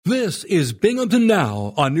This is Binghamton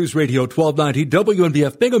Now on News Radio 1290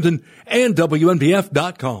 WNBF Binghamton and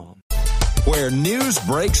WNBF.com. Where news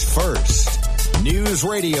breaks first. News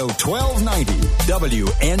Radio 1290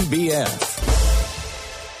 WNBF.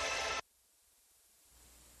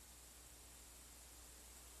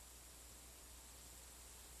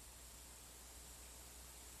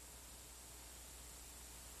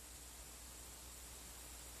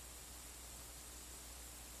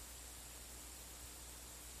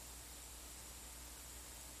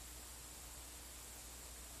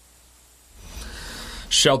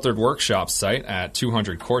 Sheltered workshop site at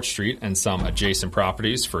 200 Court Street and some adjacent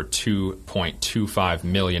properties for $2.25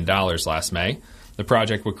 million last May. The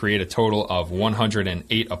project would create a total of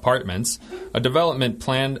 108 apartments. A development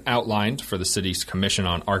plan outlined for the city's Commission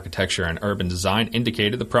on Architecture and Urban Design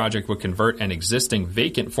indicated the project would convert an existing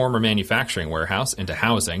vacant former manufacturing warehouse into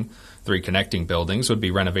housing. 3 connecting buildings would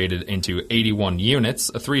be renovated into 81 units.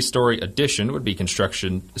 A 3-story addition would be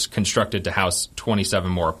constructed to house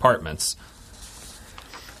 27 more apartments.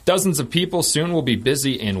 Dozens of people soon will be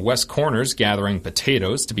busy in West Corners gathering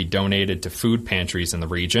potatoes to be donated to food pantries in the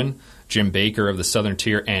region. Jim Baker of the Southern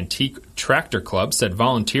Tier Antique Tractor Club said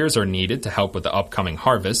volunteers are needed to help with the upcoming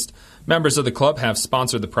harvest. Members of the club have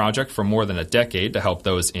sponsored the project for more than a decade to help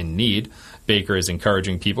those in need. Baker is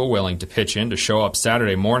encouraging people willing to pitch in to show up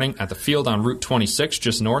Saturday morning at the field on Route 26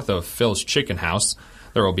 just north of Phil's Chicken House.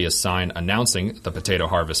 There will be a sign announcing the potato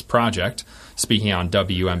harvest project. Speaking on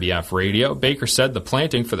WNBF radio, Baker said the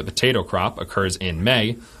planting for the potato crop occurs in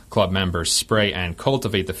May. Club members spray and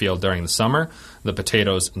cultivate the field during the summer. The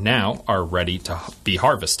potatoes now are ready to be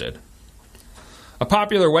harvested. A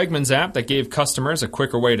popular Wegmans app that gave customers a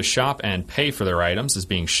quicker way to shop and pay for their items is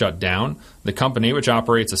being shut down. The company, which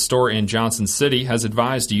operates a store in Johnson City, has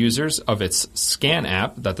advised users of its Scan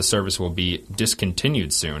app that the service will be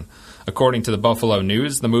discontinued soon. According to the Buffalo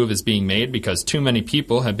News, the move is being made because too many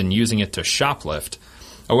people have been using it to shoplift.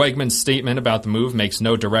 A Wegmans statement about the move makes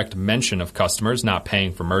no direct mention of customers not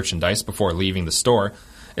paying for merchandise before leaving the store.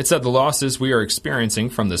 It said the losses we are experiencing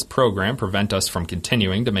from this program prevent us from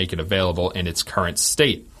continuing to make it available in its current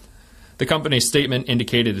state. The company's statement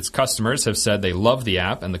indicated its customers have said they love the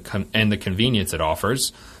app and the convenience it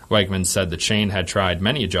offers. Wegmans said the chain had tried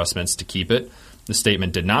many adjustments to keep it. The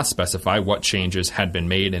statement did not specify what changes had been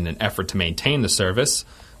made in an effort to maintain the service.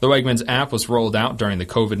 The Wegmans app was rolled out during the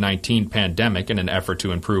COVID-19 pandemic in an effort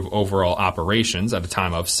to improve overall operations at a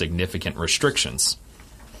time of significant restrictions.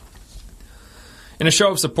 In a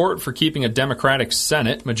show of support for keeping a Democratic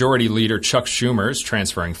Senate, Majority Leader Chuck Schumer is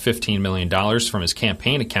transferring $15 million from his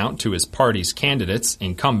campaign account to his party's candidates,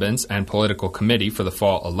 incumbents, and political committee for the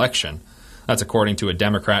fall election. That's according to a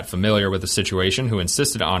Democrat familiar with the situation who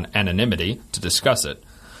insisted on anonymity to discuss it.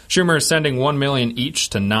 Schumer is sending $1 million each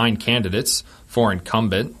to 9 candidates, 4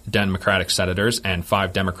 incumbent Democratic senators and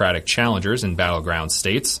 5 Democratic challengers in battleground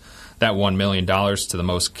states. That $1 million to the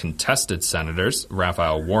most contested senators,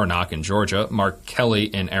 Raphael Warnock in Georgia, Mark Kelly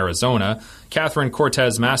in Arizona, Catherine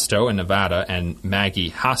Cortez Masto in Nevada, and Maggie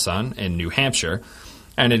Hassan in New Hampshire.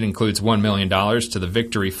 And it includes $1 million to the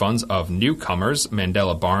victory funds of newcomers,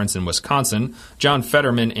 Mandela Barnes in Wisconsin, John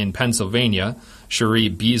Fetterman in Pennsylvania, Cherie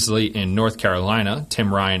Beasley in North Carolina,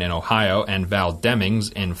 Tim Ryan in Ohio, and Val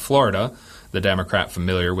Demings in Florida, the Democrat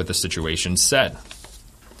familiar with the situation said.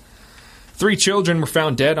 3 children were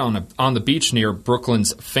found dead on the beach near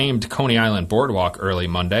Brooklyn's famed Coney Island boardwalk early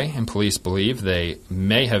Monday, and police believe they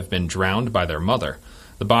may have been drowned by their mother.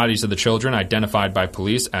 The bodies of the children, identified by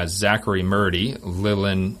police as Zachary Murdy,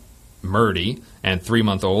 Lillian Murdy, and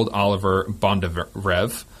 3-month-old Oliver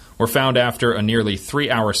Bondarev, were found after a nearly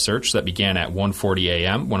 3-hour search that began at 1:40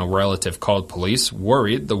 a.m. when a relative called police,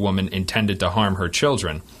 worried the woman intended to harm her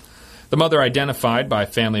children. The mother, identified by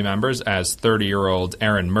family members as 30-year-old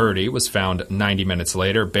Erin Murdy, was found 90 minutes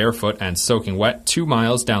later, barefoot and soaking wet, 2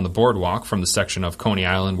 miles down the boardwalk from the section of Coney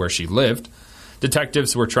Island where she lived.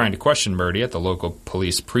 Detectives were trying to question Murdy at the local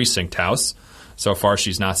police precinct house. So far,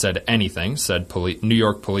 she's not said anything, said New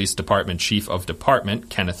York Police Department Chief of Department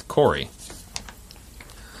Kenneth Corey.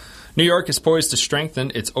 New York is poised to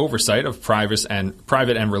strengthen its oversight of private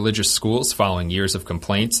and religious schools following years of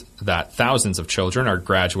complaints that thousands of children are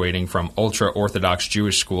graduating from ultra-Orthodox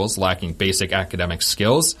Jewish schools lacking basic academic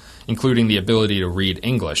skills, including the ability to read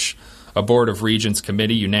English. A Board of Regents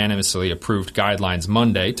committee unanimously approved guidelines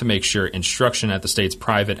Monday to make sure instruction at the state's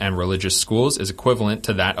private and religious schools is equivalent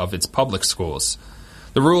to that of its public schools.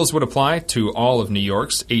 The rules would apply to all of New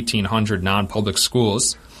York's 1,800 non-public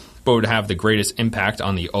schools. but would have the greatest impact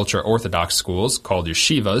on the ultra-Orthodox schools, called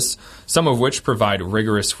yeshivas, some of which provide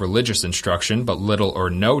rigorous religious instruction but little or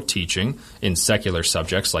no teaching in secular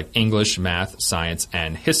subjects like English, math, science,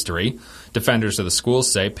 and history. Defenders of the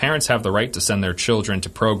schools say parents have the right to send their children to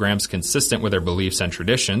programs consistent with their beliefs and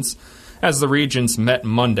traditions. As the regents met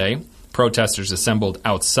Monday, protesters assembled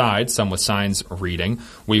outside, some with signs reading,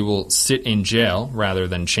 "We will sit in jail rather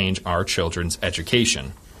than change our children's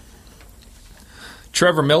education."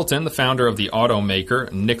 Trevor Milton, the founder of the automaker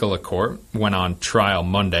Nikola Corp, went on trial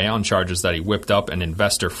Monday on charges that he whipped up an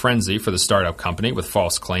investor frenzy for the startup company with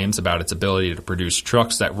false claims about its ability to produce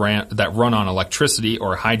trucks that run on electricity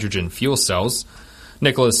or hydrogen fuel cells.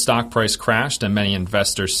 Nikola's stock price crashed and many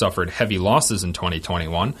investors suffered heavy losses in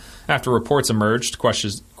 2021 after reports emerged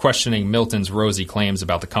questioning Milton's rosy claims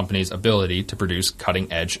about the company's ability to produce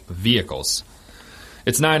cutting-edge vehicles.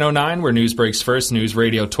 It's 9:09, where news breaks first. News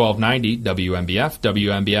Radio 1290, WNBF,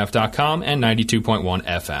 WNBF.com, and 92.1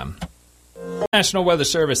 FM. National Weather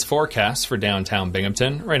Service forecast for downtown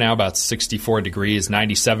Binghamton. Right now about 64 degrees,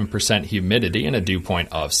 97% humidity, and a dew point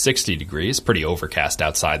of 60 degrees. Pretty overcast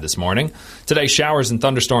outside this morning. Today, showers and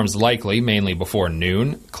thunderstorms likely, mainly before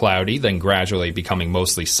noon. Cloudy, then gradually becoming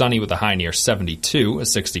mostly sunny with a high near 72, a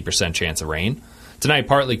 60% chance of rain. Tonight,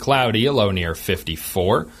 partly cloudy, a low near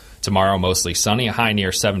 54. Tomorrow, mostly sunny, a high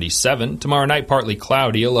near 77. Tomorrow night, partly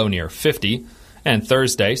cloudy, a low near 50. And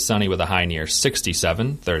Thursday, sunny with a high near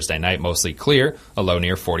 67. Thursday night, mostly clear, a low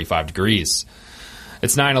near 45 degrees.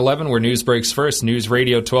 It's 9:11, where news breaks first. News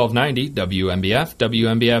Radio 1290, WNBF,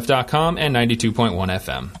 WNBF.com, and 92.1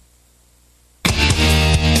 FM.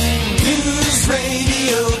 News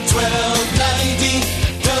Radio 1290,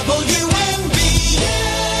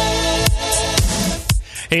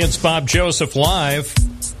 WNBF. Hey, it's Bob Joseph live.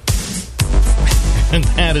 And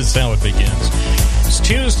that is how it begins. It's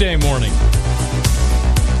Tuesday morning,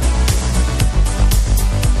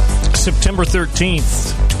 September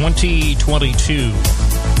 13th, 2022.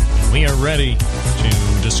 We are ready to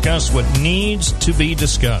discuss what needs to be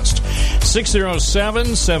discussed.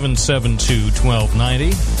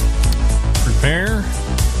 607-772-1290. Prepare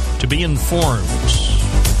to be informed.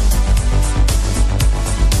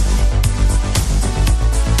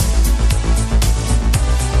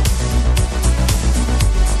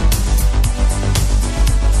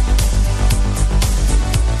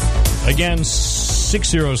 Again,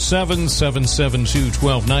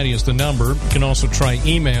 607-772-1290 is the number. You can also try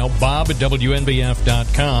email,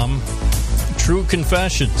 bob@WNBF.com. True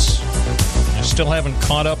confessions. I still haven't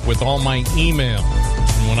caught up with all my email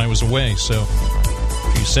from when I was away, so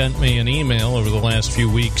if you sent me an email over the last few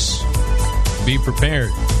weeks, be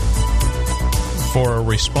prepared for a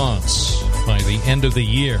response by the end of the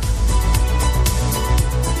year.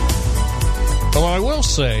 Well, I will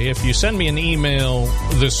say, if you send me an email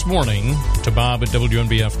this morning to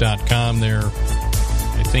bob@WNBF.com, there,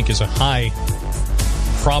 I think, is a high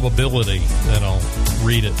probability that I'll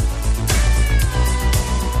read it.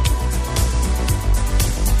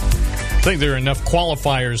 I think there are enough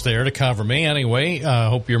qualifiers there to cover me. Anyway,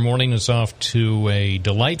 hope your morning is off to a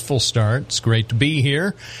delightful start. It's great to be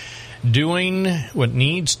here, doing what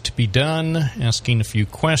needs to be done, asking a few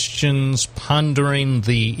questions, pondering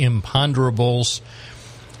the imponderables.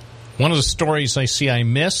 One of the stories I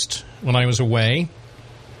missed when I was away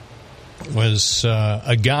was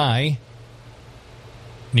a guy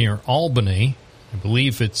near Albany. I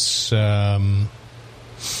believe it's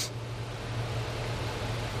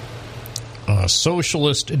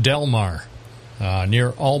Socialist Delmar, near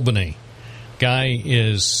Albany. Guy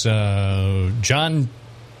is John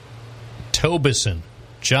Tobison.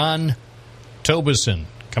 John Tobison.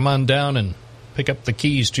 Come on down and pick up the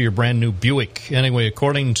keys to your brand new Buick. Anyway,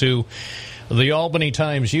 according to the Albany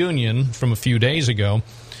Times-Union from a few days ago,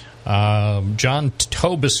 John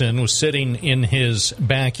Tobison was sitting in his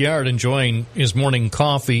backyard enjoying his morning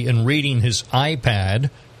coffee and reading his iPad.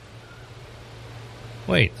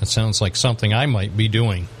 Wait, that sounds like something I might be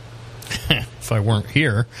doing if I weren't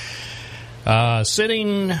here.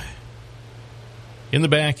 Sitting in the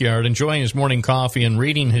backyard, enjoying his morning coffee and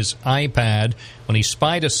reading his iPad, when he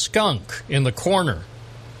spied a skunk in the corner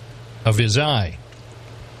of his eye.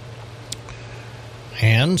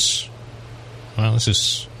 And, well,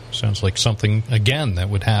 sounds like something, again, that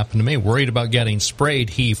would happen to me. Worried about getting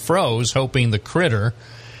sprayed, he froze, hoping the critter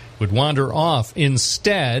would wander off.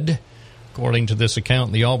 Instead, according to this account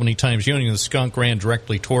in the Albany Times-Union, the skunk ran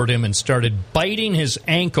directly toward him and started biting his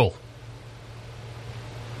ankle.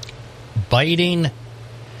 Biting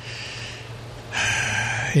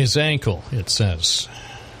his ankle, it says.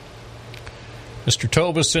 Mr.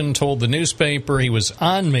 Tobison told the newspaper he was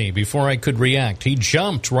on me before I could react. He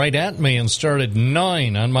jumped right at me and started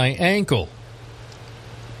gnawing on my ankle.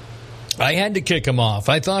 I had to kick him off.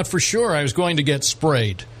 I thought for sure I was going to get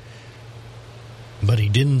sprayed. But he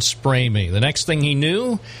didn't spray me. The next thing he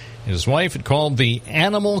knew, his wife had called the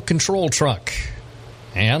animal control truck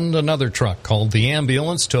and another truck called the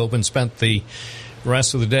ambulance. Tobin spent the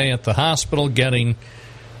rest of the day at the hospital getting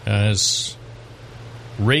his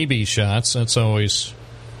rabies shots. That's always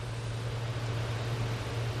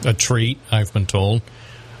a treat, I've been told.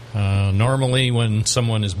 Normally when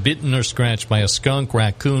someone is bitten or scratched by a skunk,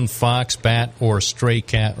 raccoon, fox, bat, or stray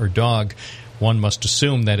cat or dog, one must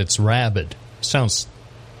assume that it's rabid. Sounds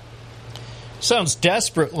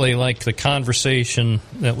desperately like the conversation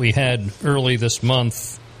that we had early this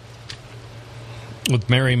month with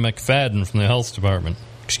Mary McFadden from the health department.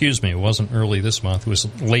 Excuse me, it wasn't early this month. It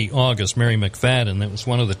was late August. Mary McFadden. That was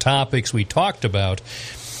one of the topics we talked about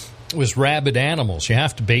was rabid animals. You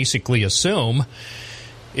have to basically assume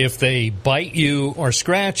if they bite you or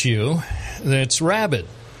scratch you, that it's rabid.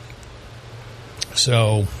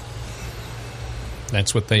 So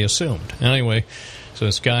that's what they assumed. Anyway, so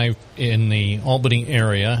this guy in the Albany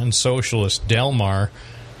area and socialist Delmar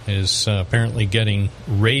is apparently getting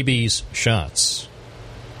rabies shots.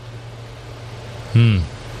 All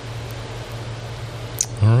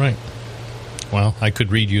right. Well, I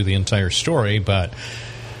could read you the entire story, but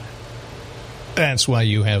that's why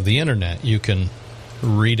you have the internet. You can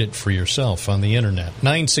read it for yourself on the internet.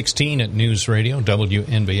 9:16 at News Radio,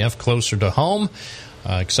 WNBF, closer to home.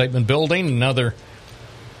 Excitement building, another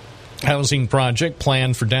housing project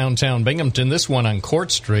planned for downtown Binghamton, this one on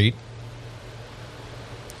Court Street.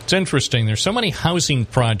 It's interesting. There's so many housing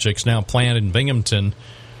projects now planned in Binghamton.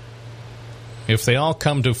 If they all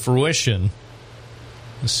come to fruition,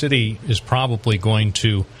 the city is probably going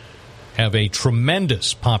to have a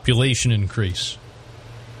tremendous population increase.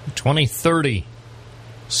 2030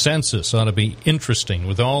 census ought to be interesting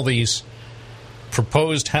with all these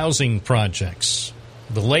proposed housing projects.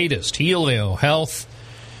 The latest, Helio Health,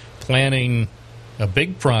 planning a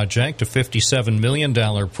big project, a $57 million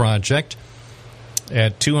project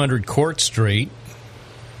at 200 Court Street.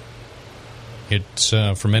 It,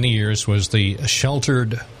 for many years, was the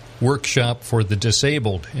Sheltered Workshop for the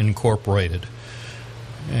Disabled Incorporated.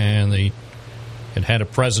 And it had a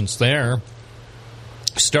presence there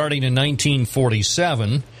starting in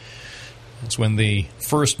 1947. That's when the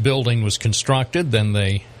first building was constructed. Then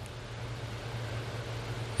they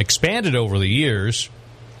expanded over the years.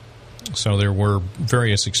 So there were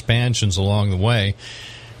various expansions along the way.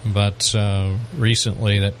 But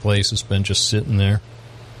recently that place has been just sitting there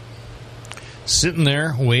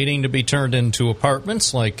waiting to be turned into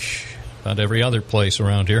apartments like about every other place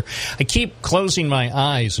around here. I keep closing my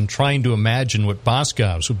eyes and trying to imagine what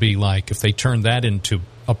Boscov's would be like if they turned that into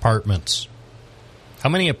apartments. How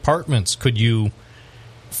many apartments could you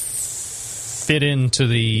fit into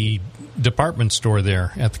the department store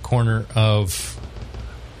there at the corner of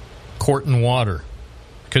Court and Water?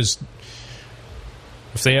 Because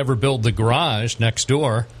if they ever build the garage next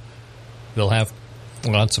door, they'll have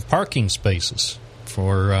lots of parking spaces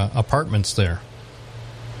for apartments there.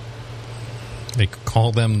 They could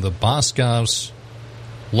call them the Boscov's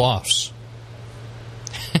Lofts.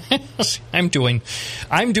 I'm doing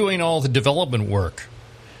all the development work.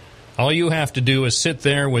 All you have to do is sit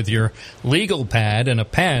there with your legal pad and a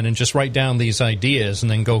pen and just write down these ideas and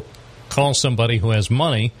then go call somebody who has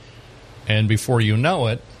money, and before you know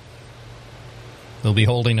it, they'll be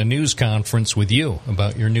holding a news conference with you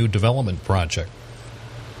about your new development project.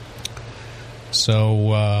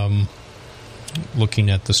 So, looking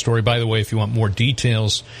at the story, by the way, if you want more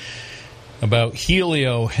details about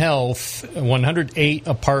Helio Health, 108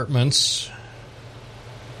 apartments.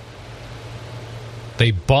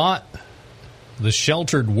 They bought the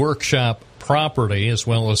Sheltered Workshop property as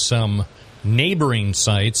well as some neighboring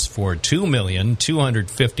sites for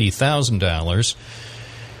 $2,250,000.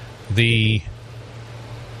 The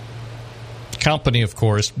company, of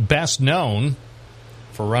course, best known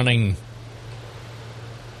for running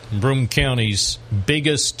Broome County's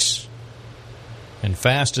biggest and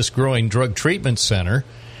fastest growing drug treatment center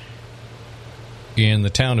in the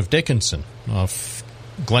town of Dickinson off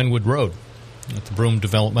Glenwood Road at the Broome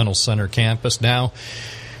Developmental Center campus. Now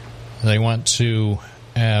they want to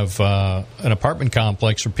have an apartment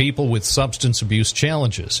complex for people with substance abuse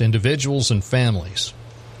challenges, individuals and families.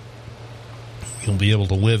 You'll be able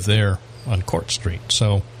to live there on Court Street,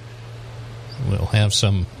 so we'll have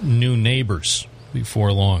some new neighbors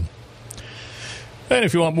before long. And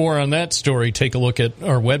if you want more on that story, take a look at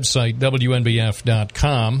our website,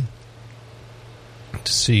 WNBF.com.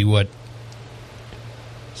 to see what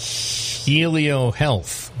Helio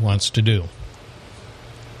Health wants to do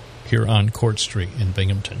here on Court Street in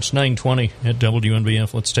Binghamton. It's 9:20 at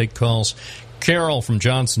WNBF. Let's take calls. Carol from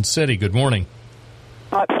Johnson City, good morning.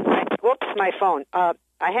 Whoops, my phone. I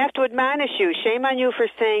have to admonish you. Shame on you for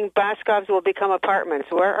saying Boscov's will become apartments.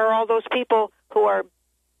 Where are all those people who are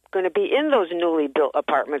going to be in those newly built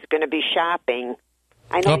apartments, going to be shopping?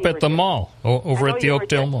 I know up at the mall, over at the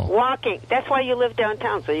Oakdale Mall. Walking. That's why you live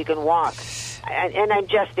downtown, so you can walk. And I'm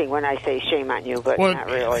jesting when I say shame on you, but not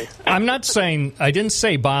really. I'm not saying, I didn't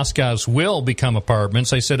say Boscov's will become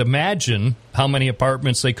apartments. I said imagine how many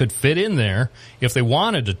apartments they could fit in there if they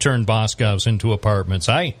wanted to turn Boscov's into apartments.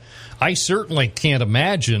 I certainly can't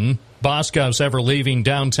imagine Boscov's ever leaving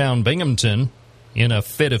downtown Binghamton in a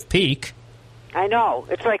fit of pique. I know.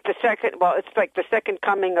 It's like the second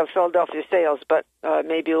coming of Philadelphia Sales, but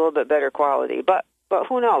maybe a little bit better quality. But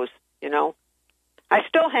who knows, you know? I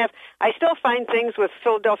still find things with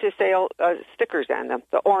Philadelphia Sale stickers on them,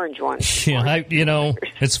 the orange ones. Yeah,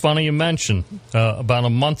 it's funny you mentioned. About a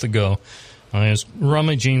month ago, I was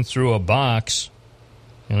rummaging through a box,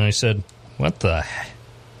 and I said, what the heck?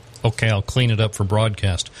 Okay, I'll clean it up for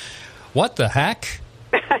broadcast. What the heck?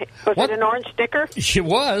 Was it an orange sticker? It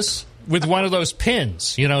was, with one of those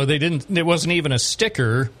pins. It wasn't even a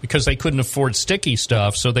sticker because they couldn't afford sticky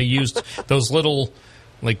stuff, so they used those little,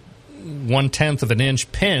 1/10 of an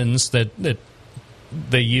inch pins that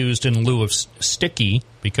they used in lieu of sticky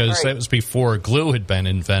because that was before glue had been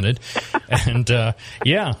invented. And I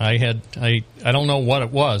don't know what it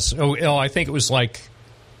was. I think it was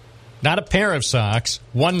not a pair of socks,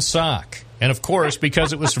 one sock. And of course,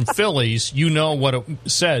 because it was from Phillies, what it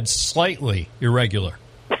said, slightly irregular.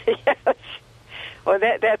 Yes. Well,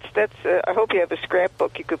 that's. I hope you have a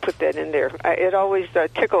scrapbook. You could put that in there. It always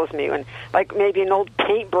tickles me when, maybe an old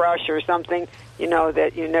paintbrush or something,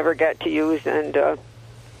 that you never got to use, and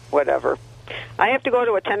whatever. I have to go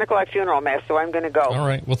to a 10 o'clock funeral mass, so I'm going to go. All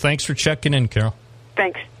right. Well, thanks for checking in, Carol.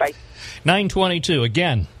 Thanks. Bye. 9:22.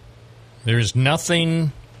 Again, there's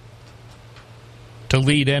nothing to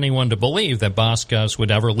lead anyone to believe that Boscov's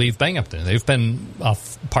would ever leave Binghamton. They've been a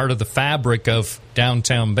part of the fabric of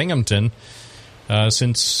downtown Binghamton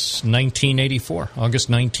since 1984, August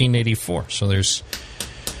 1984. So there's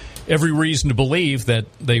every reason to believe that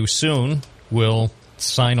they soon will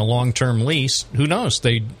sign a long-term lease. Who knows?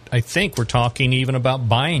 I think we're talking even about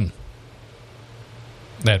buying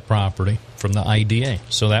that property from the IDA.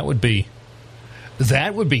 So that would be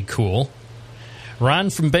cool. Ron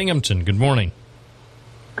from Binghamton, good morning.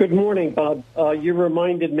 Good morning, Bob. You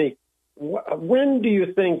reminded me, when do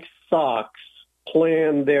you think Sox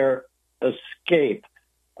plan their escape?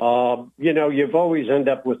 You've always end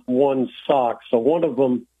up with one sock, so one of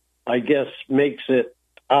them, I guess, makes it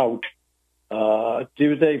out.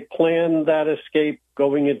 Do they plan that escape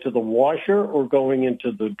going into the washer or going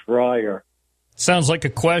into the dryer? Sounds like a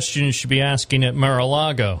question you should be asking at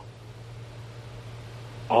Mar-a-Lago.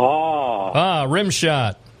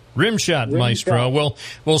 Rim shot, Maestro.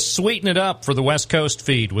 We'll sweeten it up for the West Coast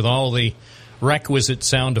feed with all the requisite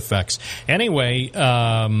sound effects. Anyway,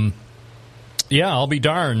 I'll be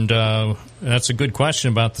darned. That's a good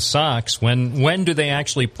question about the Sox. When do they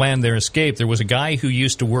actually plan their escape? There was a guy who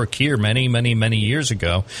used to work here many, many, many years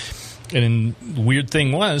ago, and the weird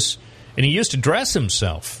thing was, and he used to dress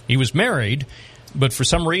himself. He was married, but for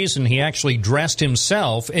some reason he actually dressed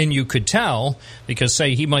himself, and you could tell because,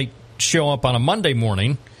 say, he might show up on a Monday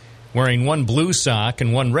morning wearing one blue sock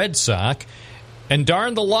and one red sock, and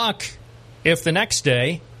darn the luck if the next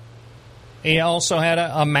day he also had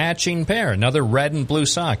a matching pair, another red and blue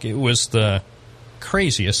sock. It was the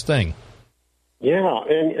craziest thing. Yeah,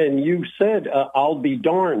 and you said, I'll be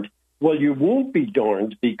darned. Well, you won't be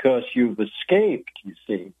darned because you've escaped, you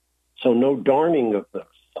see. So no darning of those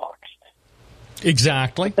socks.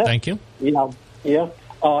 Exactly. Thank you. Yeah.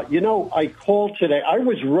 I called today. I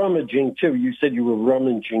was rummaging, too. You said you were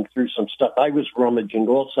rummaging through some stuff. I was rummaging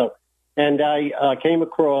also. And I came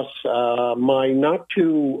across my not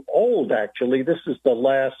too old, actually. This is the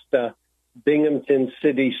last Binghamton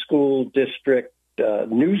City School District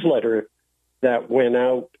newsletter that went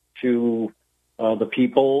out to the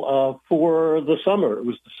people for the summer. It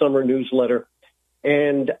was the summer newsletter.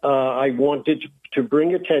 And I wanted to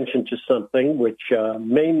bring attention to something which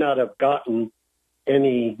may not have gotten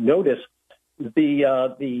any notice.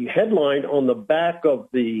 The headline on the back of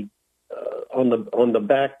the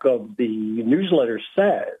newsletter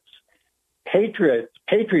says,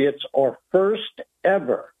 Patriots are first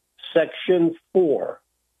ever Section 4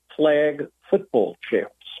 flag football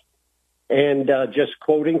champs. And just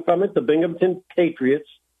quoting from it, the Binghamton Patriots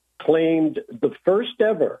claimed the first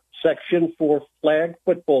ever Section 4 flag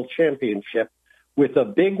football championship with a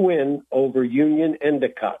big win over Union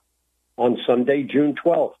Endicott on Sunday, June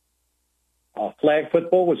 12th. Flag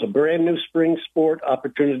football was a brand new spring sport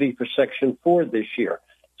opportunity for Section 4 this year.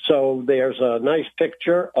 So there's a nice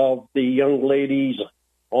picture of the young ladies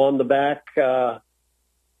on the back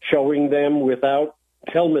showing them without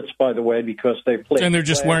helmets, by the way, because they play. And they're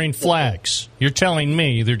just wearing flags. You're telling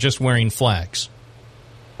me they're just wearing flags.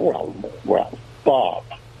 Well, Bob,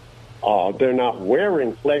 they're not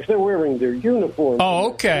wearing flags. They're wearing their uniforms.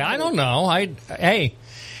 Oh, okay. I don't know. I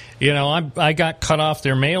got cut off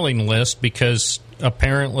their mailing list because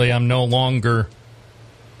apparently I'm no longer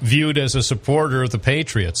viewed as a supporter of the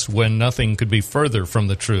Patriots when nothing could be further from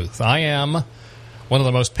the truth. I am one of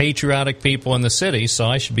the most patriotic people in the city, so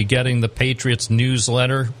I should be getting the Patriots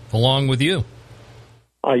newsletter along with you.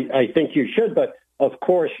 I think you should, but of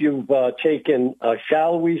course you've taken,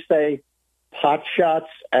 shall we say, pot shots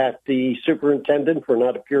at the superintendent for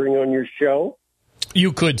not appearing on your show.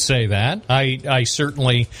 You could say that. I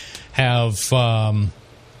certainly have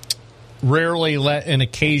rarely let an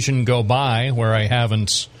occasion go by where I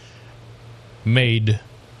haven't made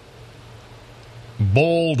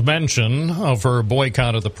bold mention of her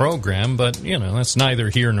boycott of the program, but, that's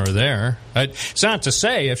neither here nor there. It's not to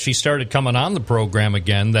say if she started coming on the program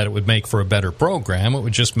again that it would make for a better program. It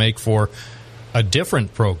would just make for a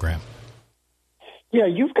different program. Yeah,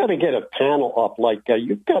 you've got to get a panel up.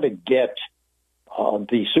 You've got to get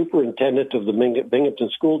the superintendent of the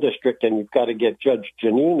Binghamton School District, and you've got to get Judge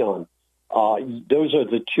Janine on. Those are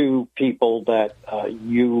the two people that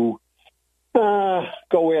you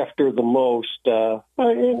go after the most. Go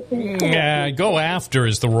after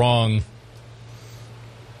is the wrong,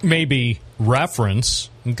 maybe, reference.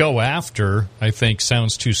 Go after, I think,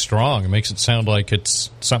 sounds too strong. It makes it sound like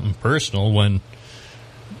it's something personal when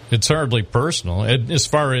it's hardly personal. As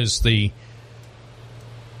far as the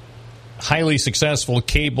highly successful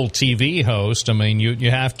cable TV host, I mean,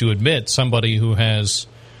 you have to admit somebody who has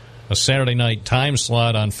a Saturday night time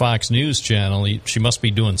slot on Fox News Channel, she must be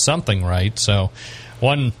doing something right. So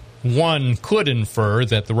one could infer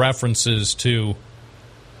that the references to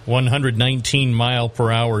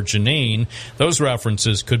 119-mile-per-hour Janine, those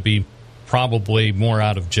references could be probably more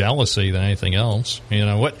out of jealousy than anything else.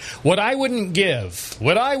 What I wouldn't give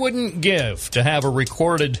to have a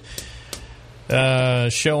recorded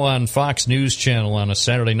show on Fox News Channel on a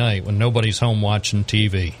Saturday night when nobody's home watching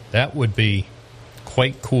TV. That would be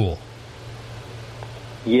quite cool.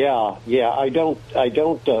 Yeah. I don't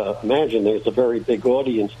imagine there's a very big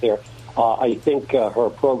audience there. I think her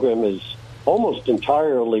program is almost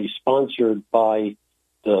entirely sponsored by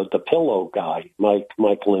the pillow guy, Mike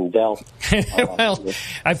Lindell. Well,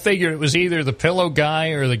 I figured it was either the pillow guy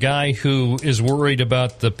or the guy who is worried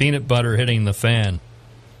about the peanut butter hitting the fan.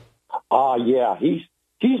 Yeah, he's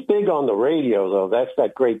big on the radio, though. That's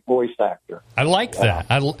that great voice actor. I like that.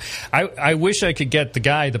 I wish I could get the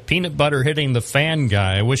guy, the peanut butter hitting the fan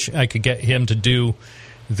guy. I wish I could get him to do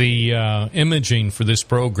the imaging for this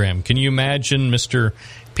program. Can you imagine Mr.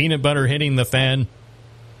 Peanut Butter hitting the fan?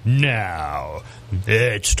 Now,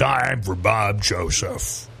 it's time for Bob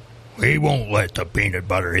Joseph. He won't let the peanut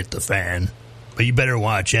butter hit the fan, but you better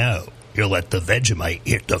watch out. You'll let the Vegemite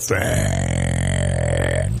hit the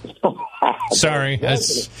fan. Sorry,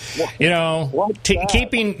 that's,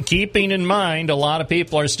 keeping in mind, a lot of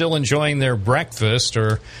people are still enjoying their breakfast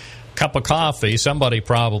or cup of coffee. Somebody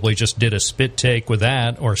probably just did a spit take with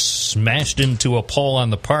that or smashed into a pole on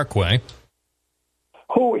the parkway.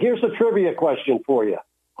 Here's a trivia question for you.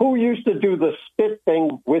 Who used to do the spit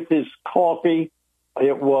thing with his coffee?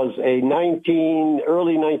 It was a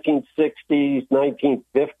early 1960s,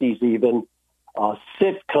 1950s even,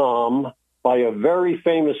 sitcom by a very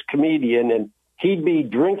famous comedian, and he'd be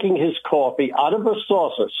drinking his coffee out of a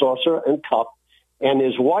saucer and cup, and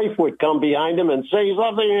his wife would come behind him and say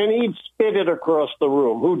something, and he'd spit it across the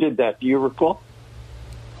room. Who did that? Do you recall?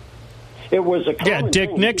 It was a common Dick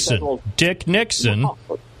thing. Nixon. Dick Nixon.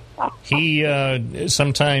 He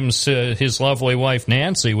sometimes his lovely wife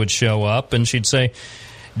Nancy would show up, and she'd say,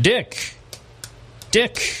 Dick,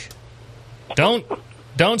 don't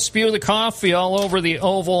spew the coffee all over the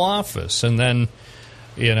Oval Office. And then,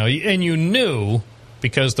 and you knew,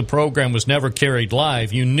 because the program was never carried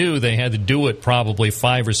live, you knew they had to do it probably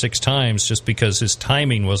 5 or 6 times just because his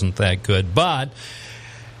timing wasn't that good. But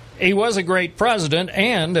he was a great president,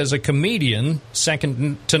 and as a comedian,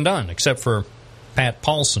 second to none, except for Pat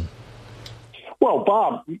Paulson. Well,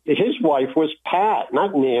 Bob, his wife was Pat,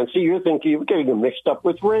 not Nancy. You're getting them mixed up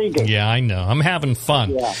with Reagan. Yeah, I know. I'm having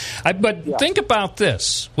fun. Yeah. But think about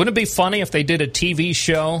this. Wouldn't it be funny if they did a TV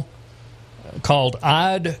show called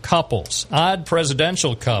Odd Couples, Odd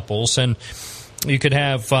Presidential Couples, and you could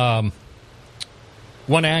have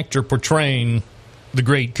one actor portraying the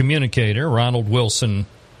great communicator, Ronald Wilson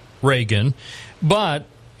Reagan, but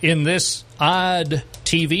in this odd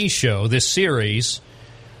TV show, this series,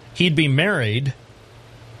 he'd be married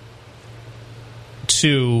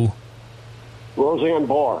to Roseanne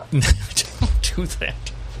Barr. Don't do that.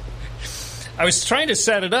 I was trying to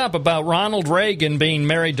set it up about Ronald Reagan being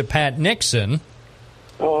married to Pat Nixon,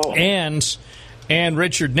 and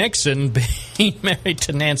Richard Nixon being married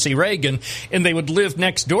to Nancy Reagan, and they would live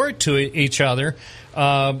next door to each other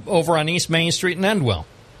over on East Main Street in Endwell,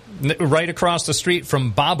 right across the street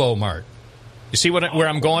from Bobo-Mart. You see where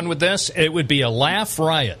I'm going with this? It would be a laugh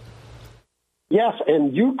riot. Yes,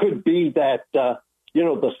 and you could be that, the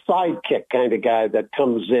sidekick kind of guy that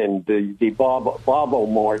comes in, the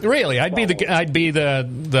Bobo-Mart. Really, I'd be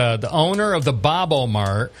the owner of the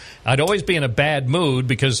Bobo-Mart. I'd always be in a bad mood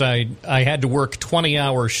because I had to work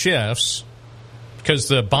 20-hour shifts because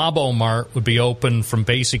the Bobo-Mart would be open from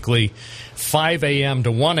basically 5 a.m.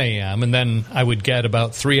 to 1 a.m., and then I would get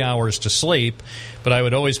about 3 hours to sleep. But I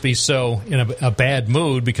would always be so in a bad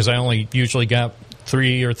mood because I only usually got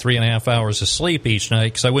 3 or 3.5 hours of sleep each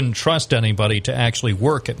night because I wouldn't trust anybody to actually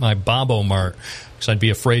work at my Bobo-Mart because I'd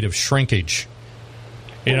be afraid of shrinkage.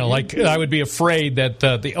 I would be afraid that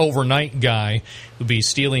the overnight guy would be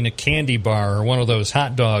stealing a candy bar or one of those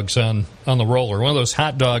hot dogs on the roller, one of those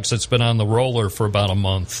hot dogs that's been on the roller for about a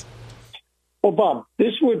month. Well, Bob,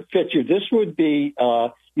 this would fit you. This would be,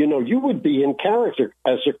 you would be in character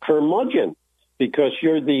as a curmudgeon because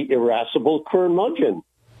you're the irascible curmudgeon.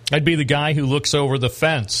 I'd be the guy who looks over the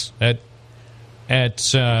fence at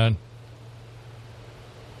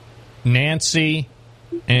Nancy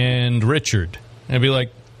and Richard. And I'd be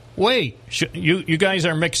like, wait, you guys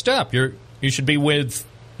are mixed up. You should be with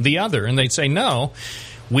the other. And they'd say, no,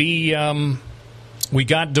 we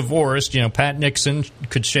got divorced. Pat Nixon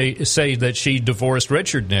could say that she divorced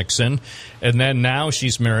Richard Nixon, and then now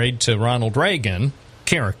she's married to Ronald Reagan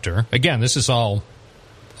character. Again, this is all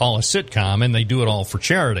a sitcom, and they do it all for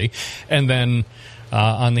charity. And then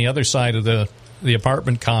on the other side of the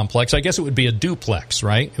apartment complex, I guess it would be a duplex,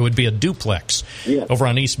 right? It would be a duplex over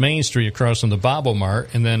on East Main Street across from the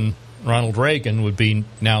Bobo-Mart, and then Ronald Reagan would be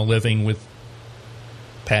now living with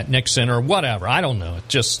Pat Nixon or whatever. I don't know. It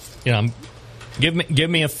just, give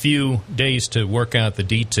me a few days to work out the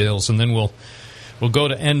details, and then we'll go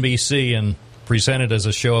to NBC and present it as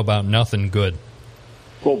a show about nothing good.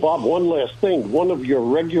 Well, Bob, one last thing. One of your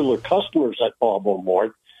regular customers at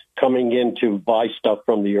Bobo-Mart coming in to buy stuff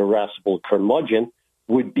from the irascible curmudgeon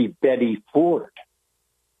would be Betty Ford.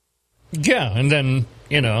 Yeah, and then,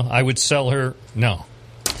 I would sell her. No.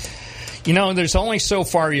 There's only so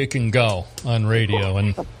far you can go on radio,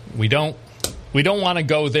 and we don't want to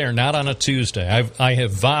go there, not on a Tuesday. I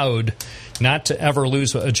have vowed not to ever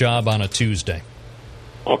lose a job on a Tuesday.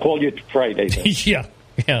 I'll call you Friday then.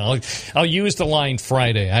 Yeah, I'll use the line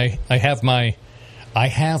Friday. I have my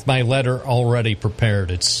letter already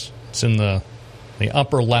prepared. It's in the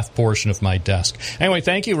upper left portion of my desk. Anyway,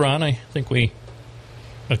 thank you, Ron. I think we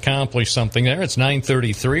accomplished something there. It's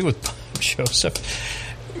 9:33 with Bob Joseph.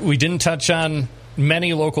 We didn't touch on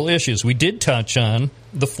many local issues. We did touch on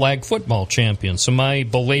the flag football champions. So my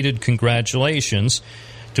belated congratulations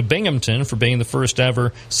to Binghamton for being the first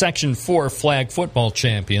ever Section 4 flag football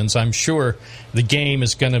champions. I'm sure the game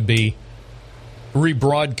is going to be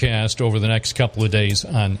rebroadcast over the next couple of days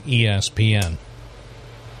on ESPN.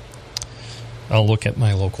 I'll look at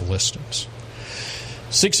my local listings.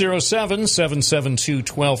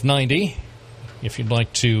 607-772-1290 if you'd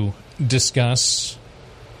like to discuss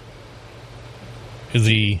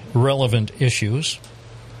the relevant issues.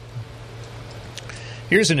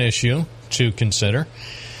 Here's an issue to consider.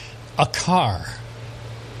 A car.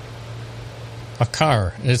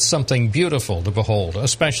 It's something beautiful to behold,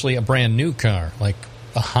 especially a brand new car, like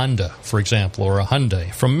a Honda, for example, or a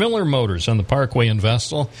Hyundai. From Miller Motors on the Parkway in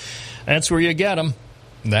Vestal, that's where you get them.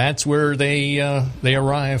 That's where they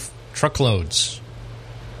arrive, truckloads.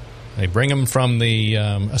 They bring them from the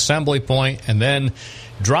assembly point and then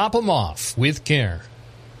drop them off with care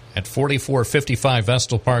at 4455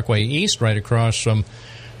 Vestal Parkway East, right across from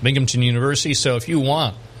Binghamton University. So if you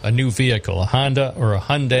want a new vehicle, a Honda or a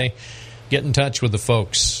Hyundai, get in touch with the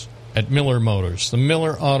folks at Miller Motors. The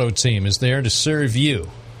Miller Auto Team is there to serve you,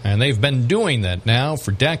 and they've been doing that now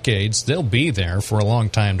for decades. They'll be there for a long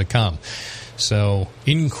time to come. So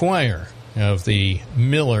inquire of the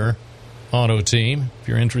Miller Auto Team. If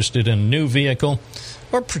you're interested in a new vehicle,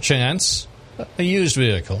 or perchance a used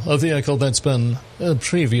vehicle, a vehicle that's been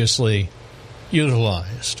previously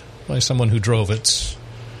utilized by someone who drove it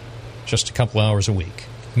just a couple hours a week.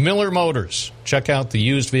 Miller Motors. Check out the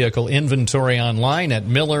used vehicle inventory online at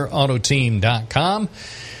millerautoteam.com.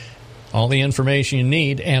 All the information you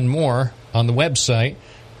need and more on the website.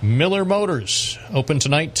 Miller Motors, open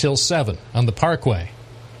tonight till 7 on the Parkway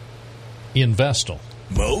in Vestal.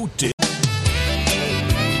 Motive.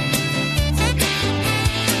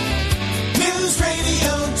 News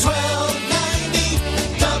Radio 1290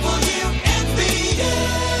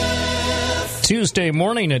 WNBF. Tuesday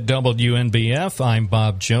morning at WNBF, I'm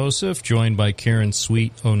Bob Joseph, joined by Karen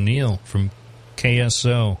Sweet O'Neill from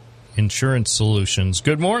KSO Insurance Solutions.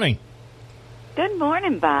 Good morning. Good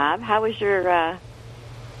morning, Bob. How was your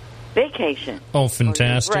vacation? Oh,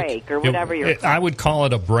 fantastic. Or your break, or whatever you're I would call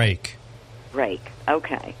it a break. Break.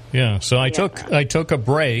 Okay. Yeah, so I took a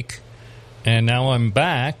break, and now I'm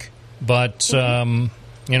back. But, one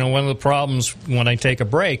of the problems when I take a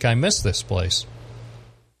break, I miss this place.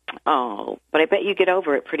 Oh, but I bet you get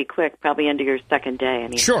over it pretty quick, probably into your second day.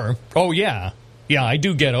 Anyway. Sure. Oh, yeah. Yeah, I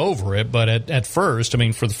do get over it, but at first,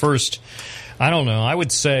 for the first, I don't know, I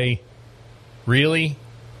would say, really,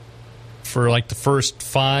 for like the first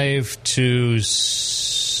 5 to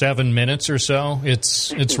 7 minutes or so,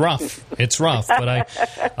 it's rough. It's rough, but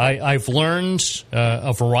I've learned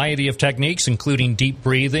a variety of techniques, including deep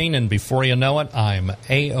breathing, and before you know it, I'm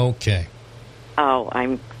A-OK. Oh,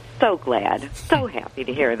 I'm so glad. So happy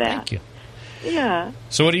to hear that. Thank you. Yeah.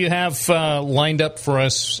 So what do you have lined up for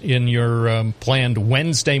us in your planned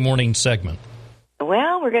Wednesday morning segment?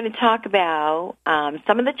 Well, we're going to talk about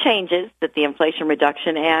some of the changes that the Inflation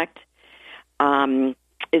Reduction Act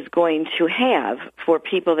is going to have for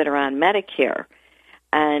people that are on Medicare.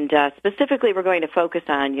 And specifically, we're going to focus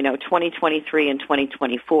on, 2023 and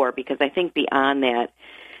 2024, because I think beyond that,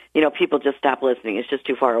 people just stop listening. It's just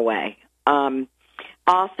too far away.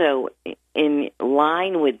 Also, in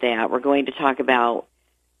line with that, we're going to talk about,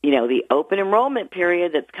 the open enrollment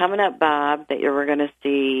period that's coming up, Bob, that we're going to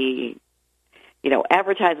see,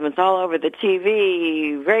 advertisements all over the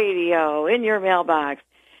TV, radio, in your mailbox.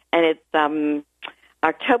 And it's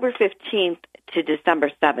October 15th to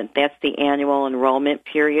December 7th. That's the annual enrollment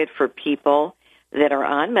period for people that are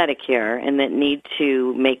on Medicare and that need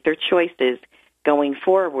to make their choices going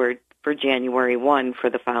forward for January 1 for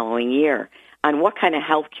the following year on what kind of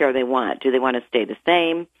health care they want. Do they want to stay the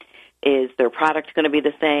same? Is their product going to be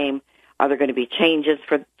the same? Are there going to be changes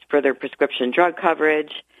for their prescription drug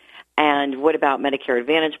coverage? And what about Medicare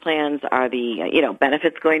Advantage plans? Are the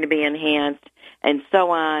benefits going to be enhanced? And so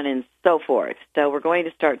on and so forth. So we're going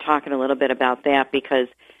to start talking a little bit about that because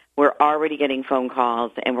we're already getting phone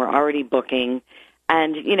calls and we're already booking.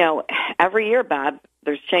 And, every year, Bob,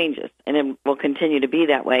 there's changes, and it will continue to be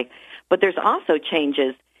that way. But there's also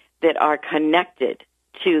changes that are connected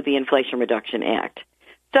to the Inflation Reduction Act.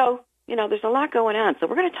 So, there's a lot going on. So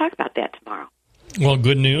we're going to talk about that tomorrow. Well,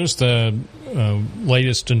 good news. The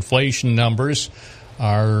latest inflation numbers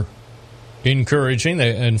are encouraging.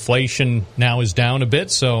 The inflation now is down a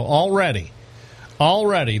bit. So already,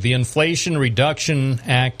 the Inflation Reduction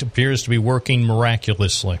Act appears to be working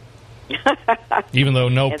miraculously. Even though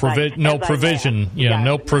no provision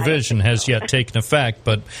has yet taken effect.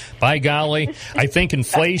 But by golly, I think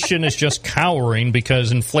inflation is just cowering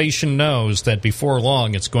because inflation knows that before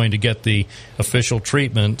long it's going to get the official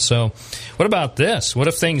treatment. So what about this? What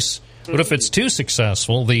if it's too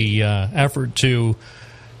successful, the effort to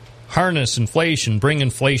harness inflation, bring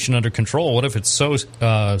inflation under control? What if it's so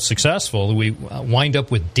successful that we wind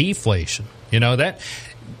up with deflation?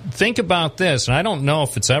 Think about this, and I don't know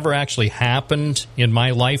if it's ever actually happened in my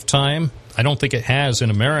lifetime. I don't think it has in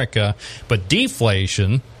America, but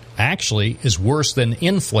deflation actually is worse than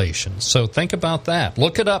inflation. So think about that.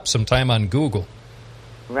 Look it up sometime on Google.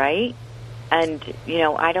 Right? And,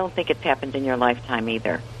 I don't think it's happened in your lifetime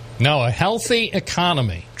either. No, a healthy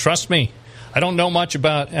economy. Trust me, I don't know much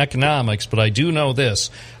about economics, but I do know this.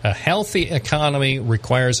 A healthy economy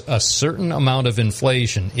requires a certain amount of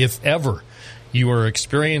inflation, if ever you are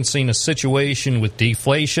experiencing a situation with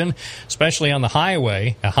deflation, especially on the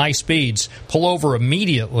highway at high speeds. Pull over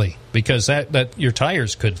immediately because that your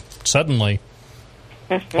tires could suddenly.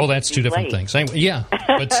 Oh, that's two different things. Anyway, yeah,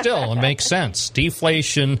 but still, it makes sense.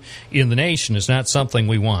 Deflation in the nation is not something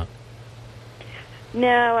we want. No,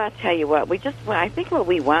 I'll tell you what. I think what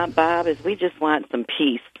we want, Bob, is we just want some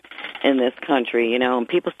peace in this country, and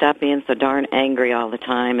people stop being so darn angry all the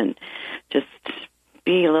time and just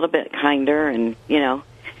be a little bit kinder, and, I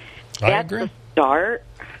agree. The start.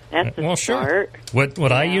 That's a well, start. Sure.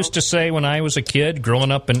 What I used to say when I was a kid,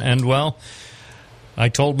 growing up in Endwell, I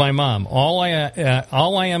told my mom, all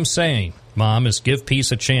I am saying, Mom, is give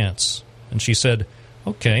peace a chance. And she said,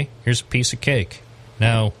 okay, here's a piece of cake.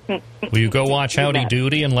 Now, will you go watch Howdy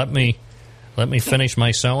Doody and let me finish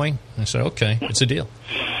my sewing? I said, okay, it's a deal.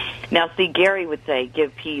 Now, see, Gary would say,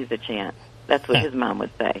 give peas a chance. That's what his mom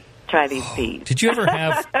would say. Try these peas. Did you ever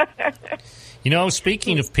have...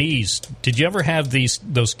 speaking of peas, did you ever have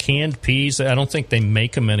those canned peas? I don't think they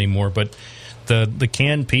make them anymore, but the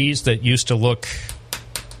canned peas that used to look...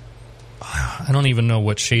 I don't even know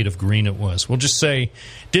what shade of green it was. We'll just say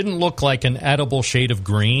didn't look like an edible shade of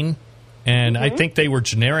green. And I think they were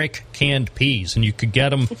generic canned peas, and you could get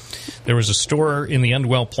them. There was a store in the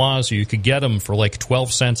Endwell Plaza. You could get them for like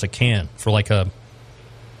 12 cents a can, for like a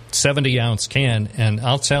 70-ounce can. And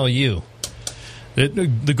I'll tell you,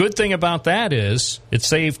 the good thing about that is it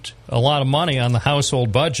saved a lot of money on the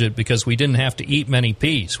household budget because we didn't have to eat many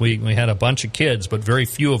peas. We had a bunch of kids, but very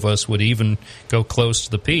few of us would even go close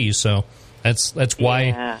to the peas. So that's why.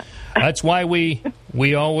 Yeah. That's why we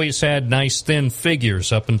always had nice thin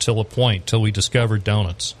figures up until a point, till we discovered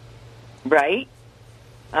donuts. Right?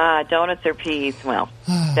 Donuts or peas? Well,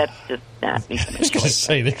 that's just not. I was going to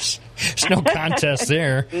say there's no contest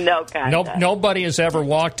there. No contest. Nobody has ever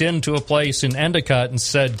walked into a place in Endicott and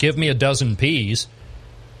said, "Give me a dozen peas."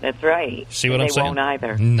 That's right. See what I'm saying? They won't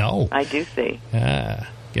either. No, I do see.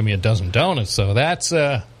 Give me a dozen donuts, though. That's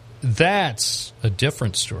a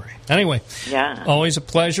different story. Anyway, always a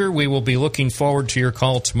pleasure. We will be looking forward to your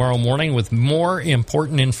call tomorrow morning with more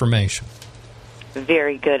important information.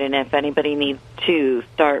 Very good. And if anybody needs to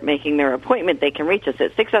start making their appointment, they can reach us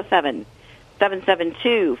at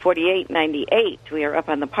 607-772-4898. We are up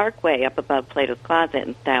on the Parkway, up above Plato's Closet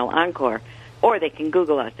and Style Encore. Or they can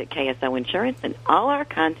Google us at KSO Insurance, and all our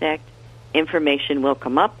contact information will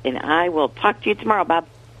come up. And I will talk to you tomorrow, Bob.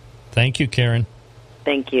 Thank you, Karen.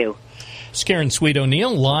 Thank you. It's Karen Sweet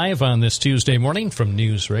O'Neill live on this Tuesday morning from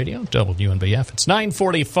News Radio WNBF. It's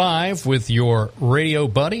 9:45 with your radio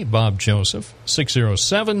buddy, Bob Joseph,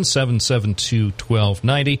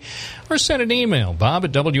 607-772-1290, or send an email,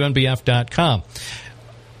 bob@WNBF.com.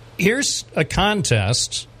 Here's a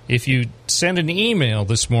contest. If you send an email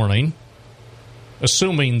this morning,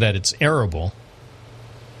 assuming that it's arable,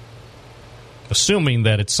 assuming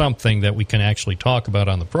that it's something that we can actually talk about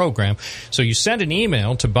on the program. So you send an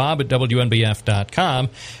email to bob@WNBF.com,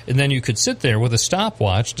 and then you could sit there with a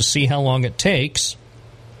stopwatch to see how long it takes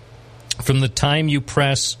from the time you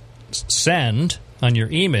press send on your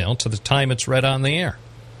email to the time it's read on the air.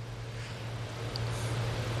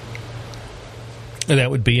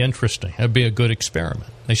 That would be interesting. That would be a good experiment.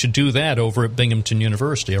 They should do that over at Binghamton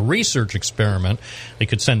University, a research experiment. They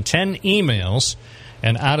could send 10 emails,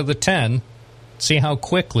 and out of the 10, see how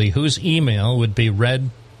quickly whose email would be read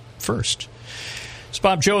first. It's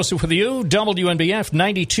Bob Joseph with you, WNBF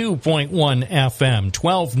 92.1 FM,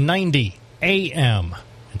 1290 AM,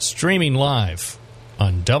 and streaming live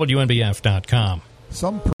on WNBF.com. News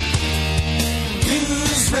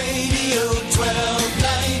Radio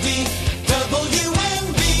 1290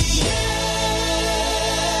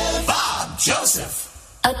 WNBF. Bob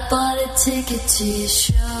Joseph. I bought a ticket to your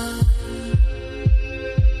show.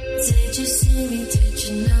 Did you see me? Did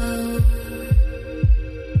you know?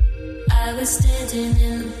 I was standing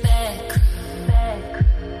in the back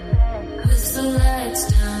with the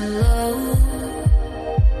lights down low.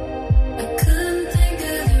 I couldn't think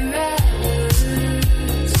of the right words.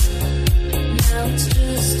 Now it's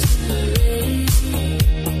just too late.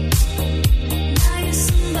 Now you're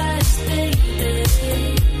somebody's baby.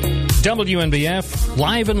 WNBF,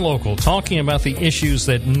 live and local, talking about the issues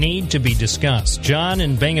that need to be discussed. John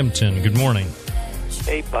in Binghamton, good morning.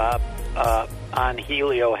 Hey, Bob. On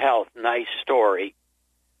Helio Health, nice story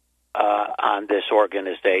on this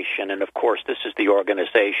organization. And, of course, this is the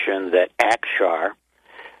organization that Akshar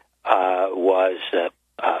was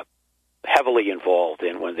heavily involved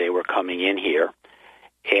in when they were coming in here.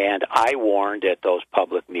 And I warned at those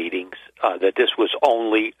public meetings that this was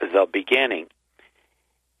only the beginning.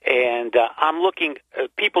 And I'm looking,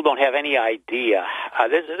 people don't have any idea.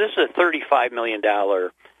 This is a $35 million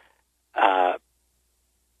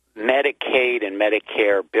Medicaid and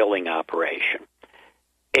Medicare billing operation.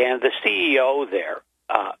 And the CEO there,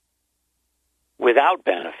 without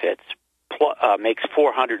benefits, makes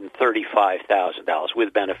 $435,000.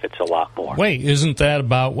 With benefits, a lot more. Wait, isn't that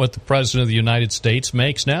about what the President of the United States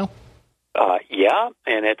makes now? Yeah,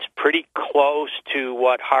 and it's pretty close to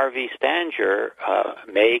what Harvey Stanger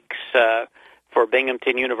makes for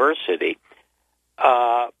Binghamton University.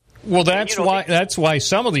 Well, that's why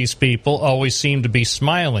some of these people always seem to be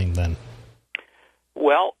smiling then.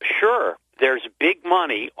 Well, sure. There's big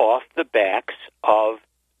money off the backs of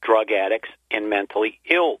drug addicts and mentally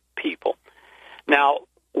ill people. Now,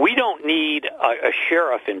 we don't need a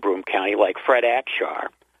sheriff in Broome County like Fred Akshar,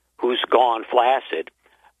 who's gone flaccid,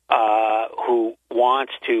 who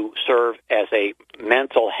wants to serve as a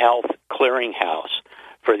mental health clearinghouse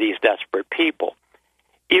for these desperate people.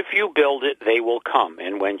 If you build it, they will come.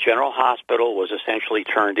 And when General Hospital was essentially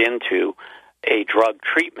turned into a drug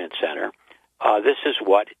treatment center, this is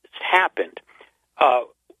what happened.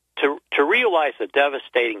 To realize the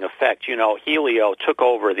devastating effect, Helio took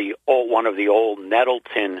over one of the old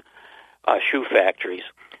Nettleton shoe factories.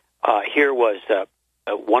 Here was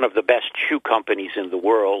one of the best shoe companies in the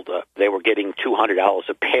world. They were getting $200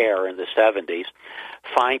 a pair in the 70s.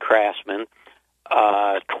 Fine Craftsman,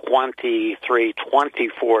 $23,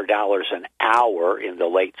 $24 an hour in the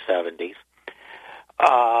late 70s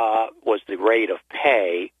was the rate of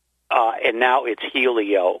pay, and now it's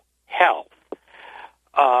Helio Health.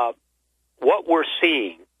 What we're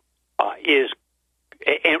seeing is,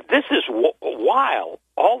 and this is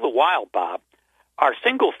all the while, Bob, our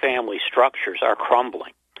single-family structures are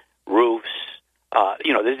crumbling. Roofs,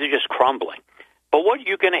 they're just crumbling. But what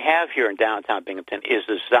you're going to have here in downtown Binghamton is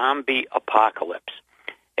a zombie apocalypse.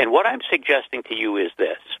 And what I'm suggesting to you is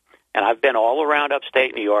this, and I've been all around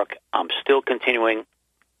upstate New York. I'm still continuing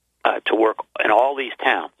to work in all these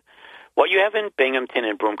towns. What you have in Binghamton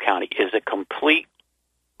and Broome County is a complete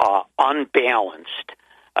unbalanced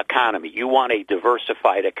economy. You want a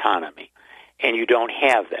diversified economy, and you don't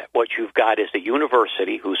have that. What you've got is a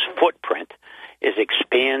university whose footprint is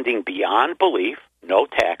expanding beyond belief, no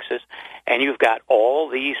taxes, and you've got all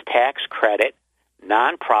these tax credit,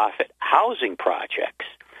 nonprofit housing projects.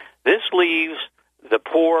 This leaves the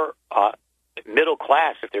poor middle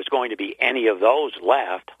class, if there's going to be any of those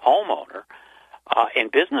left, homeowner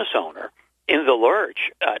and business owner, in the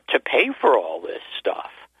lurch to pay for all this stuff.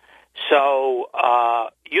 So,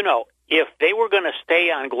 if they were going to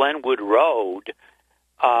stay on Glenwood Road,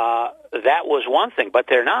 that was one thing, but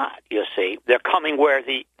they're not, you see. They're coming where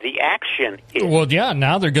the action is. Well, yeah,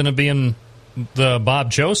 now they're going to be in the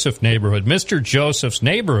Bob Joseph neighborhood. Mr. Joseph's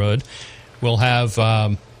neighborhood will have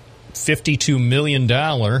 $52 million.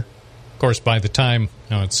 Of course, by the time,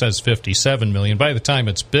 it says $57 million. By the time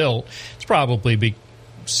it's built, it's probably be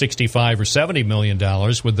 $65 or $70 million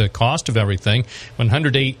with the cost of everything.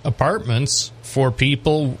 108 apartments for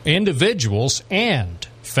people, individuals, and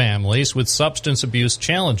families with substance abuse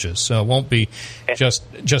challenges. So it won't be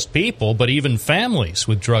just people, but even families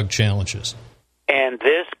with drug challenges. And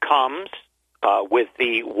this comes with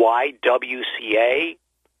the YWCA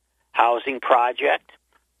housing project.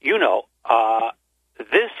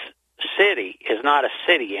 This city is not a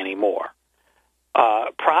city anymore.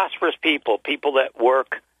 Prosperous people that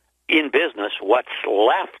work in business, what's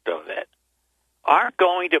left of it, aren't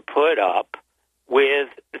going to put up with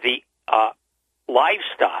the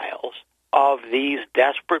lifestyles of these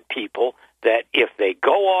desperate people that if they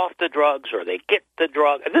go off the drugs or they get the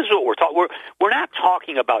drug, and this is what we're talking. We're not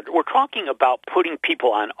talking about. We're talking about putting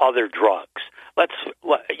people on other drugs.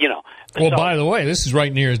 Well, by the way, this is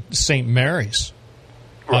right near St. Mary's.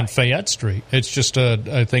 Right. On Fayette Street. It's just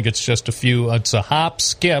I think it's just it's a hop,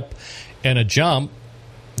 skip, and a jump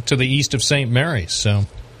to the east of St. Mary's. So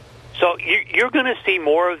you're going to see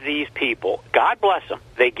more of these people. God bless them.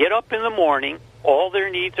 They get up in the morning, all their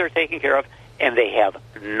needs are taken care of, and they have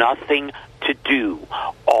nothing to do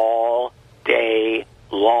all day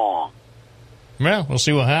long. Well, we'll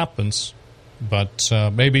see what happens. But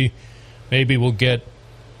maybe we'll get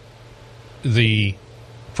the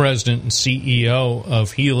President and CEO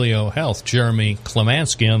of Helio Health, Jeremy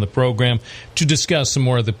Klemansky, on the program to discuss some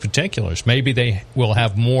more of the particulars. Maybe they will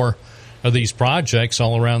have more of these projects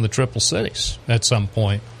all around the Triple Cities at some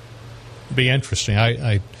point. Be interesting.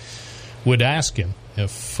 I would ask him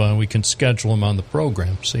if we can schedule him on the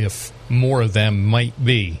program, see if more of them might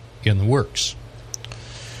be in the works.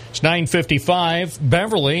 It's 9:55.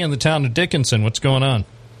 Beverly in the town of Dickinson. What's going on?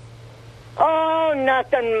 Oh,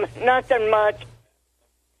 nothing much.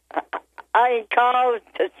 I called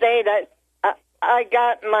to say that I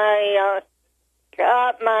got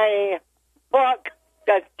my book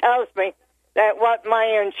that tells me that what my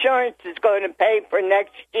insurance is going to pay for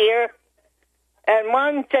next year. And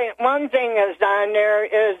one thing is on there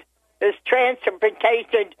is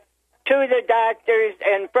transportation to the doctors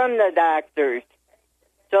and from the doctors.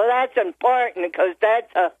 So that's important because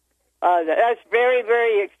that's very,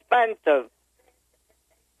 very expensive.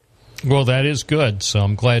 Well, that is good. So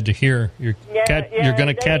I'm glad to hear you're going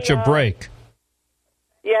to catch a break.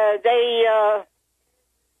 yeah, they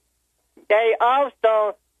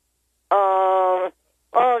also,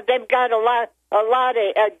 they've got a lot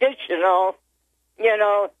of additional,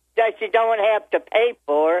 that you don't have to pay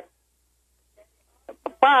for.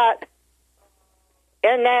 But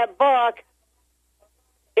in that book,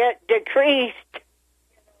 it decreased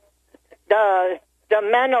the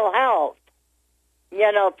mental health,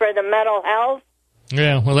 for the mental health.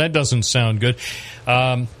 Yeah, well, that doesn't sound good.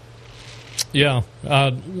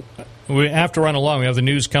 We have to run along. We have the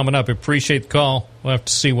news coming up. Appreciate the call. We'll have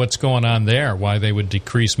to see what's going on there, why they would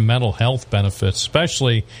decrease mental health benefits,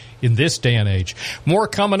 especially in this day and age. More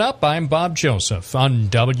coming up. I'm Bob Joseph on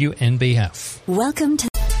WNBF. Welcome to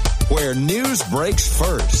where news breaks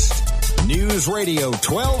first. News Radio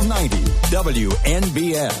 1290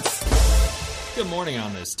 WNBF. Good morning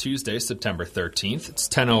on this Tuesday, September 13th. It's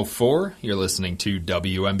 10:04. You're listening to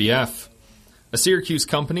WNBF. A Syracuse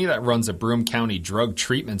company that runs a Broome County drug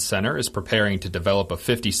treatment center is preparing to develop a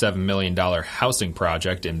 $57 million housing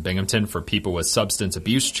project in Binghamton for people with substance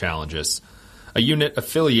abuse challenges. A unit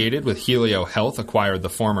affiliated with Helio Health acquired the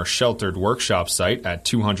former sheltered workshop site at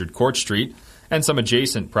 200 Court Street and some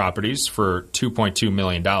adjacent properties for $2.2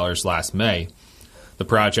 million last May. The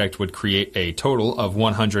project would create a total of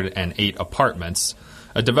 108 apartments.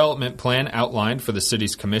 A development plan outlined for the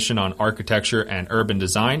city's Commission on Architecture and Urban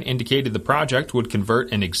Design indicated the project would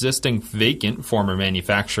convert an existing vacant former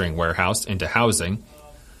manufacturing warehouse into housing.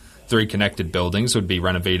 3 connected buildings would be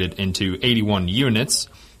renovated into 81 units.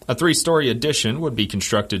 A 3-story addition would be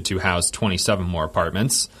constructed to house 27 more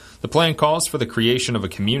apartments. The plan calls for the creation of a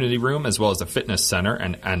community room as well as a fitness center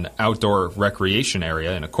and an outdoor recreation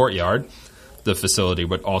area in a courtyard. The facility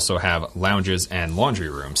would also have lounges and laundry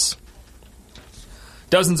rooms.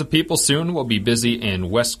 Dozens of people soon will be busy in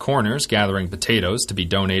West Corners gathering potatoes to be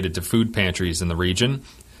donated to food pantries in the region.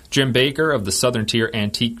 Jim Baker of the Southern Tier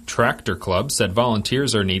Antique Tractor Club said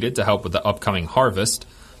volunteers are needed to help with the upcoming harvest.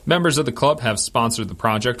 Members of the club have sponsored the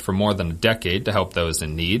project for more than a decade to help those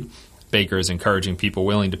in need. Baker is encouraging people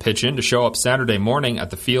willing to pitch in to show up Saturday morning at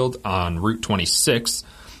the field on Route 26,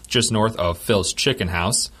 just north of Phil's Chicken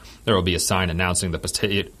House. There will be a sign announcing the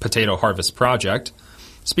potato harvest project.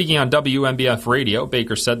 Speaking on WNBF Radio,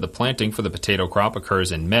 Baker said the planting for the potato crop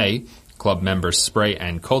occurs in May. Club members spray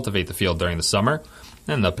and cultivate the field during the summer,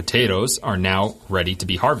 and the potatoes are now ready to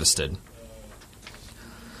be harvested.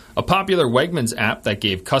 A popular Wegmans app that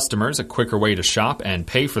gave customers a quicker way to shop and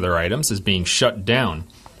pay for their items is being shut down.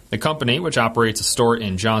 The company, which operates a store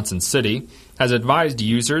in Johnson City, has advised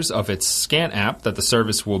users of its Scan app that the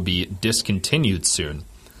service will be discontinued soon.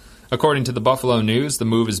 According to the Buffalo News, the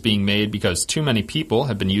move is being made because too many people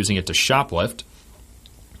have been using it to shoplift.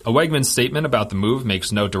 A Wegmans statement about the move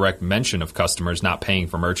makes no direct mention of customers not paying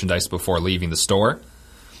for merchandise before leaving the store.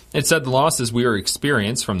 It said the losses we are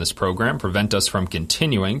experiencing from this program prevent us from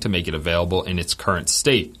continuing to make it available in its current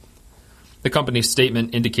state. The company's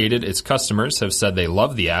statement indicated its customers have said they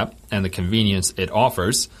love the app and the convenience it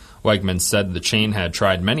offers. Wegmans said the chain had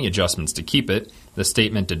tried many adjustments to keep it. The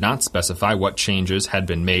statement did not specify what changes had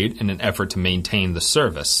been made in an effort to maintain the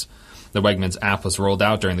service. The Wegmans app was rolled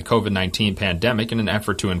out during the COVID-19 pandemic in an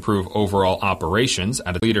effort to improve overall operations.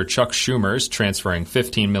 Leader Chuck Schumer is transferring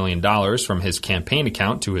 $15 million from his campaign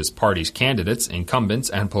account to his party's candidates, incumbents,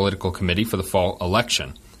 and political committee for the fall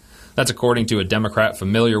election. That's according to a Democrat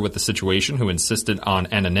familiar with the situation who insisted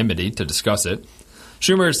on anonymity to discuss it.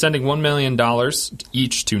 Schumer is sending $1 million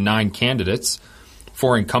each to 9 candidates,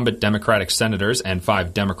 4 incumbent Democratic senators and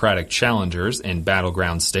 5 Democratic challengers in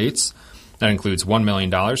battleground states. That includes $1 million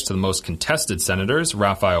to the most contested senators,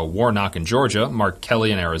 Raphael Warnock in Georgia, Mark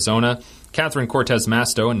Kelly in Arizona, Catherine Cortez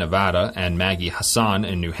Masto in Nevada, and Maggie Hassan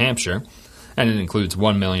in New Hampshire. And it includes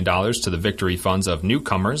 $1 million to the victory funds of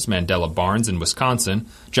newcomers, Mandela Barnes in Wisconsin,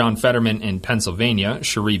 John Fetterman in Pennsylvania,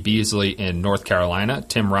 Cherie Beasley in North Carolina,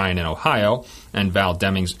 Tim Ryan in Ohio, and Val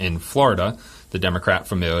Demings in Florida, the Democrat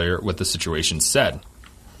familiar with the situation said.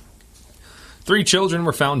 3 children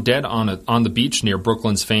were found dead on the beach near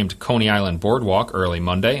Brooklyn's famed Coney Island Boardwalk early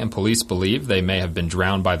Monday, and police believe they may have been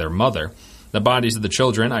drowned by their mother. The bodies of the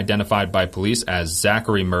children, identified by police as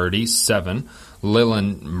Zachary Murdy, 7,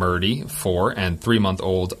 Lillian Murdy, 4, and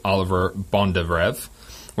 3-month-old Oliver Bondevrev,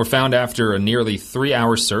 were found after a nearly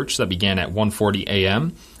 3-hour search that began at 1:40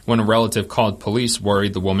 a.m. when a relative called police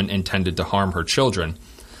worried the woman intended to harm her children.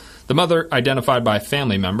 The mother, identified by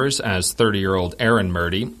family members as 30-year-old Erin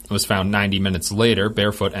Murdy, was found 90 minutes later,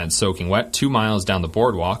 barefoot and soaking wet, 2 miles down the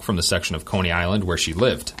boardwalk from the section of Coney Island where she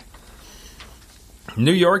lived.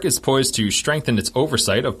 New York is poised to strengthen its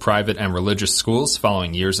oversight of private and religious schools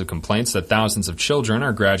following years of complaints that thousands of children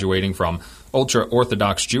are graduating from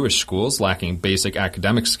ultra-Orthodox Jewish schools lacking basic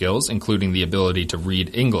academic skills, including the ability to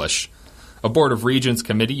read English. A Board of Regents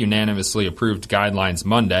committee unanimously approved guidelines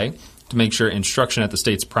Monday to make sure instruction at the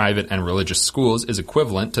state's private and religious schools is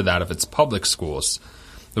equivalent to that of its public schools.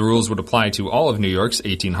 The rules would apply to all of New York's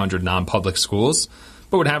 1,800 non-public schools,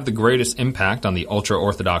 but would have the greatest impact on the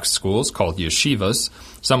ultra-Orthodox schools called yeshivas,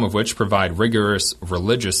 some of which provide rigorous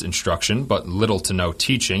religious instruction but little to no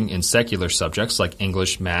teaching in secular subjects like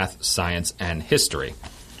English, math, science, and history.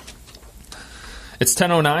 It's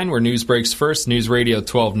 10:09 where news breaks first. News Radio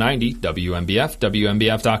 1290, WNBF,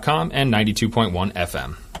 WNBF.com, and 92.1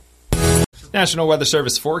 FM. National Weather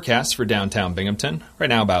Service forecast for downtown Binghamton. Right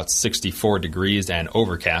now about 64 degrees and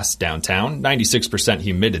overcast downtown. 96%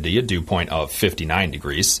 humidity, a dew point of 59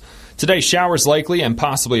 degrees. Today, showers likely and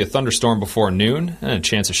possibly a thunderstorm before noon. And a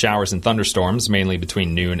chance of showers and thunderstorms mainly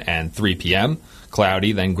between noon and 3 p.m.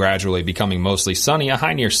 Cloudy, then gradually becoming mostly sunny. A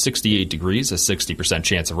high near 68 degrees, a 60%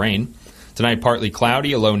 chance of rain. Tonight, partly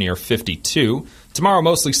cloudy, a low near 52. Tomorrow,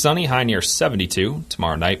 mostly sunny, high near 72.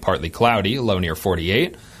 Tomorrow night, partly cloudy, a low near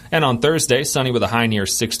 48. And on Thursday, sunny with a high near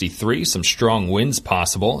 63, some strong winds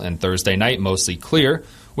possible, and Thursday night mostly clear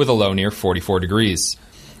with a low near 44 degrees.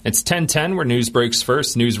 It's 10:10 where news breaks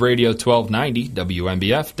first. News Radio 1290,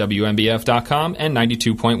 WNBF, WNBF.com, and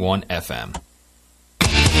 92.1 FM.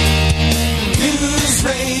 News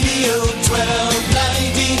Radio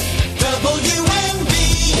 1290, WNBF.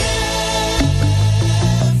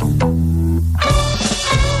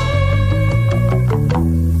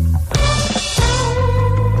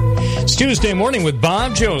 Tuesday morning with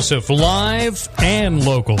Bob Joseph, live and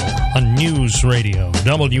local on News Radio,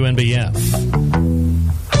 WNBF.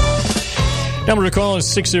 Number to call is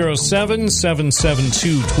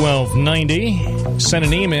 607-772-1290. Send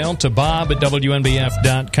an email to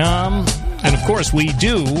bob@WNBF.com. And, of course, we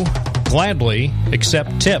do gladly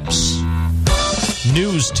accept tips,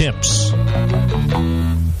 news tips.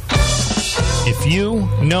 If you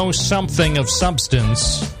know something of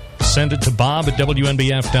substance, send it to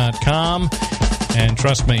bob@WNBF.com, and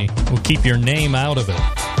trust me, we'll keep your name out of it.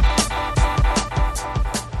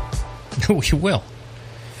 We will.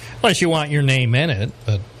 Unless you want your name in it,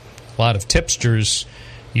 but a lot of tipsters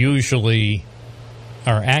usually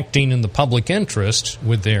are acting in the public interest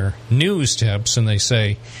with their news tips, and they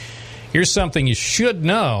say, here's something you should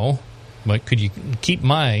know, but could you keep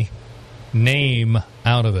my name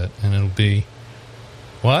out of it? And it'll be,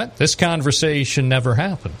 what? This conversation never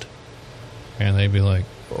happened. And they'd be like,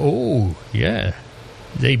 oh, yeah.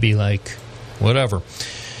 They'd be like, whatever.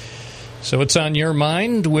 So what's on your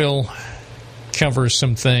mind? We'll cover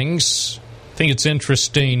some things. I think it's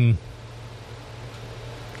interesting,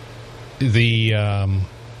 the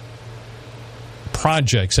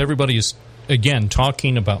projects. Everybody is, again,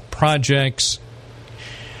 talking about projects.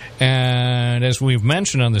 And as we've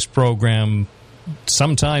mentioned on this program,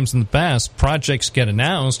 sometimes in the past, projects get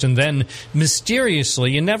announced, and then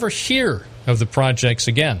mysteriously you never hear of the projects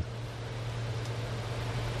again.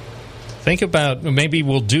 Think about, maybe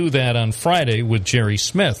we'll do that on Friday with Jerry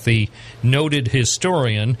Smith, the noted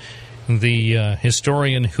historian, the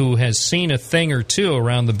historian who has seen a thing or two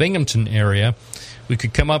around the Binghamton area. We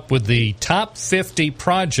could come up with the top 50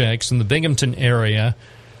 projects in the Binghamton area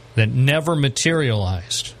that never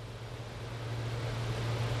materialized.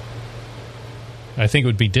 I think it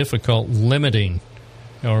would be difficult limiting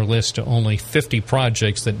our list to only 50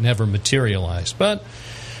 projects that never materialized. But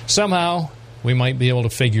somehow we might be able to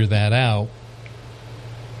figure that out.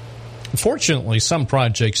 Fortunately, some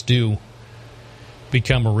projects do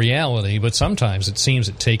become a reality, but sometimes it seems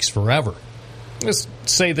it takes forever. Let's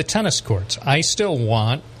say the tennis courts. I still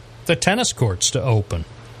want the tennis courts to open.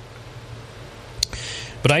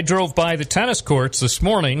 But I drove by the tennis courts this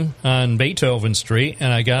morning on Beethoven Street,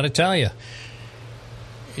 and I got to tell you,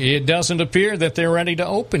 it doesn't appear that they're ready to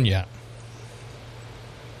open yet.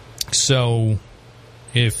 So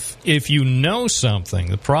if you know something,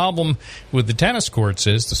 the problem with the tennis courts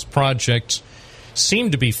is this project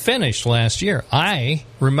seemed to be finished last year. I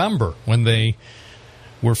remember when they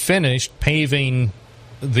were finished paving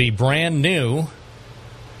the brand new,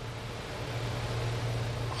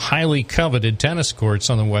 highly coveted tennis courts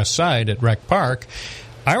on the west side at Rec Park.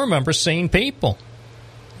 I remember seeing people,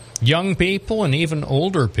 young people and even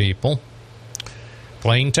older people,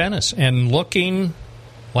 playing tennis and looking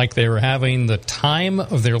like they were having the time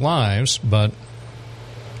of their lives, but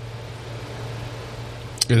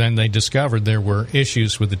then they discovered there were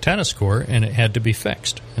issues with the tennis court and it had to be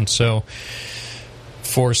fixed. And so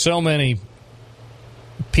for so many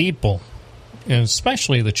people, and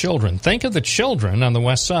especially the children, think of the children on the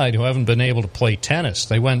west side who haven't been able to play tennis.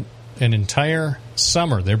 They went an entire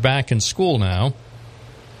summer. They're back in school now,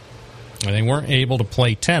 and they weren't able to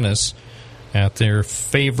play tennis at their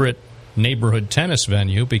favorite neighborhood tennis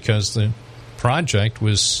venue because the project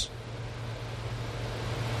was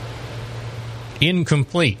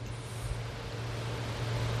incomplete.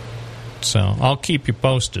 So I'll keep you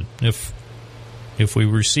posted if we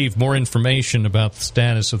receive more information about the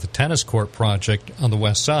status of the tennis court project on the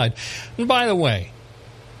west side. And by the way,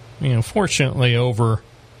 fortunately over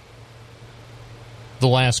the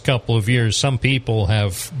last couple of years, some people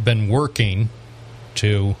have been working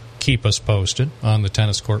to keep us posted on the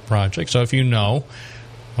tennis court project. So if you know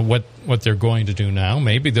what they're going to do now,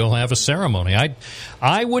 maybe they'll have a ceremony.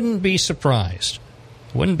 I wouldn't be surprised.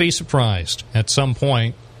 Wouldn't be surprised at some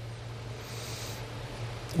point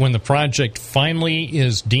when the project finally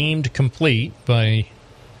is deemed complete by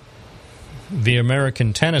the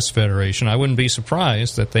American Tennis Federation. I wouldn't be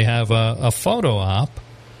surprised that they have a photo op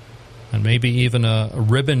and maybe even a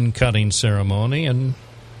ribbon cutting ceremony and,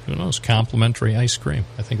 who knows, complimentary ice cream.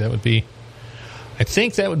 I think that would be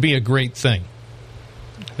a great thing.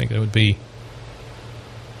 I think that would be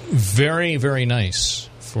very, very nice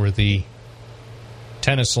for the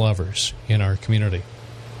tennis lovers in our community.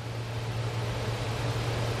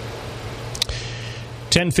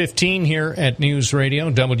 10:15 here at News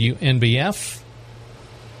Radio WNBF.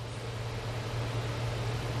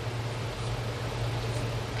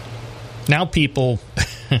 Now people,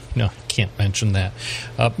 no, I can't mention that.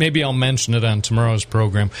 Maybe I'll mention it on tomorrow's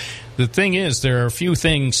program. The thing is, there are a few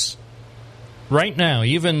things right now,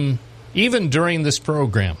 even during this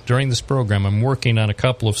program, I'm working on a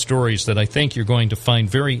couple of stories that I think you're going to find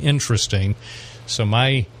very interesting. So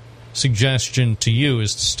my suggestion to you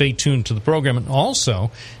is to stay tuned to the program and also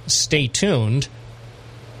stay tuned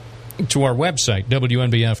to our website,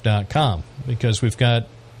 WNBF.com, because we've got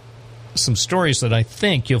some stories that I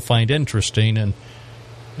think you'll find interesting, and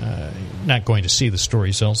not going to see the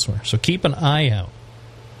stories elsewhere. So keep an eye out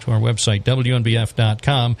to our website,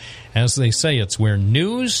 WNBF.com. As they say, it's where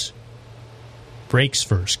news breaks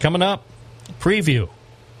first. Coming up, a preview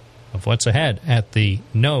of what's ahead at the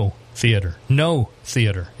No Theater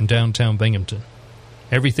in downtown Binghamton.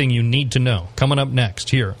 Everything you need to know coming up next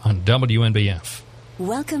here on WNBF.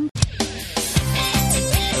 Welcome.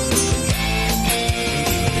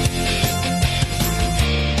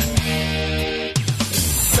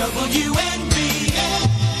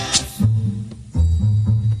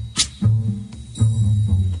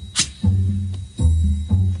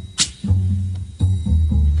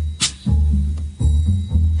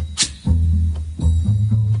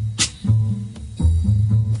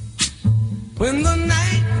 When the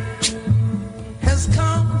night has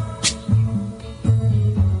come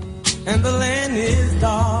and the land is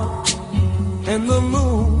dark and the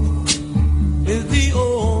moon is the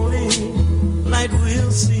only light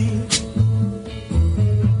we'll see.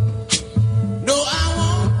 No, I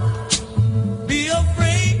won't be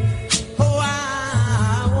afraid. Oh,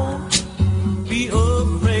 I won't be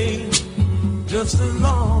afraid. Just as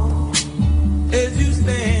long as you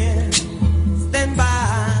stand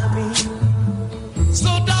by me. So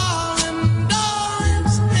darling,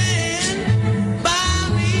 stand by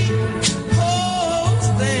me. Oh,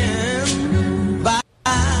 stand by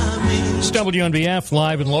me. It's WNBF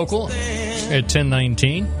live and local at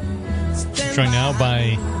 10:19. Joined now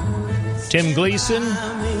by Tim Gleason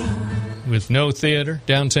with No Theater,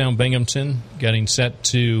 downtown Binghamton, getting set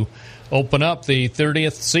to open up the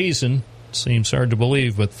 30th season. Seems hard to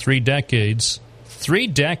believe, but 3 decades. 3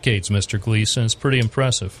 decades, Mr. Gleason. It's pretty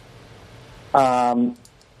impressive.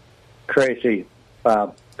 Crazy.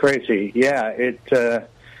 Yeah, it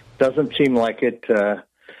doesn't seem like it.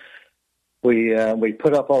 We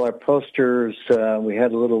put up all our posters. We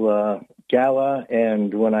had a little gala,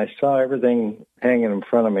 and when I saw everything hanging in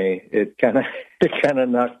front of me, it kind of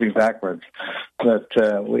knocked me backwards. But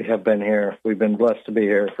we have been here. We've been blessed to be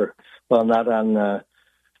here for, well, not on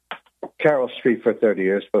Carroll Street for 30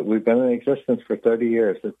 years, but we've been in existence for 30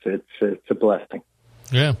 years. It's a blessing.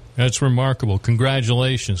 Yeah, that's remarkable.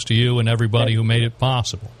 Congratulations to you and everybody who made it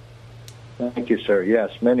possible. Thank you, sir. Yes,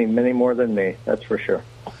 many, many more than me, that's for sure.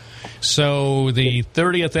 So the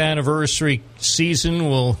 30th anniversary season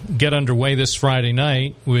will get underway this Friday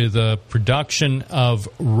night with a production of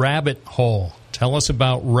Rabbit Hole. Tell us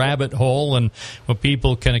about Rabbit Hole and what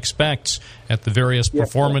people can expect at the various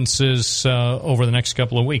performances over the next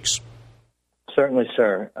couple of weeks. Certainly,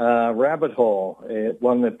 sir. Rabbit Hole, it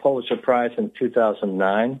won the Pulitzer Prize in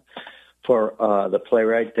 2009 for the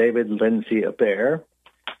playwright David Lindsay Abaire,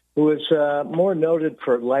 who is more noted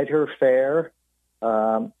for lighter fare.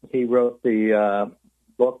 He wrote the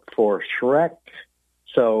book for Shrek,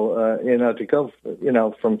 So, to go,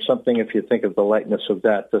 from something, if you think of the lightness of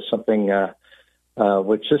that, to something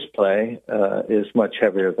which this play is much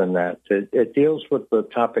heavier than that. It deals with the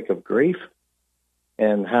topic of grief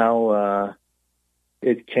and how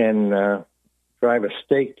it can drive a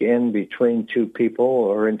stake in between two people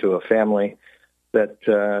or into a family that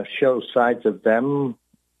shows sides of them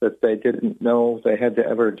that they didn't know they had to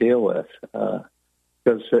ever deal with.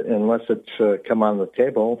 Because unless it's come on the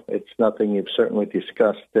table, it's nothing you've certainly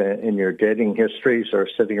discussed in your dating histories or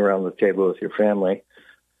sitting around the table with your family.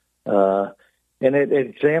 And it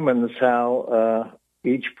examines how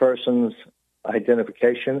each person's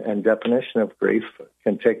identification and definition of grief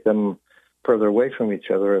can take them further away from each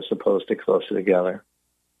other as opposed to closer together.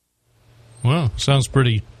 Well, sounds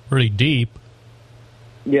pretty deep.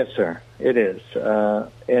 Yes, sir, it is.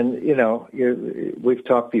 And, we've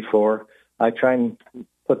talked before. I try and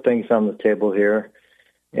put things on the table here,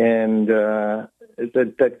 and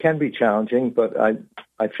that can be challenging, but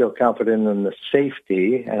I feel confident in the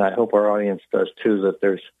safety, and I hope our audience does too, that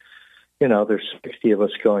there's 60 of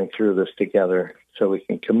us going through this together so we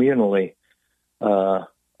can communally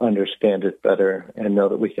understand it better and know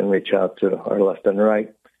that we can reach out to our left and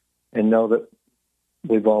right and know that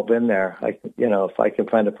we've all been there. If I can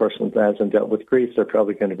find a person that hasn't dealt with grief, they're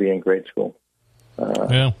probably going to be in grade school.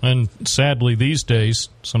 And sadly these days,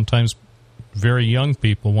 sometimes very young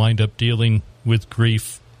people wind up dealing with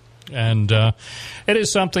grief. And it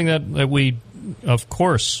is something that we, of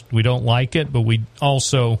course, we don't like it, but we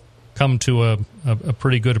also come to a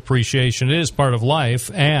pretty good appreciation. It is part of life,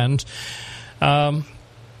 and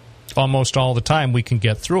almost all the time we can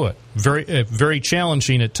get through it. Very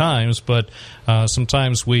challenging at times, but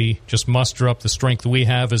sometimes we just muster up the strength we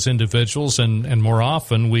have as individuals, and more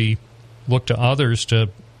often we look to others to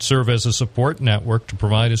serve as a support network to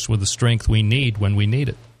provide us with the strength we need when we need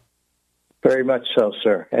it. Very much so,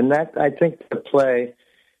 sir. And that, I think, the play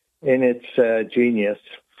in its genius,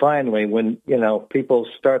 finally, when, people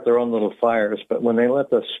start their own little fires, but when they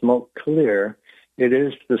let the smoke clear, it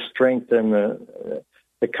is the strength and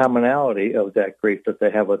the commonality of that grief that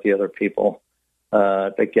they have with the other people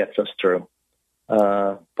that gets us through.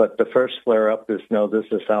 But the first flare-up is, no, this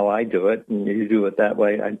is how I do it, and you do it that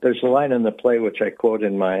way. There's a line in the play which I quote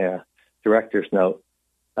in my director's note,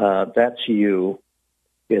 that's you,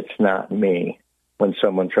 it's not me, when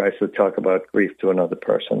someone tries to talk about grief to another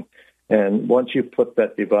person. And once you put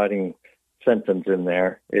that dividing sentence in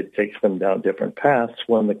there, it takes them down different paths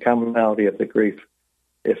when the commonality of the grief,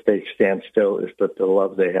 if they stand still, is that the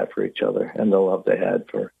love they have for each other and the love they had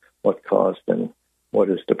for what caused and what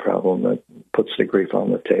is the problem that puts the grief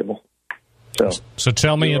on the table. So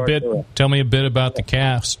tell me a bit about the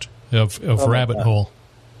cast of Rabbit Hole.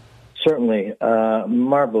 Certainly,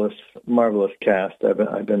 marvelous cast.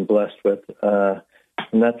 I've been blessed with, and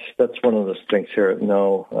that's one of the strengths here at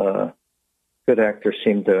No. Good actors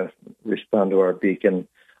seem to respond to our beacon.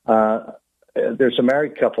 There's a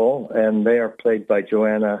married couple, and they are played by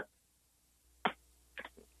Joanna.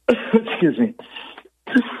 Excuse me.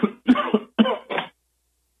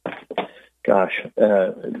 Gosh,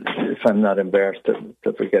 if I'm not embarrassed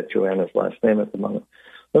to forget Joanna's last name at the moment.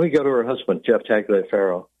 Let me go to her husband, Jeff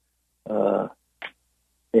Tagliaferro.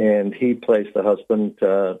 And he plays the husband,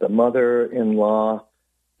 the mother-in-law.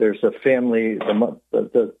 There's a family,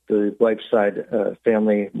 the wife's side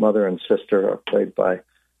family, mother and sister are played by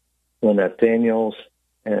Lynette Daniels.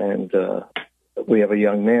 And we have a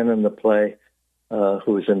young man in the play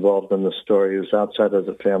who is involved in the story, who's outside of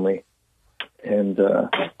the family. And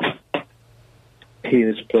he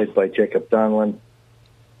is played by Jacob Donlin.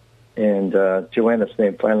 And Joanna's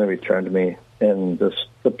name finally returned to me. And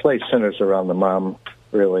the play centers around the mom,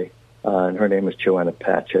 really. And her name is Joanna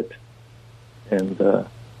Patchett. And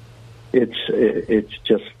it's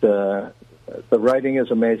just, the writing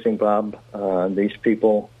is amazing, Bob. These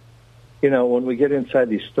people, when we get inside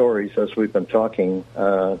these stories, as we've been talking,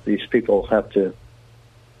 these people have to,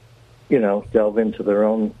 delve into their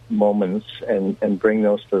own moments and bring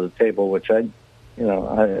those to the table, which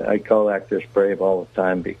I call actors brave all the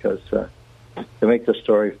time, because to make the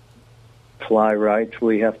story fly right,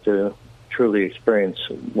 we have to truly experience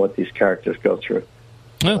what these characters go through.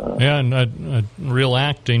 And real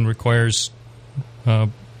acting requires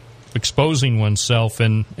exposing oneself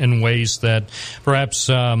in ways that perhaps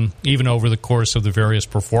even over the course of the various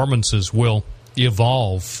performances will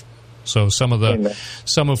evolve. So some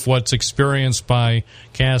of what's experienced by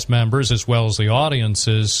cast members as well as the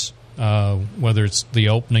audiences, whether it's the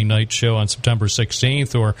opening night show on September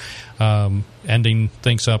 16th or ending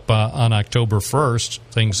things up on October 1st,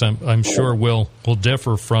 things I'm sure will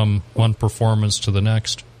differ from one performance to the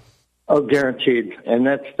next. Oh, guaranteed. And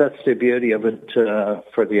that's the beauty of it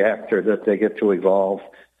for the actor, that they get to evolve.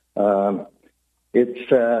 I'm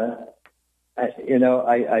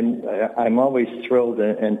always thrilled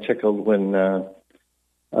and tickled when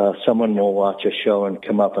someone will watch a show and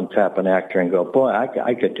come up and tap an actor and go, boy,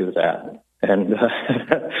 I could do that. And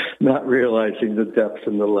not realizing the depths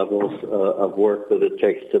and the levels of work that it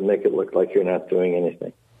takes to make it look like you're not doing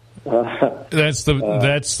anything. That's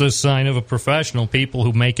the sign of a professional. People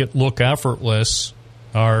who make it look effortless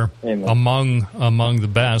are among the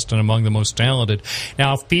best and among the most talented.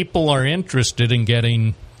 Now, if people are interested in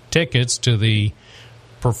getting tickets to the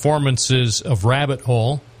performances of Rabbit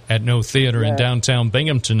Hole at No Theater in downtown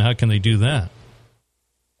Binghamton, how can they do that?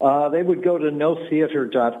 They would go to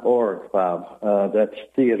notheater.org, Bob. That's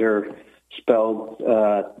theater spelled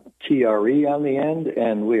TRE on the end,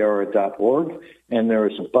 and we are a .org. And there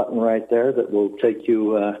is a button right there that will take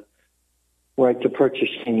you right to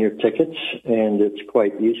purchasing your tickets, and it's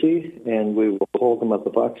quite easy, and we will hold them at the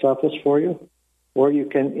box office for you. Or you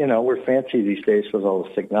can, we're fancy these days with all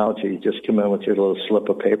this technology. You just come in with your little slip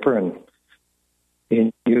of paper, and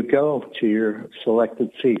in you go to your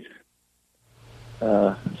selected seat.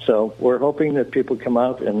 So we're hoping that people come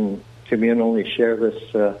out and communally share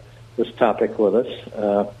this topic with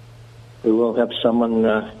us. We will have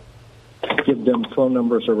someone give them phone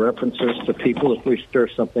numbers or references to people. If we stir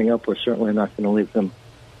something up, we're certainly not going to leave them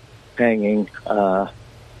hanging.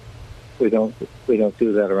 We don't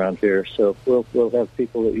do that around here. So we'll have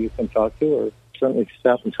people that you can talk to, or certainly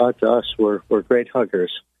stop and talk to us. We're great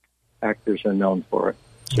huggers. Actors are known for it.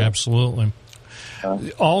 So. Absolutely.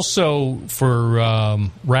 Also, for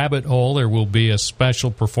Rabbit Hole, there will be a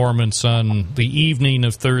special performance on the evening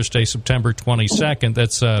of Thursday, September 22nd.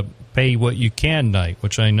 That's a Pay What You Can night,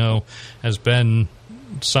 which I know has been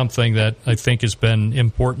something that I think has been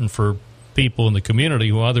important for people in the community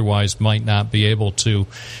who otherwise might not be able to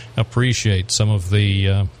appreciate some of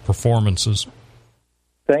the performances.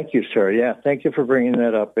 Thank you, sir. Yeah, thank you for bringing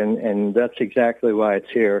that up, and that's exactly why it's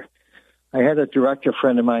here. I had a director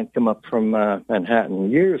friend of mine come up from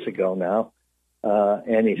Manhattan years ago now,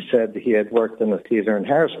 and he said he had worked in a theater in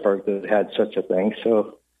Harrisburg that had such a thing,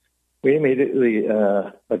 so we immediately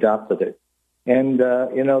adopted it. And,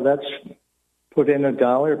 that's put in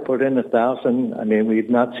 $1, put in 1,000. I mean, we've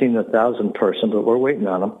not seen 1,000 person, but we're waiting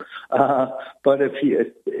on them. But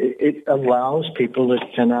it allows people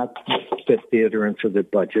that cannot fit theater into their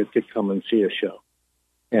budget to come and see a show.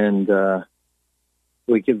 And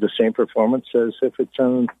we give the same performance as if it's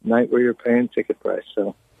on a night where you're paying ticket price.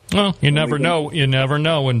 So, well, you never know. You never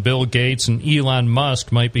know when Bill Gates and Elon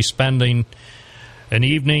Musk might be spending an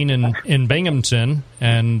evening in Binghamton,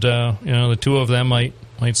 and the two of them might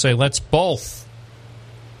say, "Let's both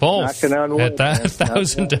at that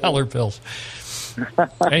 $1,000 bills."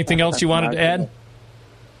 Anything else you wanted to add?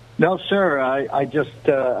 No, sir. I just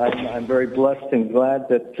I'm very blessed and glad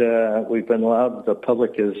that we've been allowed. The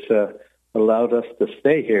public has allowed us to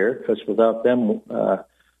stay here, because without them,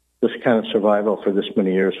 this kind of survival for this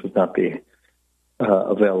many years would not be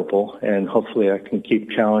available. And hopefully I can keep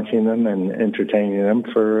challenging them and entertaining them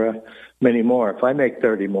for many more. If I make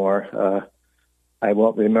 30 more, I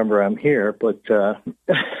won't remember I'm here, but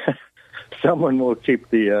someone will keep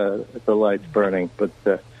the lights burning. But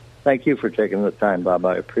thank you for taking the time, Bob.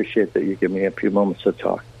 I appreciate that you give me a few moments to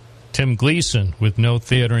talk. Tim Gleason with No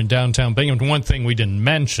Theater in downtown Binghamton. One thing we didn't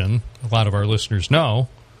mention, a lot of our listeners know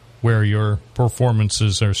where your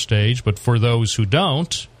performances are staged, but for those who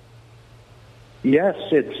don't... Yes,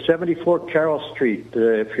 it's 74 Carroll Street.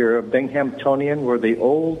 If you're a Binghamtonian, we're the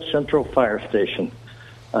old Central Fire Station,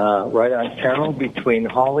 right on Carroll between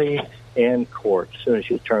Hawley and Court. As soon as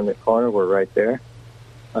you turn the corner, we're right there.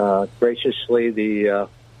 Graciously, the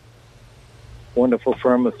wonderful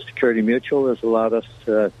firm of Security Mutual has allowed us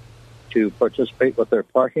to participate with their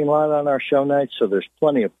parking lot on our show nights, so there's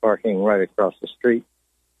plenty of parking right across the street,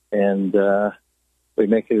 and we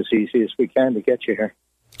make it as easy as we can to get you here.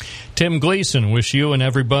 Tim Gleason, wish you and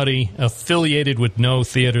everybody affiliated with No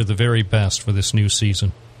Theater the very best for this new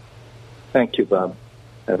season. Thank you, Bob.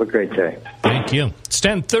 Have a great day. Thank you. It's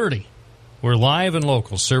 10:30. We're live and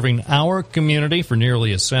local, serving our community for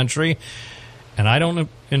nearly a century, and I don't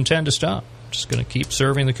intend to stop. I'm just going to keep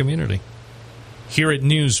serving the community. Here at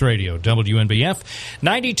News Radio, WNBF,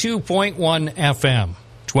 92.1 FM,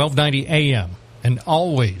 1290 AM, and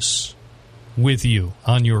always with you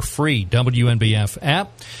on your free WNBF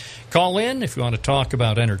app. Call in if you want to talk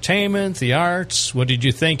about entertainment, the arts. What did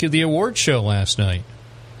you think of the award show last night?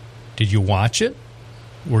 Did you watch it?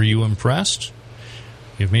 Were you impressed?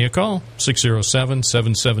 Give me a call,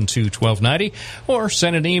 607-772-1290, or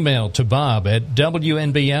send an email to Bob at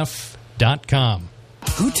WNBF.com. NewsRadio1290WNBF.com.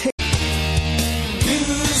 Who takes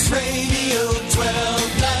News Radio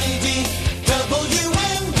 1290 WNBF.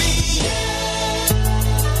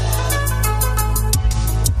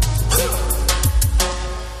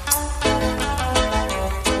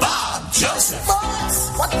 Bob Joseph. Boys,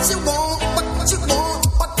 what you want, what you want,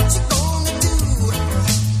 what you gonna do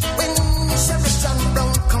when Sheriff John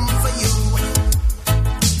Brown come for you?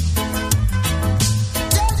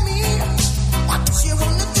 Tell me what you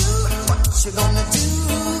gonna do, what you gonna do.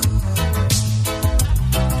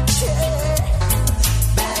 Yeah.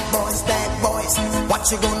 Bad boys, what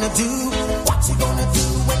you gonna do, what you gonna do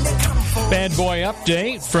when they come for you? Bad Boy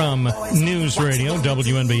update from News Radio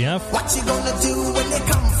WNBF. What you gonna do when they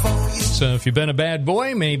come for you? So if you've been a bad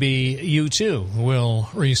boy, maybe you too will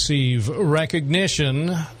receive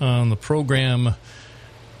recognition on the program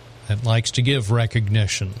that likes to give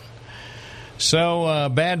recognition. So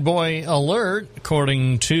bad boy alert,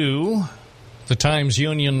 according to the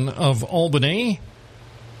Times-Union of Albany.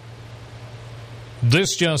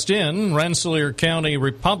 This just in, Rensselaer County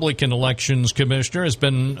Republican Elections Commissioner has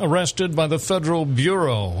been arrested by the Federal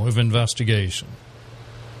Bureau of Investigation.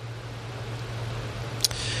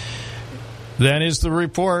 That is the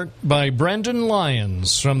report by Brendan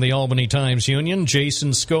Lyons from the Albany Times-Union.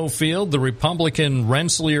 Jason Schofield, the Republican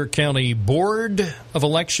Rensselaer County Board of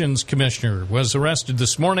Elections Commissioner, was arrested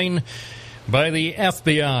this morning by the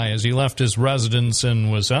FBI as he left his residence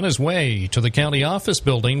and was on his way to the county office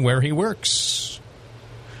building where he works.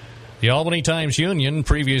 The Albany Times-Union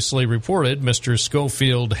previously reported Mr.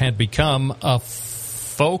 Schofield had become a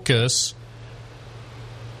focus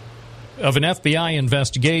of an FBI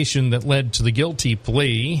investigation that led to the guilty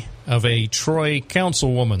plea of a Troy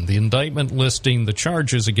councilwoman. The indictment listing the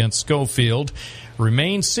charges against Schofield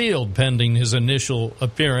remains sealed pending his initial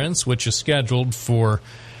appearance, which is scheduled for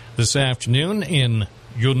this afternoon in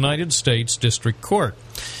United States District Court.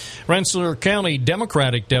 Rensselaer County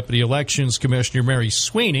Democratic Deputy Elections Commissioner Mary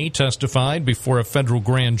Sweeney testified before a federal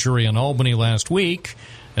grand jury in Albany last week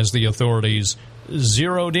as the authorities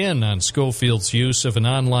zeroed in on Schofield's use of an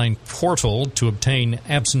online portal to obtain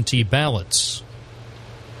absentee ballots.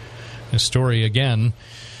 This story, again,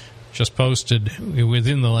 just posted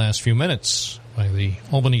within the last few minutes by the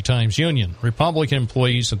Albany Times-Union. Republican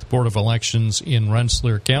employees at the Board of Elections in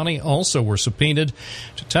Rensselaer County also were subpoenaed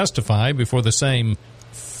to testify before the same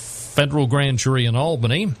federal grand jury in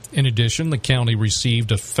Albany. In addition, the county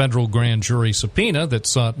received a federal grand jury subpoena that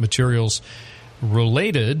sought materials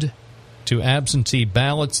related to absentee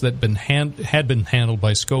ballots that had been handled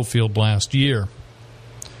by Schofield last year.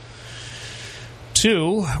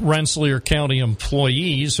 2 Rensselaer County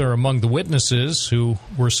employees are among the witnesses who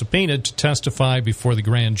were subpoenaed to testify before the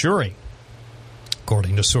grand jury,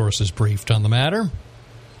 according to sources briefed on the matter.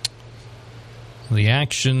 The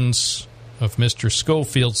actions of Mr.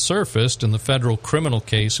 Schofield surfaced in the federal criminal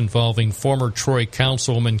case involving former Troy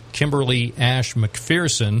Councilwoman Kimberly Ash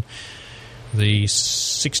McPherson. The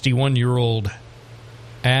 61-year-old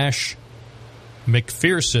Ash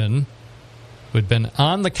McPherson, who had been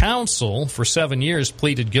on the council for 7 years,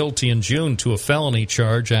 pleaded guilty in June to a felony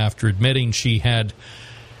charge after admitting she had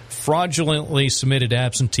fraudulently submitted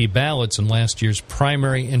absentee ballots in last year's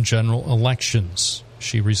primary and general elections.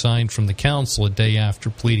 She resigned from the council a day after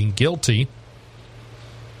pleading guilty,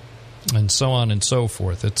 and so on and so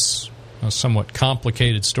forth. It's a somewhat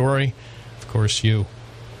complicated story. Of course, you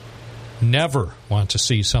never want to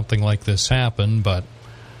see something like this happen, but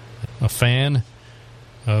a fan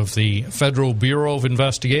of the Federal Bureau of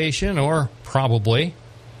Investigation, or probably,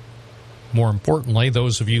 more importantly,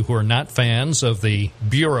 those of you who are not fans of the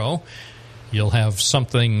Bureau, you'll have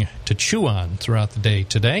something to chew on throughout the day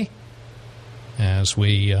today as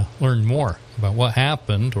we learn more about what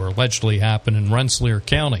happened or allegedly happened in Rensselaer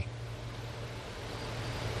County.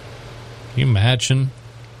 Can you imagine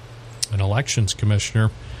an elections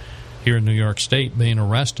commissioner here in New York State being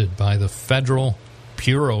arrested by the Federal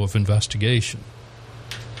Bureau of Investigation?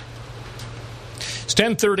 It's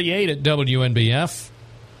 10:38 at WNBF,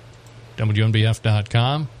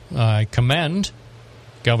 WNBF.com. I commend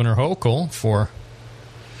Governor Hochul for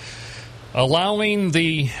allowing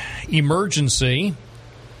the emergency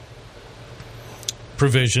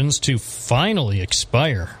provisions to finally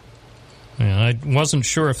expire. I wasn't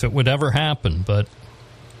sure if it would ever happen, but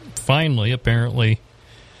finally, apparently,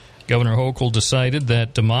 Governor Hochul decided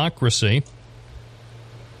that democracy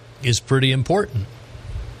is pretty important.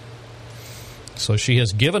 So she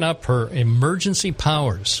has given up her emergency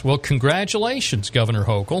powers. Well, congratulations, Governor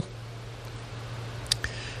Hochul,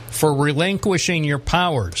 for relinquishing your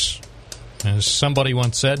powers. As somebody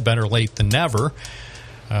once said, better late than never.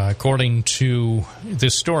 According to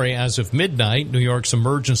this story, as of midnight, New York's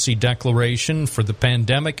emergency declaration for the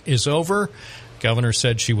pandemic is over. Governor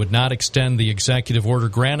said she would not extend the executive order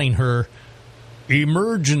granting her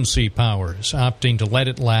emergency powers, opting to let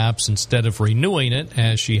it lapse instead of renewing it,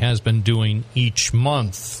 as she has been doing each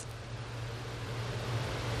month.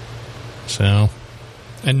 So,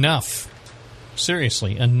 enough.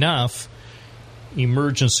 Seriously, enough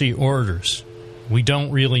emergency orders. We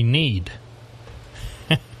don't really need.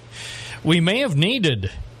 We may have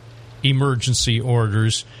needed emergency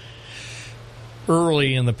orders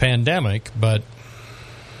early in the pandemic, but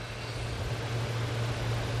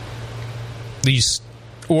these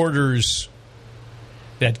orders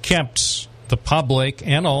that kept the public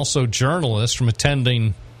and also journalists from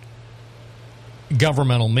attending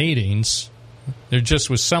governmental meetings, there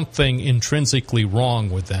just was something intrinsically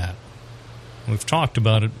wrong with that. We've talked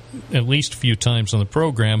about it at least a few times on the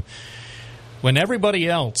program. When everybody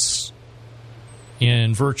else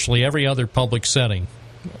in virtually every other public setting,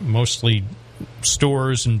 mostly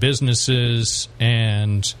stores and businesses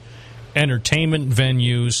and entertainment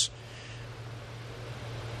venues,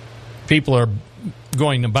 people are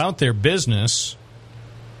going about their business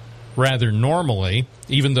rather normally,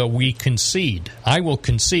 even though we concede. I will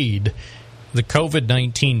concede the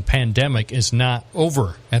COVID-19 pandemic is not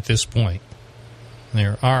over at this point.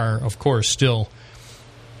 There are, of course, still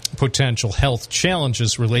potential health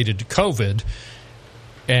challenges related to COVID,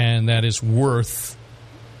 and that is worth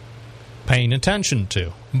paying attention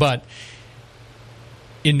to. But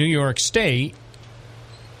in New York State,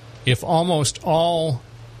 if almost all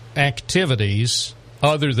activities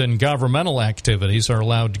other than governmental activities are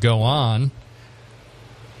allowed to go on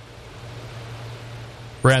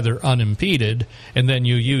rather unimpeded, and then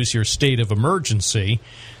you use your state of emergency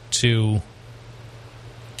to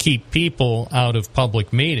keep people out of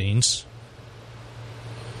public meetings.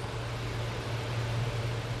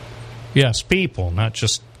 Yes, people, not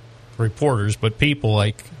just reporters, but people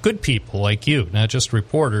like good people like you, not just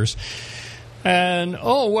reporters. And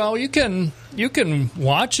you can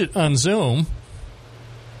watch it on Zoom.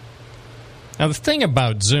 Now the thing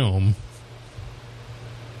about Zoom,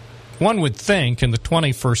 one would think in the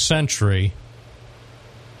 21st century,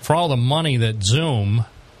 for all the money that Zoom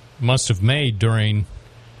must have made during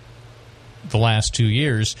the last 2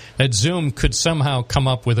 years, that Zoom could somehow come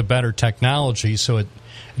up with a better technology so it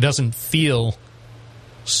doesn't feel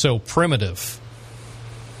so primitive.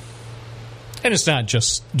 And it's not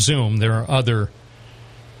just Zoom. There are other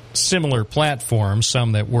similar platforms,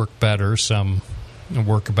 some that work better, some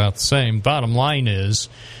work about the same. Bottom line is,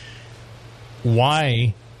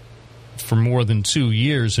 why for more than 2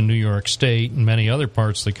 years in New York State and many other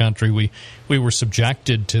parts of the country we were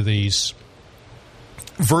subjected to these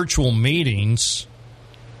virtual meetings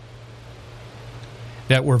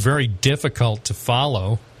that were very difficult to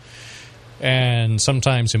follow and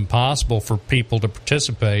sometimes impossible for people to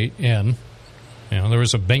participate in. There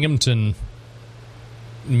was a Binghamton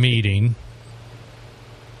meeting,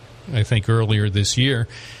 I think earlier this year,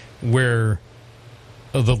 where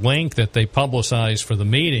the link that they publicized for the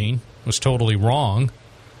meeting was totally wrong.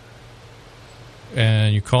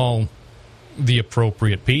 And you call the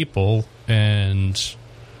appropriate people and,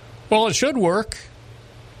 well, it should work.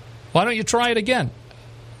 Why don't you try it again?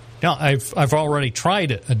 Now, I've already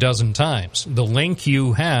tried it a dozen times. The link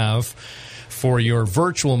you have for your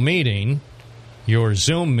virtual meeting, your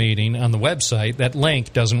Zoom meeting on the website, that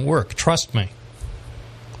link doesn't work. Trust me.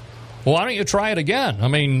 Well, why don't you try it again? I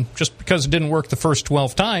mean, just because it didn't work the first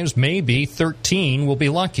 12 times, maybe 13 will be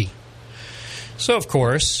lucky. So, of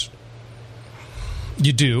course,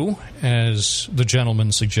 you do, as the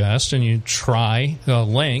gentleman suggests, and you try a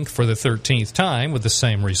link for the 13th time with the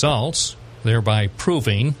same results, thereby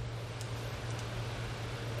proving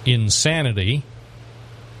insanity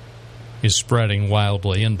is spreading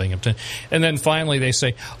wildly in Binghamton. And then finally they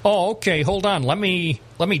say, oh, okay, hold on, let me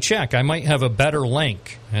check. I might have a better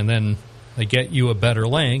link. And then they get you a better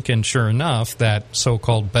link, and sure enough, that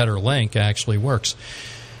so-called better link actually works.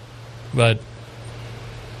 But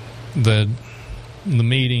the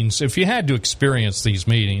meetings, if you had to experience these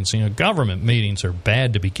meetings, government meetings are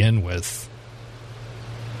bad to begin with.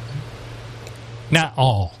 Not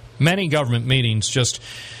all. Many government meetings just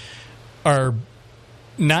are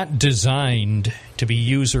not designed to be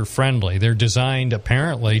user-friendly. They're designed,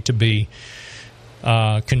 apparently, to be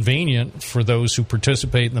convenient for those who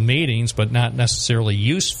participate in the meetings, but not necessarily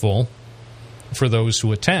useful for those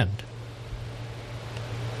who attend.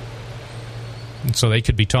 And so they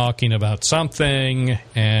could be talking about something,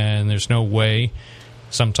 and there's no way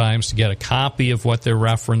sometimes to get a copy of what they're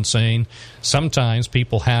referencing. Sometimes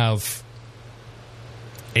people have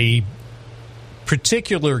a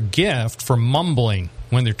particular gift for mumbling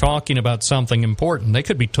when they're talking about something important. They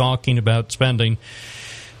could be talking about spending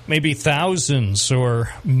maybe thousands or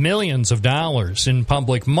millions of dollars in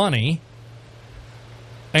public money,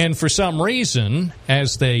 and for some reason,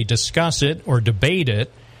 as they discuss it or debate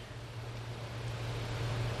it,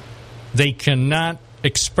 they cannot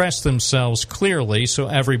express themselves clearly so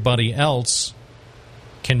everybody else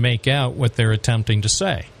can make out what they're attempting to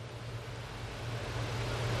say.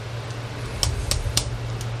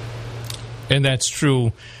 And that's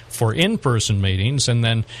true for in-person meetings, and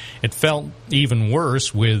then it felt even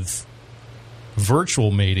worse with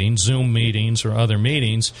virtual meetings, Zoom meetings or other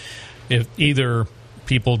meetings, if either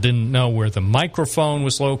people didn't know where the microphone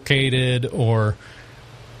was located, or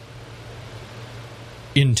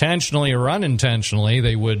intentionally or unintentionally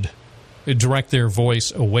they would direct their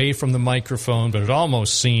voice away from the microphone, but it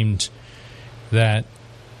almost seemed that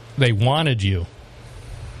they wanted you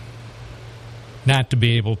not to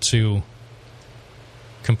be able to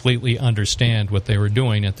completely understand what they were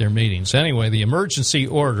doing at their meetings. Anyway, the emergency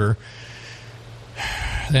order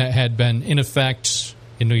that had been in effect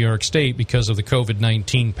in New York State because of the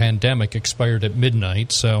COVID-19 pandemic expired at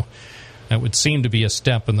midnight, so that would seem to be a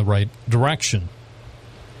step in the right direction.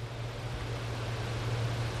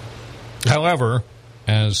 However,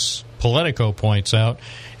 as Politico points out,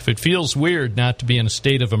 if it feels weird not to be in a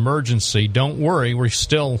state of emergency, don't worry, we're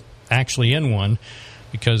still actually in one,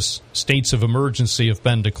 because states of emergency have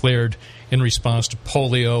been declared in response to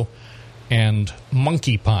polio and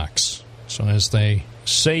monkeypox. So as they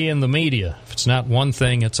say in the media, if it's not one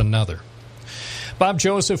thing, it's another. Bob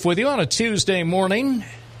Joseph with you on a Tuesday morning.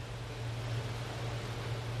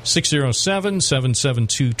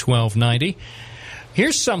 607-772-1290.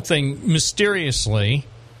 Here's something mysteriously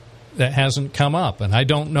that hasn't come up, and I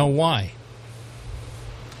don't know why.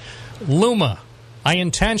 Luma. I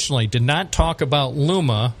intentionally did not talk about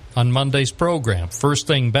Luma on Monday's program. First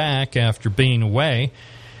thing back after being away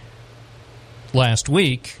last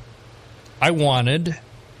week, I wanted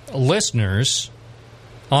listeners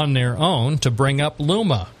on their own to bring up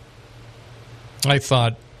Luma. I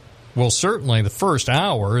thought, well, certainly the first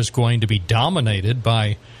hour is going to be dominated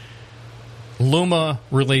by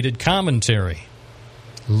Luma-related commentary,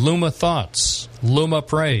 Luma thoughts, Luma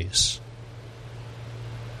praise.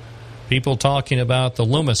 People talking about the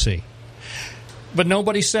lumacy. But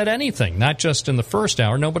nobody said anything, not just in the first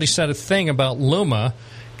hour. Nobody said a thing about Luma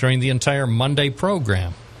during the entire Monday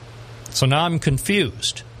program. So now I'm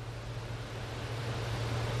confused.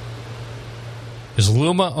 Is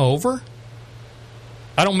Luma over?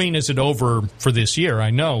 I don't mean is it over for this year. I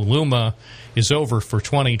know Luma is over for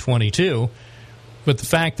 2022. But the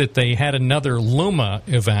fact that they had another Luma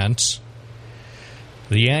event,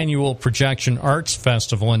 the annual Projection Arts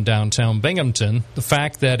Festival in downtown Binghamton, the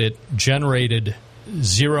fact that it generated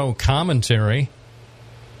zero commentary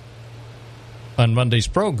on Monday's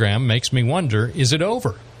program makes me wonder, is it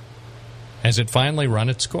over? Has it finally run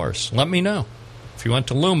its course? Let me know. If you went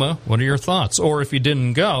to Luma, what are your thoughts? Or if you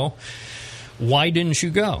didn't go, why didn't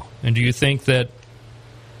you go? And do you think that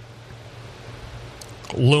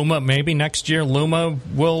Luma, maybe next year, Luma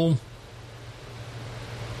will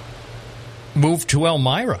move to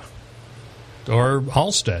Elmira or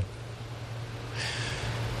Halstead?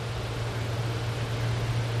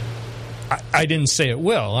 I didn't say it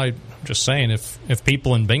will. I'm just saying if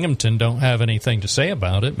people in Binghamton don't have anything to say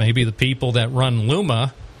about it, maybe the people that run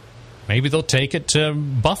Luma, maybe they'll take it to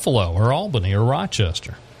Buffalo or Albany or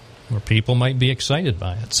Rochester, where people might be excited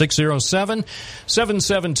by it.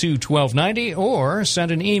 607-772-1290, or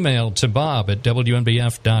send an email to bob at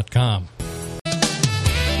WNBF.com.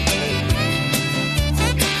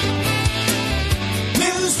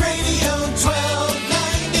 News Radio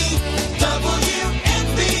 1290 WNBF.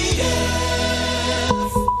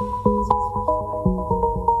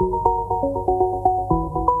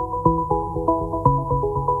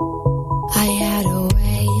 I had a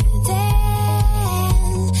way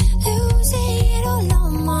then, losing it all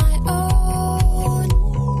on my own.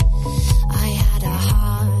 I had a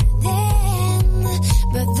heart then,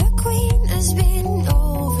 but the queen has been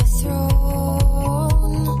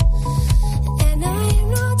overthrown. And I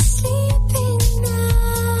am not sleeping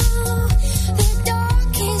now. The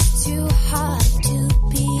dark is too hard to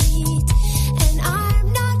beat. And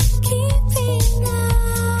I'm not keeping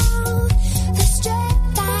now the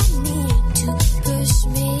strength I need to push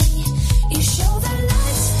me. You show the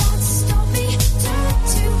lights that stop me, turn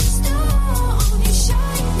to stone. You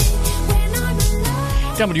shine me when I'm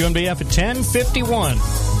alone. WNBF at 10:51.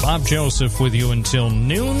 Bob Joseph with you until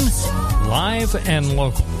noon, live and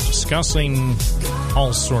local, discussing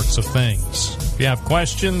all sorts of things. If you have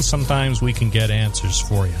questions, sometimes we can get answers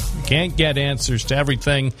for you. We can't get answers to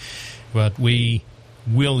everything, but we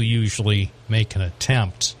will usually make an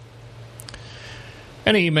attempt.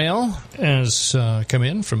 An email has come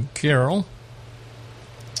in from Carol,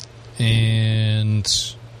 and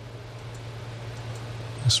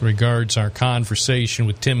this regards our conversation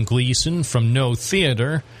with Tim Gleason from No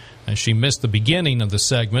Theater. She missed the beginning of the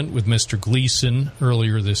segment with Mr. Gleason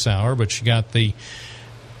earlier this hour, but she got the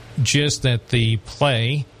gist that the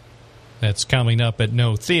play that's coming up at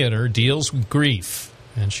No Theater deals with grief,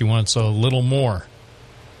 and she wants a little more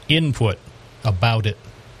input about it.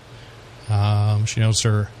 She knows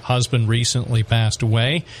her husband recently passed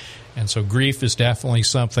away, and so grief is definitely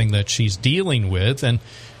something that she's dealing with, and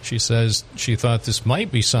she says she thought this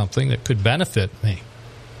might be something that could benefit me.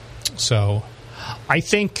 So I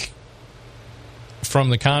think from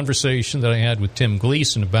the conversation that I had with Tim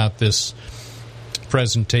Gleason about this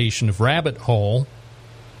presentation of Rabbit Hole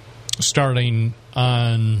starting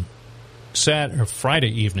on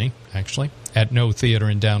Friday evening, actually, at No Theater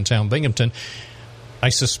in downtown Binghamton, I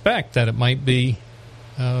suspect that it might be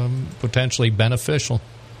potentially beneficial,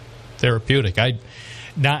 therapeutic.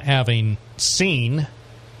 Not having seen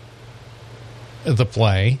the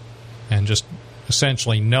play and just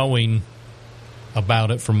essentially knowing about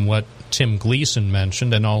it from what Tim Gleason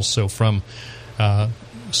mentioned, and also from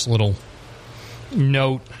this little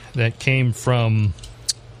note that came from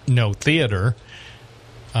No Theater,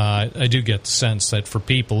 I do get the sense that for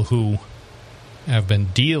people who have been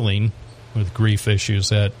dealing with grief issues,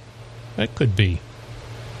 that it could be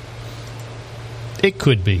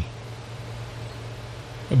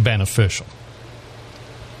beneficial.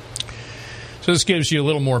 So this gives you a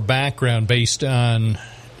little more background based on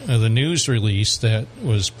the news release that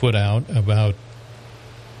was put out about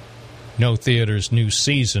No Theater's new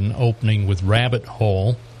season opening with Rabbit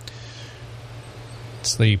Hole.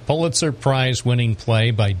 It's the Pulitzer Prize-winning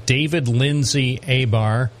play by David Lindsay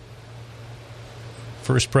Abar.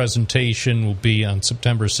 First presentation will be on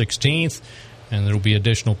September 16th, and there will be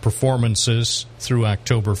additional performances through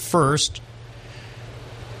October 1st.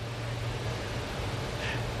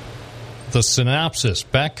 The synopsis: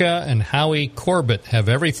 Becca and Howie Corbett have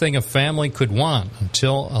everything a family could want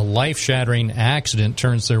until a life-shattering accident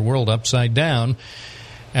turns their world upside down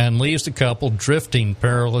and leaves the couple drifting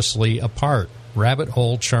perilously apart. Rabbit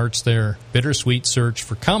Hole charts their bittersweet search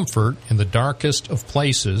for comfort in the darkest of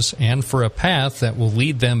places and for a path that will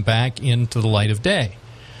lead them back into the light of day.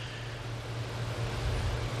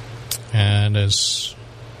 And as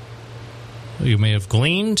you may have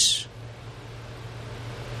gleaned,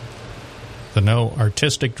 the No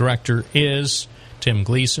artistic director is Tim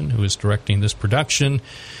Gleason, who is directing this production,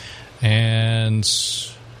 and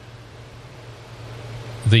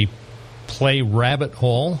the play Rabbit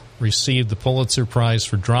Hole received the Pulitzer Prize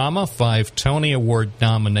for Drama, 5 Tony Award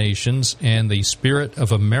nominations, and the Spirit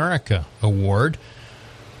of America Award.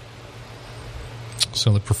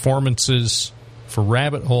 So the performances for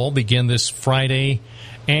Rabbit Hole begin this Friday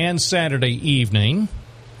and Saturday evening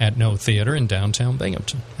at No Theater in downtown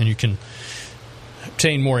Binghamton. And you can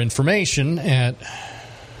obtain more information at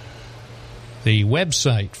the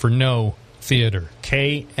website for No Theater,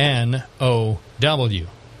 KNOW,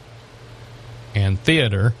 and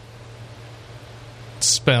theater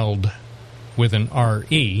spelled with an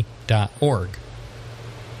RE.org.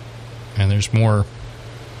 And there's more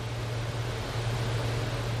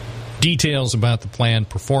details about the planned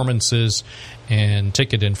performances and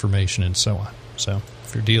ticket information and so on. So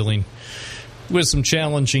if you're dealing with some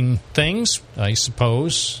challenging things, I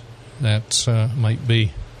suppose that might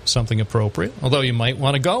be something appropriate, although you might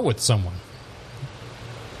want to go with someone.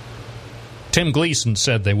 Tim Gleason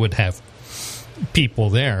said they would have people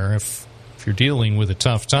there if you're dealing with a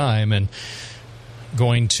tough time and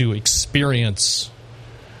going to experience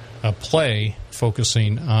a play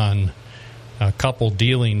focusing on a couple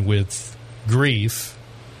dealing with grief.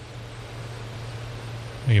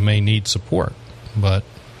 You may need support, but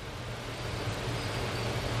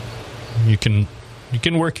you can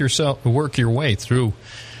work your way through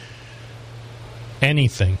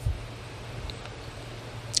anything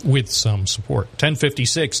with some support.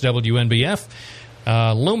 1056 WNBF.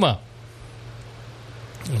 Luma.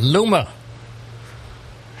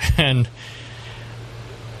 And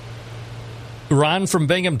Ron from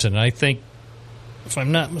Binghamton. I think, if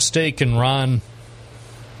I'm not mistaken, Ron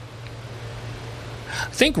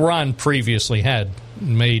previously had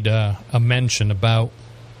made a mention about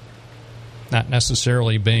not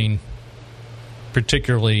necessarily being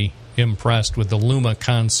particularly impressed with the Luma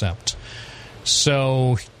concept.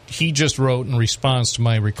 So he just wrote in response to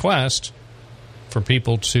my request for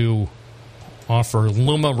people to offer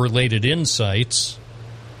Luma-related insights.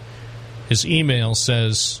 His email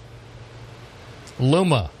says,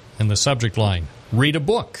 Luma, in the subject line, read a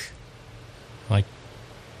book, like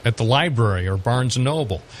at the library or Barnes &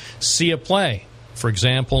 Noble. See a play, for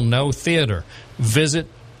example, No Theater. Visit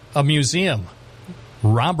a museum,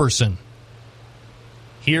 Roberson.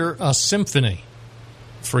 Hear a symphony,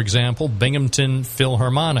 for example, Binghamton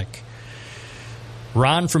Philharmonic.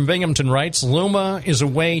 Ron from Binghamton writes, Luma is a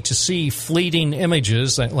way to see fleeting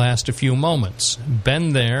images that last a few moments.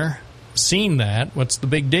 Been there, seen that, what's the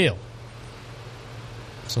big deal?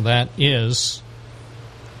 So that is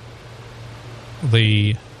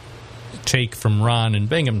the take from Ron in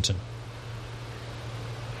Binghamton.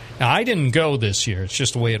 Now, I didn't go this year. It's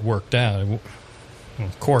just the way it worked out.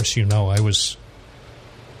 Of course, you know, I was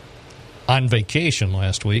on vacation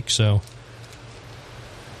last week, so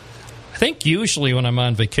I think usually when I'm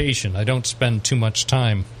on vacation, I don't spend too much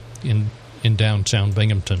time in downtown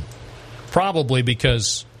Binghamton. Probably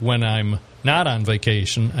because when I'm not on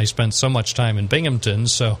vacation, I spend so much time in Binghamton,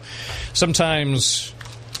 so sometimes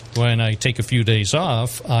when I take a few days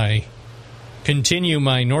off, I continue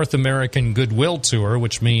my North American Goodwill Tour,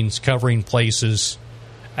 which means covering places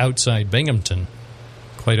outside Binghamton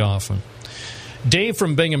quite often. Dave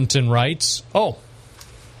from Binghamton writes,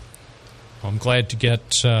 I'm glad to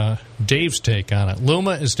get Dave's take on it.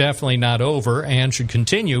 Luma is definitely not over and should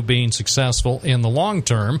continue being successful in the long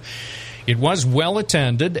term. It was well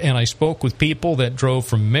attended, and I spoke with people that drove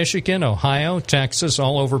from Michigan, Ohio, Texas,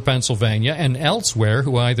 all over Pennsylvania, and elsewhere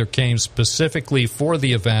who either came specifically for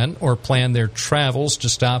the event or planned their travels to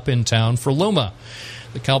stop in town for Luma.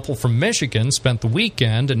 The couple from Michigan spent the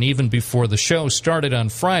weekend, and even before the show started on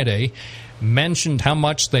Friday, mentioned how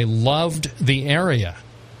much they loved the area.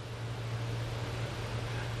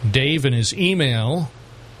 Dave, in his email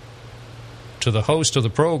to the host of the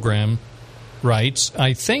program, writes,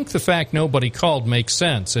 I think the fact nobody called makes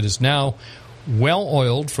sense. It is now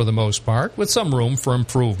well-oiled for the most part, with some room for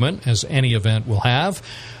improvement, as any event will have.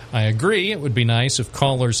 I agree, it would be nice if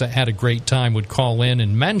callers that had a great time would call in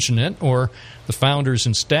and mention it, or the founders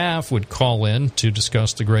and staff would call in to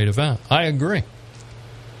discuss the great event. I agree.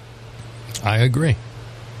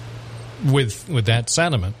 With that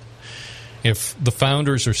sentiment. If the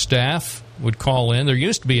founders or staff would call in, there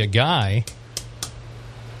used to be a guy,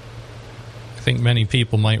 I think many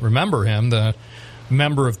people might remember him, the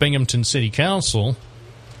member of Binghamton City Council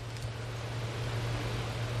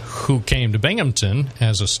who came to Binghamton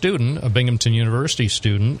as a student, a Binghamton University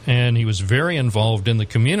student, and he was very involved in the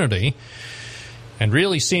community and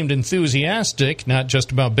really seemed enthusiastic, not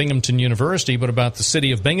just about Binghamton University, but about the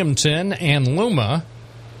city of Binghamton and Luma.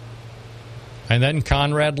 And then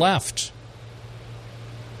Conrad left,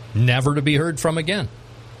 never to be heard from again.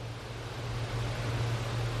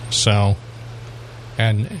 So,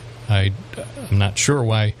 and I'm not sure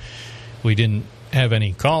why we didn't have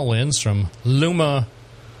any call-ins from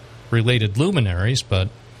Luma-related luminaries, but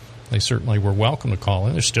they certainly were welcome to call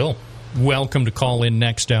in. They're still welcome to call in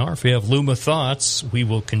next hour. If you have Luma thoughts, we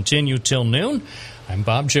will continue till noon. I'm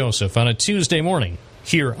Bob Joseph on a Tuesday morning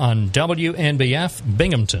here on WNBF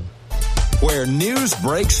Binghamton. Where news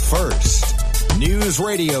breaks first. News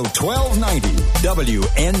Radio 1290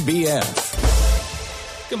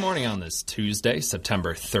 WNBF. Good morning on this Tuesday,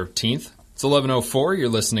 September 13th. It's 11:04. You're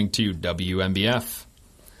listening to WNBF.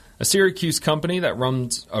 A Syracuse company that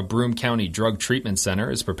runs a Broome County drug treatment center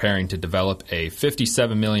is preparing to develop a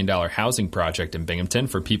 $57 million housing project in Binghamton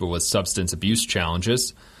for people with substance abuse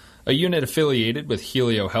challenges. A unit affiliated with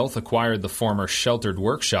Helio Health acquired the former sheltered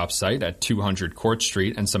workshop site at 200 Court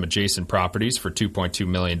Street and some adjacent properties for $2.2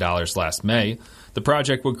 million last May. The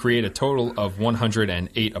project would create a total of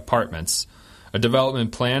 108 apartments. A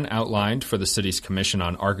development plan outlined for the city's Commission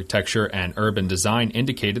on Architecture and Urban Design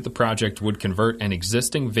indicated the project would convert an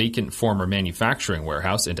existing vacant former manufacturing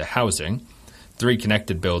warehouse into housing. 3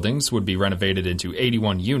 connected buildings would be renovated into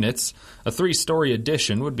 81 units. A 3-story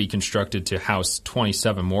addition would be constructed to house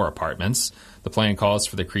 27 more apartments. The plan calls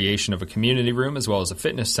for the creation of a community room as well as a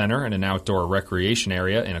fitness center and an outdoor recreation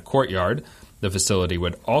area in a courtyard. The facility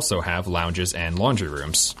would also have lounges and laundry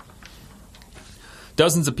rooms.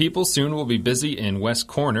 Dozens of people soon will be busy in West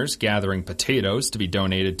Corners gathering potatoes to be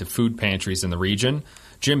donated to food pantries in the region.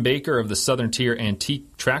 Jim Baker of the Southern Tier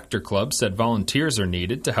Antique Tractor Club said volunteers are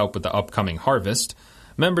needed to help with the upcoming harvest.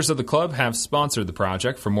 Members of the club have sponsored the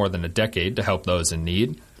project for more than a decade to help those in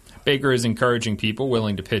need. Baker is encouraging people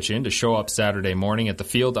willing to pitch in to show up Saturday morning at the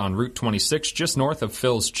field on Route 26 just north of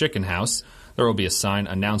Phil's Chicken House. There will be a sign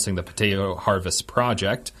announcing the potato harvest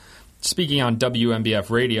project. Speaking on WNBF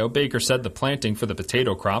radio, Baker said the planting for the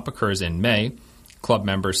potato crop occurs in May. Club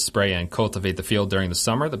members spray and cultivate the field during the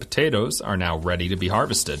summer. The potatoes are now ready to be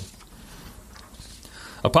harvested.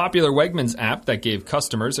 A popular Wegmans app that gave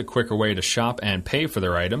customers a quicker way to shop and pay for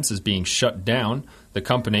their items is being shut down. The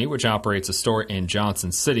company, which operates a store in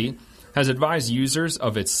Johnson City, has advised users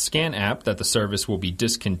of its Scan app that the service will be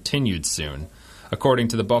discontinued soon. According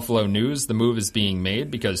to the Buffalo News, the move is being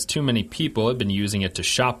made because too many people have been using it to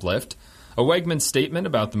shoplift. A Wegmans statement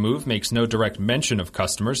about the move makes no direct mention of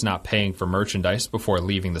customers not paying for merchandise before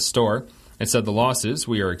leaving the store. It said the losses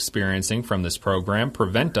we are experiencing from this program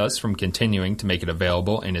prevent us from continuing to make it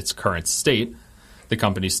available in its current state. The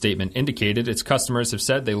company's statement indicated its customers have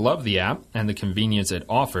said they love the app and the convenience it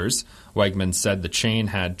offers. Wegmans said the chain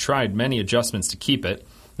had tried many adjustments to keep it.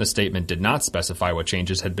 The statement did not specify what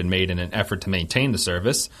changes had been made in an effort to maintain the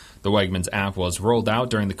service. The Wegmans app was rolled out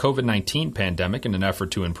during the COVID-19 pandemic in an effort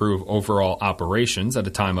to improve overall operations at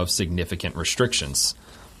a time of significant restrictions.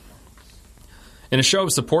 In a show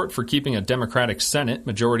of support for keeping a Democratic Senate,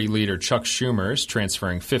 Majority Leader Chuck Schumer is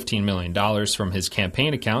transferring $15 million from his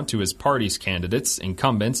campaign account to his party's candidates,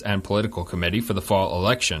 incumbents, and political committee for the fall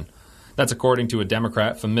election. That's according to a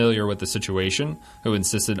Democrat familiar with the situation who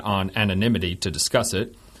insisted on anonymity to discuss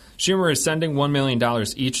it. Schumer is sending $1 million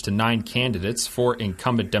each to 9 candidates, 4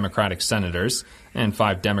 incumbent Democratic senators, and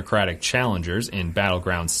 5 Democratic challengers in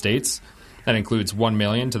battleground states. That includes $1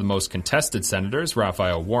 million to the most contested senators,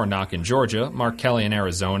 Raphael Warnock in Georgia, Mark Kelly in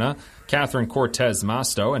Arizona, Catherine Cortez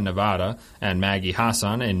Masto in Nevada, and Maggie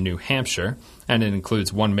Hassan in New Hampshire. And it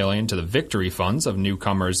includes $1 million to the victory funds of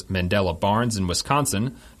newcomers Mandela Barnes in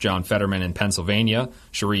Wisconsin, John Fetterman in Pennsylvania,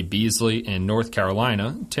 Cherie Beasley in North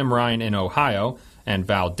Carolina, Tim Ryan in Ohio, and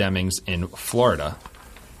Val Demings in Florida.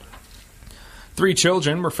 3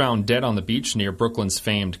 children were found dead on the beach near Brooklyn's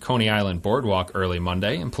famed Coney Island boardwalk early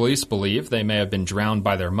Monday, and police believe they may have been drowned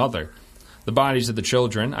by their mother. The bodies of the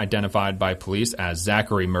children, identified by police as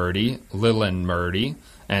Zachary Murdy, Lillian Murdy,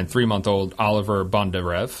 and 3-month-old Oliver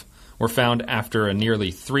Bondarev, were found after a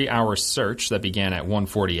nearly 3-hour search that began at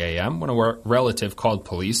 1:40 a.m. when a relative called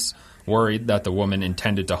police, worried that the woman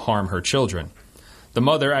intended to harm her children. The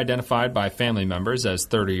mother, identified by family members as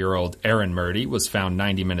 30-year-old Erin Murdy, was found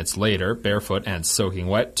 90 minutes later, barefoot and soaking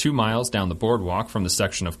wet, 2 miles down the boardwalk from the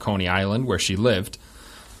section of Coney Island where she lived.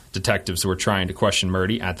 Detectives were trying to question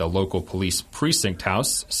Murdy at the local police precinct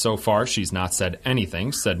house. So far, she's not said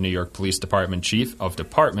anything, said New York Police Department Chief of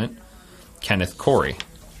Department Kenneth Corey.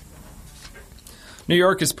 New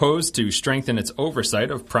York is posed to strengthen its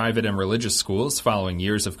oversight of private and religious schools following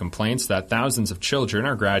years of complaints that thousands of children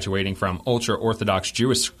are graduating from ultra-Orthodox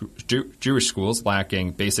Jewish schools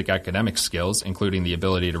lacking basic academic skills, including the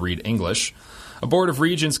ability to read English. A Board of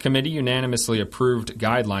Regents committee unanimously approved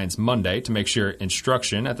guidelines Monday to make sure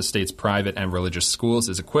instruction at the state's private and religious schools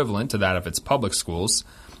is equivalent to that of its public schools.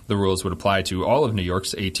 The rules would apply to all of New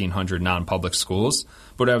York's 1,800 non-public schools,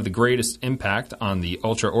 but have the greatest impact on the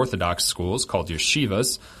ultra-Orthodox schools called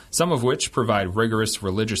yeshivas, some of which provide rigorous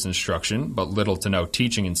religious instruction but little to no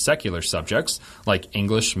teaching in secular subjects like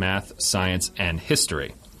English, math, science, and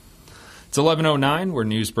history. It's 11:09, where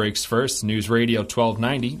news breaks first. News Radio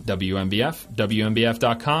 1290, WMBF,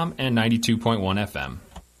 WMBF.com, and 92.1 FM.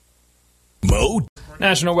 Mo.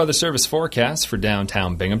 National Weather Service forecast for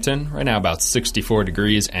downtown Binghamton. Right now about 64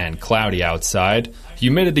 degrees and cloudy outside.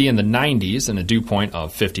 Humidity in the 90s and a dew point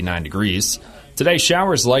of 59 degrees. Today,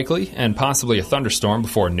 showers likely and possibly a thunderstorm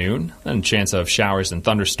before noon. Then a chance of showers and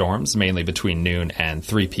thunderstorms mainly between noon and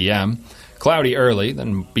 3 p.m. Cloudy early,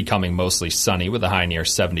 then becoming mostly sunny with a high near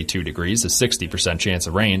 72 degrees, a 60% chance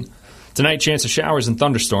of rain. Tonight, chance of showers and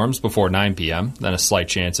thunderstorms before 9 p.m., then a slight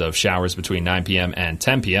chance of showers between 9 p.m. and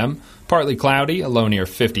 10 p.m. Partly cloudy, a low near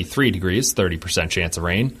 53 degrees, 30% chance of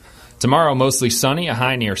rain. Tomorrow, mostly sunny, a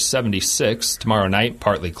high near 76. Tomorrow night,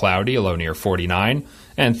 partly cloudy, a low near 49.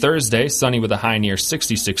 And Thursday, sunny with a high near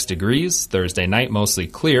 66 degrees. Thursday night, mostly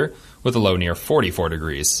clear with a low near 44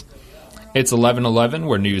 degrees. It's 11:11,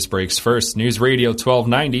 where news breaks first. News Radio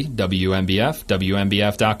 1290, WMBF,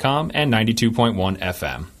 WMBF.com, and 92.1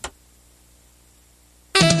 FM.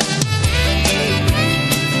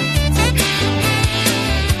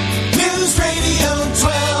 News Radio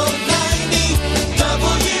 1290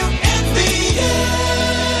 WMBF.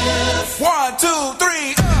 1, 2,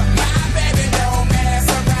 3. My baby don't mess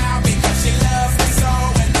around because she loves me so,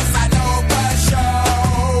 and this I know for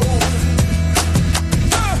sure.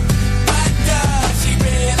 But does she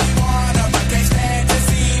really wanna? But can't stand to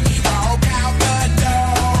see me walk out the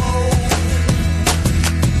door.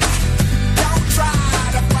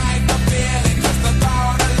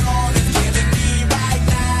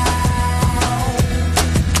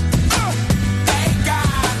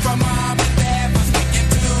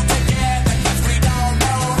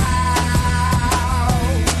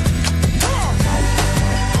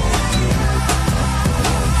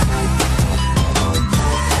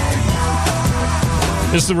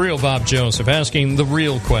 It's the real Bob Joseph asking the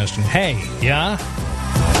real question. Hey, yeah?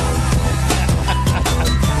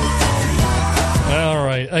 All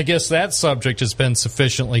right. I guess that subject has been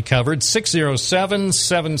sufficiently covered.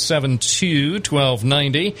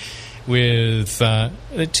 607-772-1290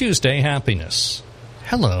 with Tuesday Happiness.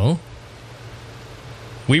 Hello.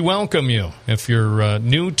 We welcome you. If you're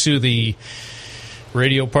new to the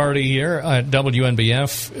radio party here at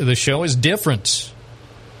WNBF, the show is different.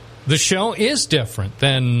 The show is different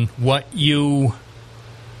than what you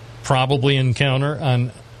probably encounter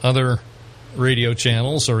on other radio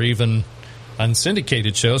channels or even on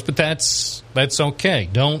syndicated shows, but that's okay.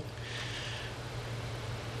 Don't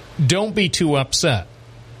be too upset.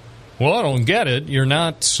 Well, I don't get it. You're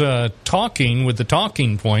not talking with the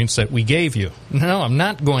talking points that we gave you. No, I'm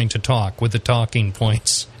not going to talk with the talking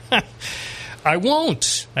points. I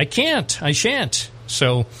won't. I can't. I shan't.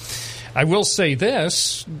 So I will say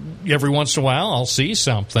this. Every once in a while, I'll see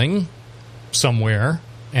something somewhere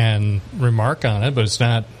and remark on it, but it's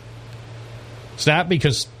not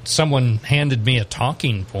because someone handed me a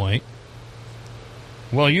talking point.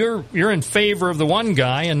 Well, you're in favor of the one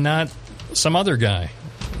guy and not some other guy.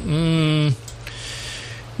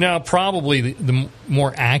 Now, probably the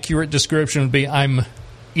more accurate description would be I'm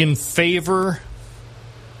in favor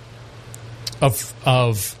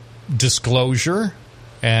of disclosure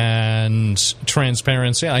and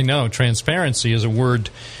transparency. I know transparency is a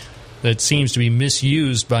word that seems to be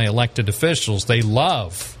misused by elected officials. They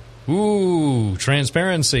love, ooh,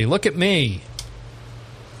 transparency. Look at me.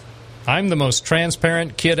 I'm the most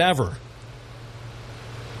transparent kid ever.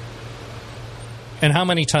 And how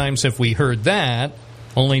many times have we heard that,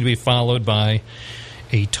 only to be followed by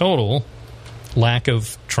a total lack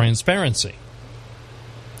of transparency?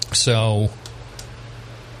 So,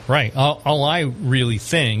 right, all I really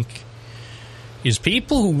think is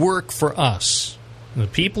people who work for us, the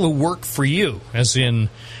people who work for you, as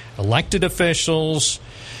in elected officials,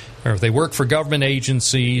 or if they work for government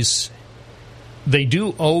agencies, they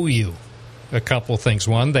do owe you a couple things.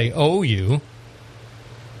 One, they owe you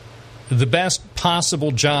the best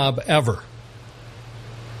possible job ever.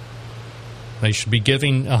 They should be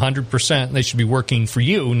giving 100%. They should be working for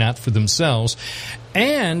you, not for themselves.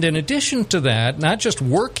 And in addition to that, not just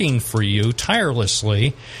working for you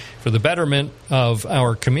tirelessly for the betterment of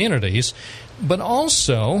our communities, but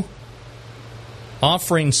also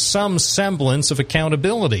offering some semblance of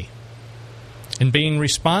accountability and being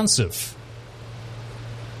responsive.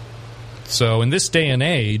 So in this day and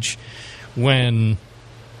age, when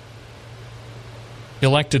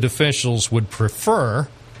elected officials would prefer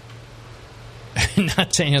not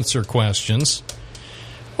to answer questions,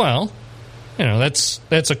 well, you know,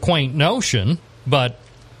 that's a quaint notion, but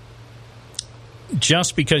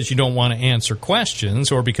just because you don't want to answer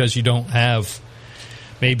questions or because you don't have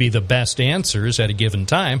maybe the best answers at a given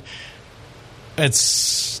time,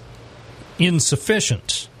 it's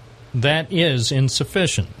insufficient. That is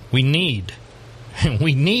insufficient. We need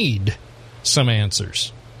some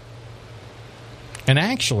answers. And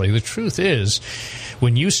actually, the truth is,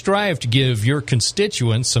 when you strive to give your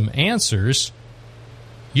constituents some answers,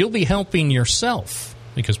 you'll be helping yourself,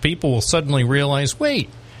 because people will suddenly realize, wait,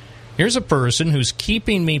 here's a person who's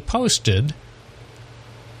keeping me posted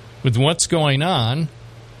with what's going on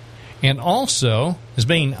and also is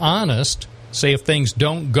being honest. Say if things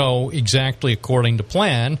don't go exactly according to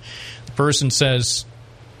plan, the person says,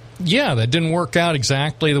 yeah, that didn't work out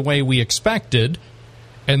exactly the way we expected,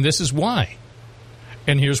 and this is why.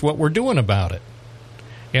 And here's what we're doing about it.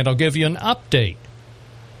 And I'll give you an update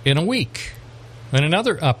in a week, and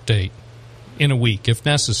another update in a week if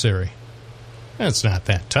necessary. It's not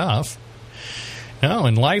that tough. No,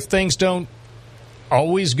 in life things don't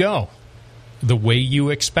always go the way you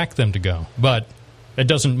expect them to go. But it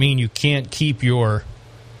doesn't mean you can't keep your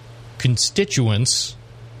constituents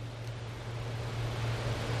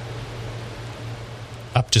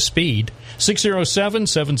up to speed.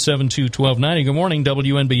 607-772-1290. Good morning,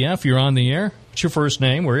 WNBF. You're on the air. What's your first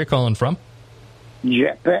name? Where are you calling from?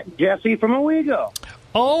 Jesse from Owego.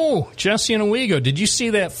 Oh, Jesse in Owego. Did you see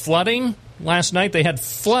that flooding last night? They had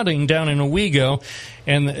flooding down in Owego,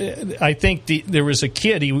 and I think there was a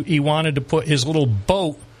kid. He wanted to put his little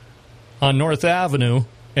boat on North Avenue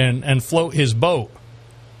and float his boat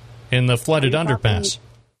in the flooded underpass.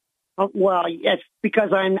 Well, it's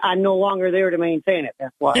because I'm no longer there to maintain it.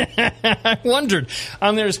 That's why. I wondered.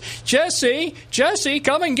 There's Jesse,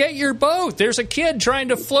 come and get your boat. There's a kid trying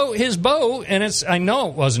to float his boat, and I know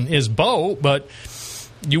it wasn't his boat, but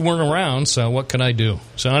you weren't around, so what could I do?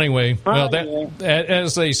 So anyway, well, that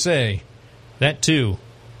as they say, that too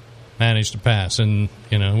managed to pass, and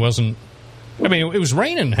it wasn't I mean, it was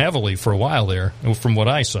raining heavily for a while there, from what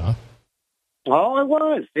I saw. Oh, it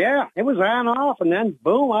was. Yeah, it was on off, and then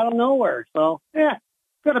boom, out of nowhere. So, yeah,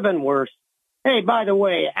 could have been worse. Hey, by the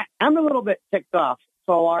way, I'm a little bit ticked off.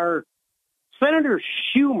 So our Senator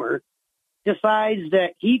Schumer decides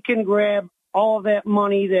that he can grab all of that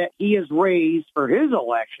money that he has raised for his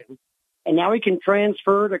election, and now he can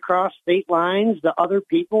transfer it across state lines to other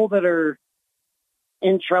people that are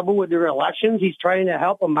in trouble with their elections. He's trying to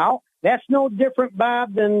help them out. That's no different,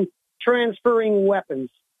 Bob, than transferring weapons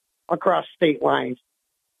across state lines.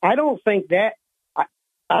 I don't think that,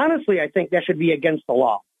 honestly, I think that should be against the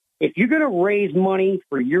law. If you're going to raise money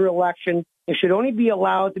for your election, it should only be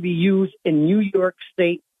allowed to be used in New York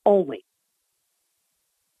State only.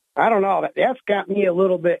 I don't know. That's got me a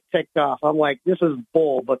little bit ticked off. I'm like, this is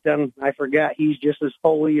bull, but then I forgot he's just as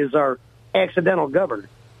holy as our accidental governor.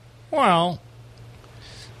 Well,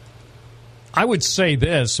 I would say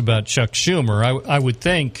this about Chuck Schumer. I would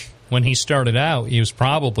think when he started out, he was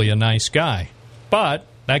probably a nice guy. But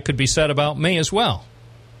that could be said about me as well.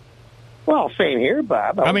 Well, same here,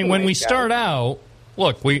 Bob. I mean, when we start out,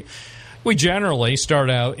 look, we generally start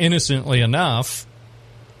out innocently enough,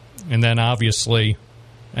 and then obviously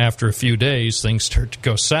after a few days, things start to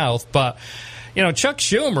go south. But, you know, Chuck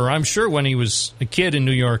Schumer, I'm sure when he was a kid in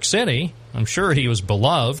New York City, I'm sure he was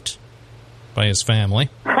beloved by his family.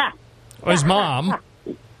 His mom.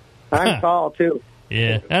 I'm tall, too.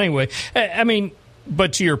 Yeah. Anyway, I mean,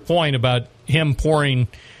 but to your point about him pouring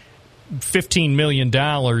 $15 million,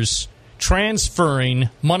 transferring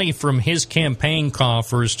money from his campaign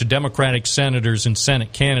coffers to Democratic senators and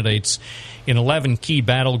Senate candidates in 11 key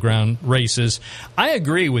battleground races, I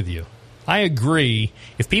agree with you. I agree.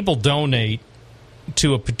 If people donate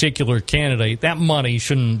to a particular candidate, that money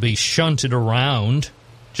shouldn't be shunted around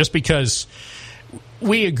just because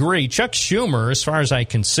we agree. Chuck Schumer, as far as I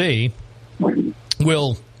can see,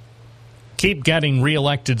 will keep getting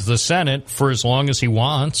reelected to the Senate for as long as he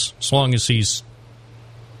wants, as long as he's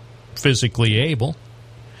physically able.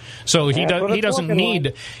 So he doesn't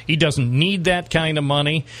need that kind of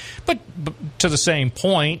money. But to the same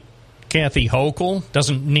point, Kathy Hochul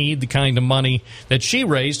doesn't need the kind of money that she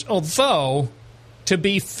raised. Although, to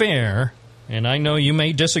be fair, and I know you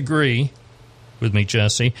may disagree with me,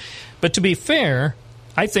 Jesse, but to be fair,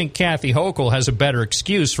 I think Kathy Hochul has a better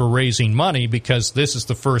excuse for raising money because this is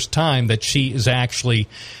the first time that she is actually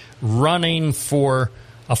running for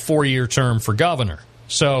a 4-year term for governor.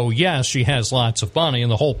 So, yes, she has lots of money,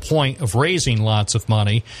 and the whole point of raising lots of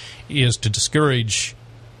money is to discourage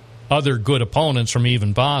other good opponents from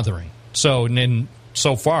even bothering. So, and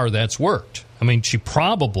so far, that's worked. I mean, she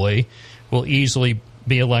probably will easily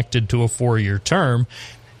be elected to a 4-year term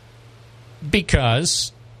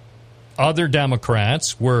because other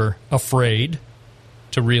Democrats were afraid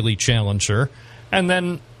to really challenge her. And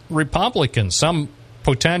then Republicans, some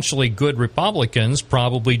potentially good Republicans,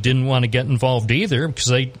 probably didn't want to get involved either because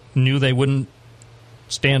they knew they wouldn't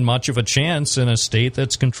stand much of a chance in a state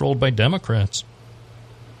that's controlled by Democrats.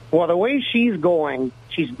 Well, the way she's going,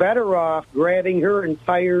 she's better off grabbing her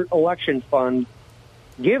entire election fund,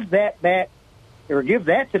 give that back, or give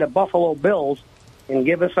that to the Buffalo Bills, and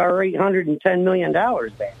give us our $810 million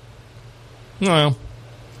back. Well,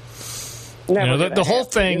 the whole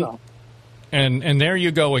thing, and there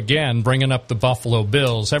you go again, bringing up the Buffalo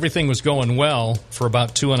Bills. Everything was going well for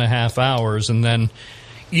about 2.5 hours, and then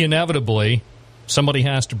inevitably somebody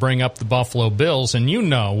has to bring up the Buffalo Bills, and you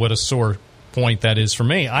know what a sore point that is for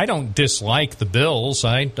me. I don't dislike the Bills.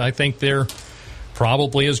 I think they're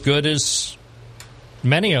probably as good as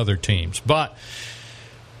many other teams. But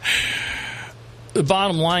the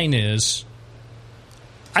bottom line is,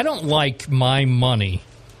 I don't like my money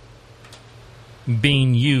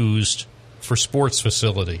being used for sports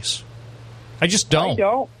facilities. I just don't. I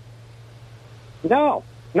don't.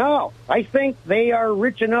 No. I think they are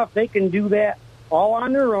rich enough they can do that all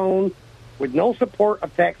on their own with no support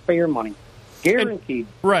of taxpayer money. Guaranteed.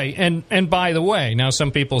 Right. And by the way, now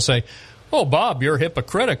some people say, oh, Bob, you're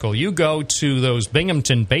hypocritical. You go to those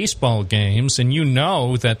Binghamton baseball games and you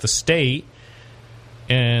know that the state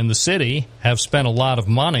and the city have spent a lot of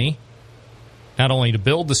money not only to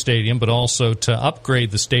build the stadium but also to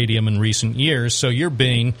upgrade the stadium in recent years. So you're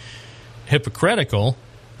being hypocritical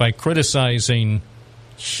by criticizing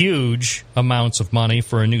huge amounts of money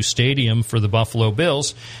for a new stadium for the Buffalo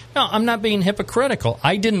Bills. No, I'm not being hypocritical.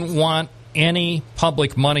 I didn't want any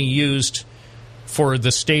public money used for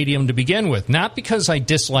the stadium to begin with. Not because I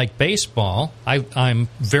dislike baseball. I'm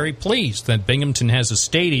very pleased that Binghamton has a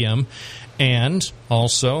stadium and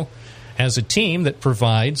also has a team that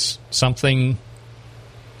provides something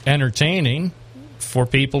entertaining for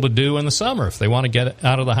people to do in the summer if they want to get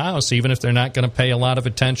out of the house, even if they're not going to pay a lot of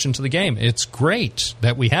attention to the game. It's great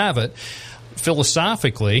that we have it.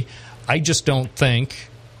 Philosophically, I just don't think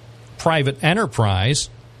private enterprise,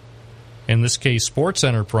 in this case sports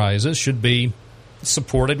enterprises, should be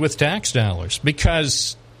supported with tax dollars.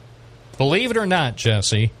 Because, believe it or not,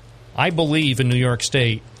 Jesse, I believe in New York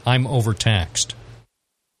State I'm overtaxed.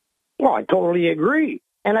 Well, I totally agree.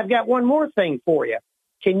 And I've got one more thing for you.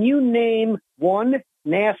 Can you name one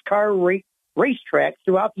NASCAR racetrack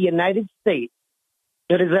throughout the United States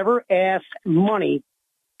that has ever asked money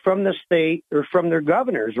from the state or from their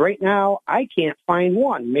governors? Right now, I can't find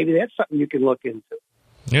one. Maybe that's something you can look into.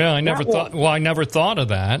 Yeah, I never thought of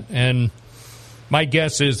that. And my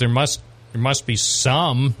guess is there must be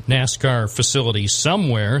some NASCAR facility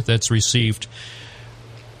somewhere that's received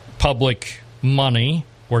public money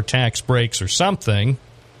or tax breaks or something.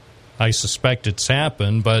 I suspect it's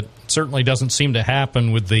happened, but it certainly doesn't seem to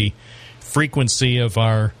happen with the frequency of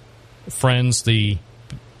our friends, the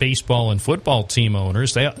baseball and football team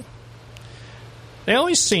owners. They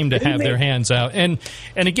always seem to have their hands out. And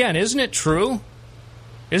again, isn't it true?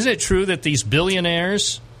 Isn't it true that these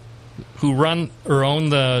billionaires who run or own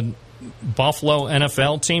the Buffalo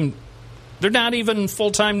NFL team, they're not even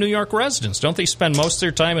full-time New York residents? Don't they spend most of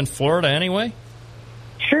their time in Florida anyway?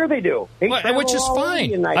 Sure they do. Which is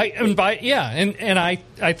fine. I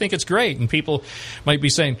think it's great. And people might be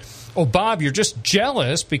saying, oh, Bob, you're just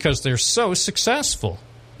jealous because they're so successful.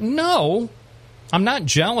 No, I'm not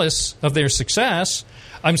jealous of their success.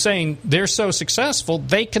 I'm saying they're so successful,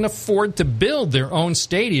 they can afford to build their own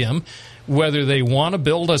stadium, whether they want to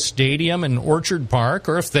build a stadium in Orchard Park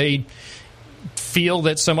or if they feel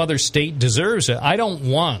that some other state deserves it. I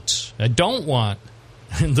don't want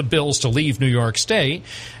the Bills to leave New York State,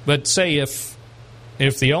 but say if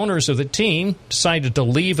the owners of the team decided to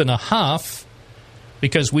leave in a huff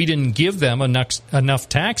because we didn't give them enough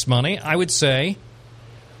tax money, I would say,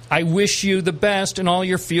 I wish you the best in all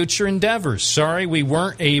your future endeavors. Sorry we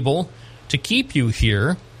weren't able to keep you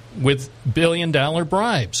here with billion-dollar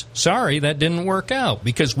bribes. Sorry that didn't work out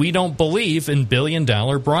because we don't believe in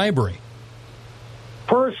billion-dollar bribery.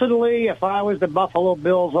 Personally, if I was the Buffalo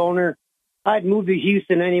Bills owner, I'd move to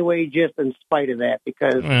Houston anyway, just in spite of that,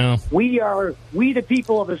 because we the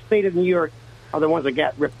people of the state of New York are the ones that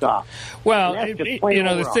got ripped off. Well,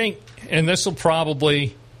 the thing, and this will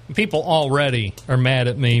probably, people already are mad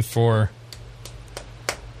at me for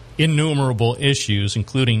innumerable issues,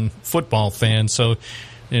 including football fans, so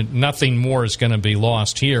nothing more is going to be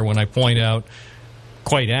lost here when I point out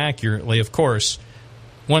quite accurately, of course,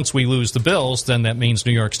 once we lose the Bills, then that means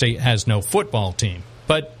New York State has no football team.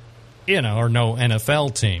 But or no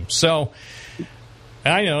NFL team. So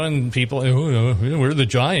I know, and people, we're the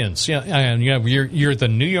Giants. You're the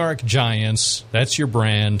New York Giants. That's your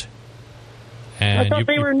brand. And I thought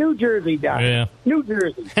they were New Jersey guys. Yeah. New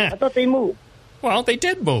Jersey. I thought they moved. Well, they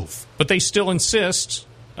did move, but they still insist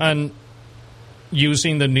on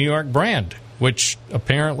using the New York brand, which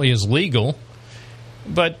apparently is legal.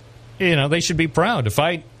 But they should be proud.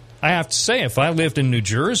 I have to say, if I lived in New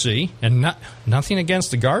Jersey, and nothing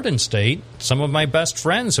against the Garden State, some of my best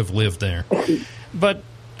friends have lived there. But,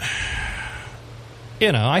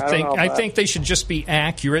 I think they should just be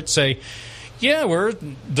accurate, say, yeah, we're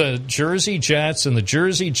the Jersey Jets and the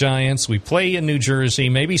Jersey Giants. We play in New Jersey.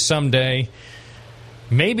 Maybe someday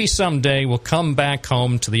we'll come back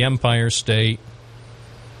home to the Empire State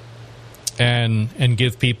and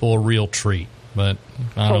give people a real treat. But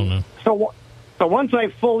I don't know. So once I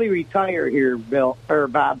fully retire here,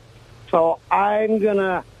 Bob, so I'm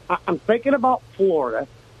thinking about Florida.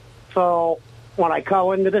 So when I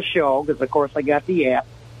call into the show, because of course I got the app,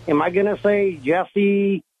 am I going to say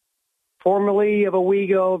Jesse, formerly of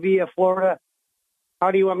Owego via Florida? How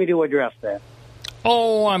do you want me to address that?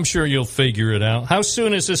 Oh, I'm sure you'll figure it out. How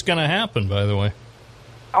soon is this going to happen, by the way?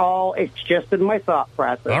 Oh, it's just in my thought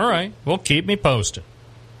process. All right. Well, keep me posted.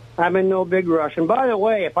 I'm in no big rush. And by the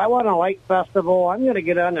way, if I want a light festival, I'm going to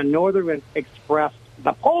get on the Northern Express,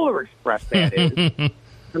 the Polar Express, that is.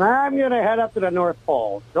 And I'm going to head up to the North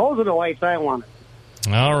Pole. Those are the lights I want.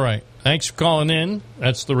 All right. Thanks for calling in.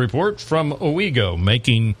 That's the report from Owego,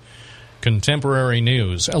 making contemporary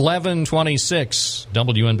news. 1126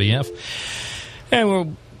 WNBF. And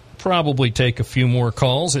we'll probably take a few more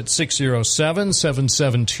calls at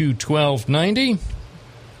 607-772-1290.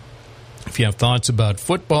 If you have thoughts about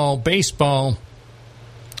football, baseball,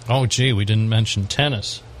 we didn't mention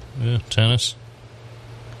tennis. Tennis.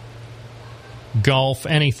 Golf,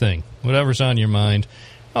 anything. Whatever's on your mind.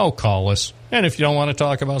 Call us. And if you don't want to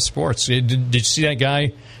talk about sports, did you see that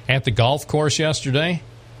guy at the golf course yesterday?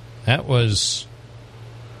 That was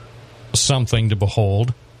something to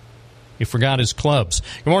behold. He forgot his clubs.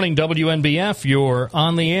 Good morning, WNBF. You're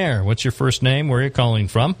on the air. What's your first name? Where are you calling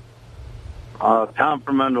from? Tom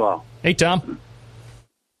from Mendwell. Hey, Tom.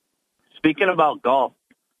 Speaking about golf,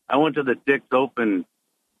 I went to the Dick's Open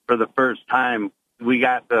for the first time.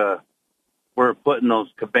 We're putting those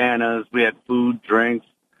cabanas. We had food, drinks.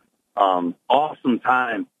 Awesome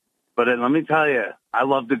time. But let me tell you, I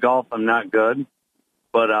love to golf. I'm not good.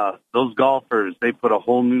 But those golfers, they put a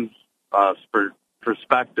whole new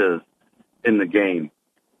perspective in the game.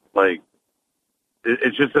 Like,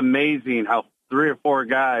 it's just amazing how 3 or 4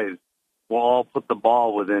 guys will all put the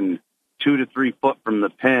ball within 2 to 3 foot from the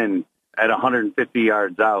pin at 150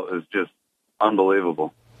 yards out. Is just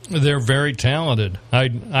unbelievable. They're very talented.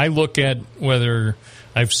 I look at whether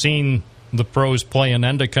I've seen the pros play in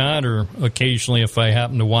Endicott or occasionally if I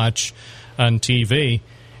happen to watch on TV,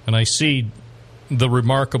 and I see the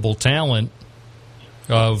remarkable talent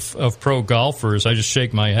of pro golfers. I just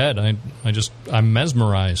shake my head. I'm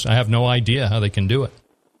mesmerized. I have no idea how they can do it.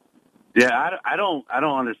 Yeah, I don't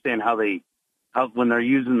understand how when they're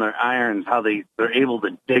using their irons, how they're able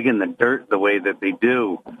to dig in the dirt the way that they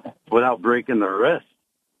do without breaking their wrist.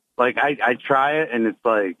 Like, I try it, and it's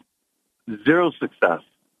like zero success.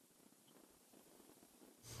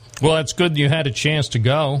 Well, it's good you had a chance to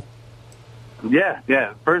go.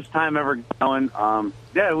 Yeah. First time ever going.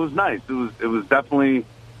 It was nice. It was definitely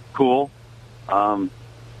cool.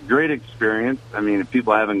 Great experience. I mean, if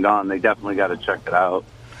people haven't gone, they definitely got to check it out.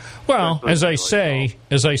 Well, as I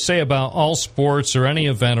say about all sports or any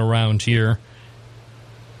event around here,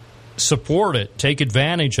 support it, take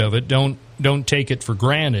advantage of it. Don't take it for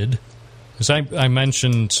granted. As I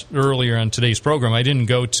mentioned earlier on today's program, I didn't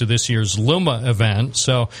go to this year's Luma event,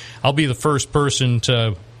 so I'll be the first person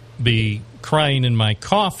to be crying in my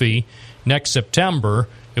coffee next September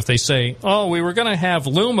if they say, "Oh, we were going to have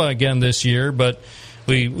Luma again this year, but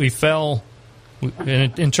we fell."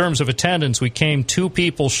 In terms of attendance, we came 2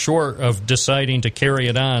 people short of deciding to carry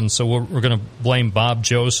it on, so we're going to blame Bob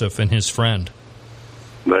Joseph and his friend.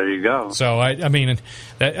 There you go. So, I mean,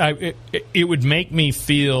 it would make me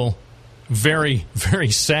feel very, very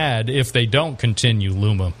sad if they don't continue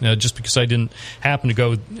Luma. Just because I didn't happen to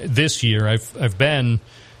go this year, I've been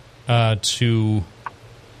to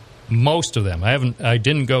most of them. I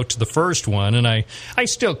didn't go to the first one, and I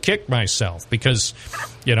still kick myself because,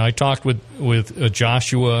 I talked with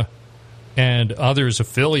Joshua and others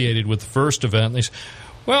affiliated with the first event. And they said,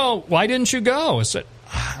 "Well, why didn't you go?" I said,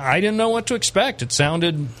 "I didn't know what to expect. It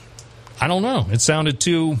sounded, I don't know, it sounded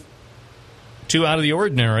too out of the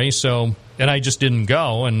ordinary." So, and I just didn't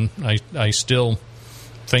go, and I still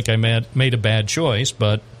think I made a bad choice.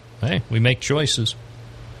 But hey, we make choices.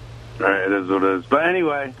 All right, it is what it is. But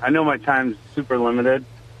anyway, I know my time's super limited.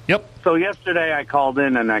 Yep. So yesterday I called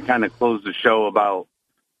in and I kind of closed the show about,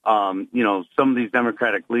 some of these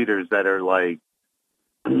Democratic leaders that are like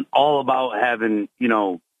all about having,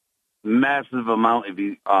 massive amount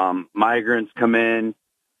of migrants come in.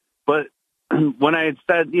 But when I had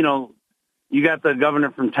said, you got the governor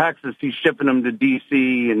from Texas, he's shipping them to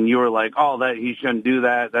D.C., and you were like, "Oh, that he shouldn't do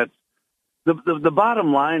that." That's the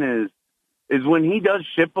bottom line is when he does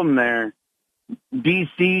ship them there,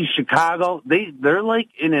 D.C., Chicago, they're like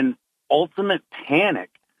in an ultimate panic,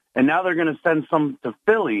 and now they're going to send some to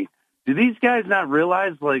Philly. Do these guys not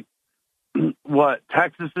realize, like, what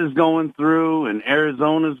Texas is going through and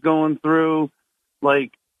Arizona's going through?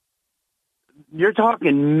 Like, you're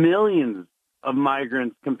talking millions of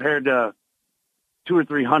migrants compared to 200 or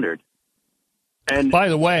 300. And by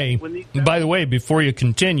the way, before you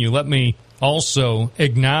continue, let me also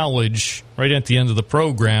acknowledge right at the end of the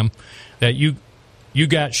program that you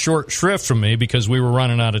got short shrift from me because we were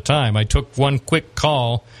running out of time. I took one quick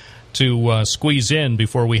call to squeeze in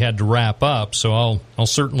before we had to wrap up, so I'll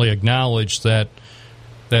certainly acknowledge that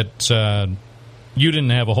you didn't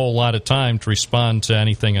have a whole lot of time to respond to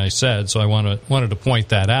anything I said, so I wanted to point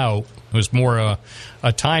that out. It was more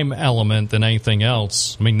a time element than anything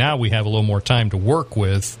else. I mean, now we have a little more time to work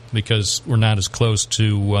with because we're not as close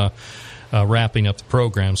to wrapping up the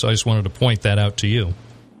program, so I just wanted to point that out to you.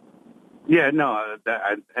 Yeah, no,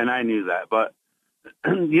 and I knew that, but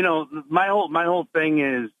my whole thing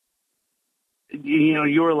is,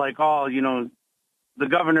 you were like, "Oh, the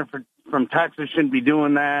governor from Texas shouldn't be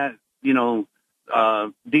doing that."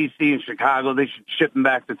 D.C. and Chicago, they should ship them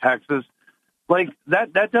back to Texas. Like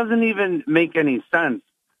that doesn't even make any sense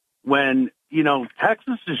when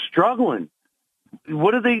Texas is struggling.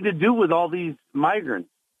 What are they to do with all these migrants?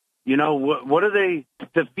 What are they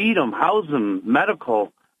to feed them, house them,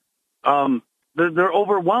 medical? They're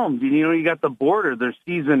overwhelmed. You got the border. They're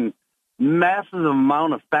seizing massive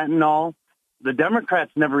amount of fentanyl. The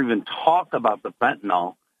Democrats never even talk about the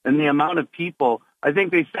fentanyl and the amount of people. I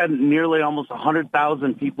think they said nearly almost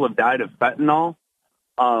 100,000 people have died of fentanyl.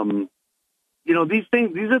 These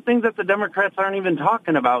are things that the Democrats aren't even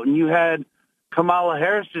talking about. And you had Kamala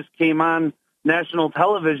Harris just came on national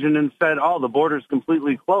television and said, "Oh, the border's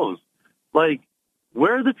completely closed." Like,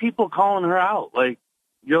 where are the people calling her out? Like,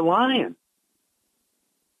 you're lying.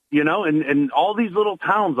 And all these little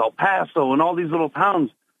towns, El Paso and all these little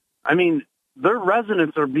towns, I mean, their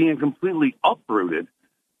residents are being completely uprooted.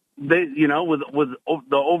 They, with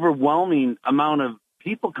the overwhelming amount of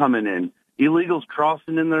people coming in, illegals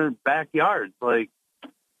crossing in their backyards. Like,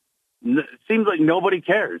 it seems like nobody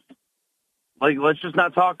cares. Like, let's just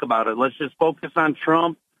not talk about it. Let's just focus on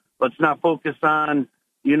Trump. Let's not focus on,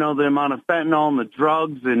 the amount of fentanyl and the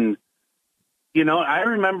drugs. And, I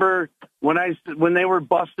remember when they were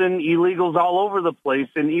busting illegals all over the place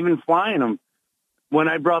and even flying them, when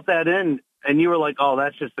I brought that in, and you were like, "Oh,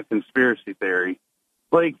 that's just a conspiracy theory."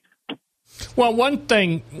 Like, well, one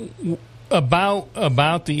thing about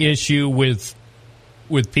the issue with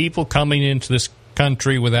people coming into this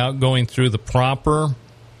country without going through the proper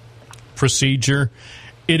procedure,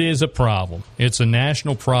 it is a problem. It's a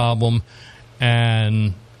national problem,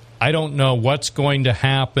 and I don't know what's going to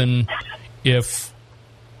happen if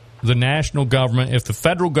the national government, if the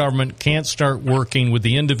federal government can't start working with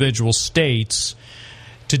the individual states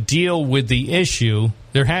to deal with the issue.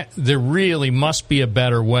 There really must be a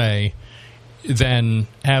better way than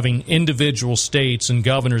having individual states and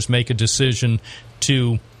governors make a decision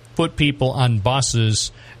to put people on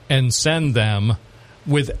buses and send them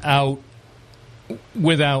without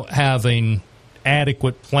having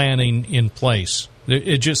adequate planning in place.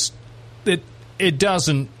 It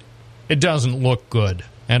doesn't look good,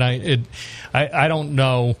 and I don't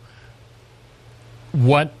know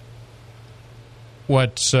what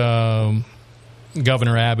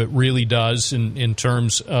Governor Abbott really does in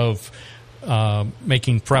terms of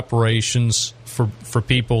making preparations for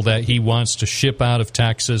people that he wants to ship out of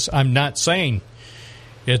Texas. I'm not saying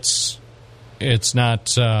it's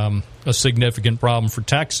not a significant problem for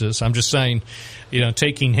Texas. I'm just saying,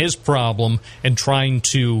 taking his problem and trying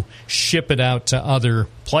to ship it out to other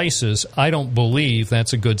places, I don't believe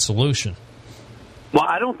that's a good solution. Well,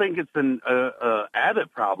 I don't think it's an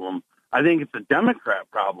Abbott problem. I think it's a Democrat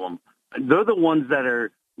problem. They're the ones that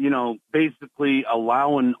are, basically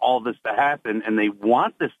allowing all this to happen, and they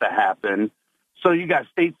want this to happen. So you got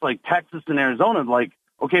states like Texas and Arizona, like,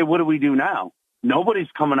 okay, what do we do now?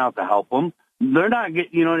 Nobody's coming out to help them. They're not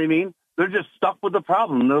getting, you know what I mean? They're just stuck with the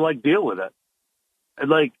problem. They're like, deal with it. And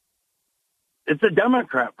like, it's a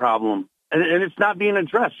Democrat problem, and it's not being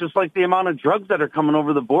addressed, just like the amount of drugs that are coming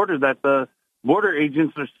over the border that the border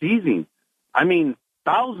agents are seizing. I mean,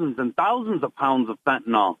 thousands and thousands of pounds of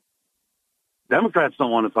fentanyl. Democrats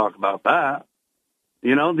don't want to talk about that.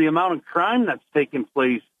 The amount of crime that's taking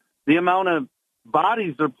place, the amount of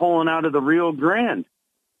bodies they're pulling out of the Rio Grande.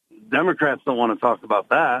 Democrats don't want to talk about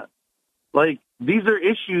that. Like, these are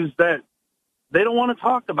issues that they don't want to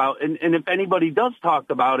talk about. And if anybody does talk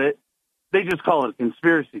about it, they just call it a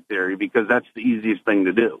conspiracy theory because that's the easiest thing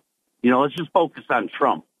to do. Let's just focus on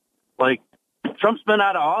Trump. Like, Trump's been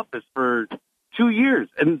out of office for 2 years,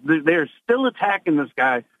 and they're still attacking this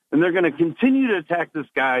guy, and they're going to continue to attack this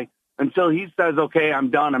guy until he says, okay, I'm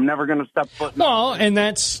done. I'm never going to step foot in. Well, and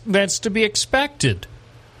that's to be expected.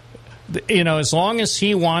 As long as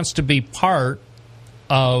he wants to be part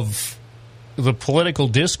of the political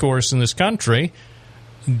discourse in this country,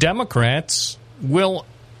 Democrats will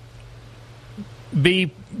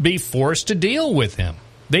be forced to deal with him.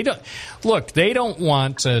 They don't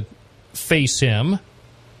want to face him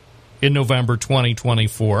in November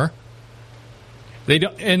 2024. They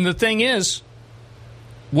don't, and the thing is,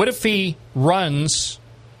 what if he runs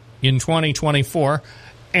in 2024,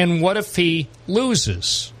 and what if he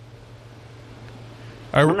loses?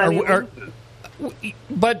 But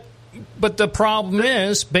the problem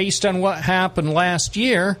is, based on what happened last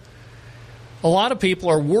year, a lot of people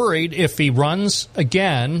are worried if he runs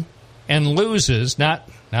again and loses, not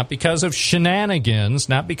because of shenanigans,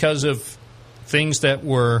 not because of things that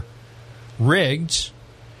were rigged,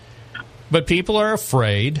 but people are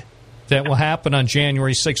afraid that what happened on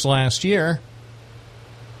January 6th last year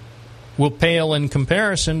will pale in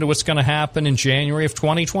comparison to what's going to happen in January of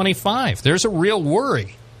 2025. There's a real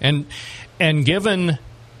worry. And given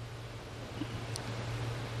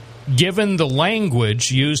the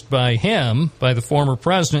language used by him, by the former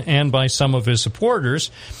president, and by some of his supporters,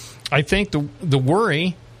 I think the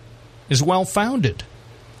worry is well-founded.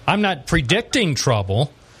 I'm not predicting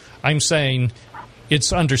trouble. I'm saying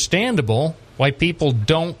it's understandable why people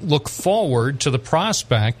don't look forward to the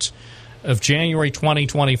prospect of January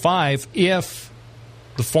 2025 if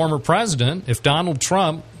the former president, if Donald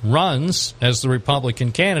Trump runs as the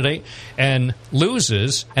Republican candidate and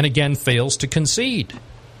loses and again fails to concede.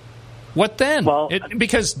 What then?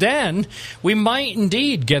 Because then we might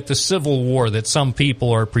indeed get the civil war that some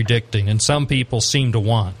people are predicting and some people seem to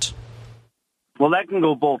want. Well, that can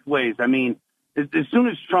go both ways. I mean, as soon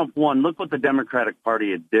as Trump won, look what the Democratic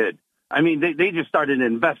Party did. I mean, they just started an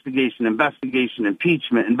investigation,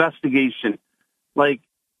 impeachment, investigation,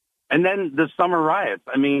 and then the summer riots.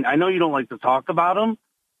 I mean, I know you don't like to talk about them,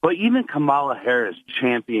 but even Kamala Harris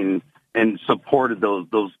championed and supported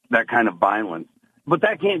that kind of violence. But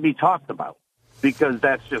that can't be talked about because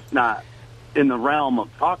that's just not in the realm of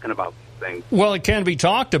talking about these things. Well, it can be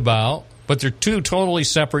talked about, but they're two totally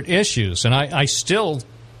separate issues. And I still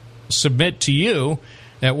submit to you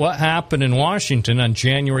that what happened in Washington on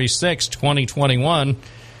January 6, 2021,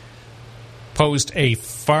 posed a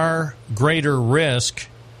far greater risk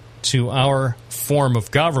to our form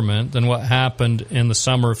of government than what happened in the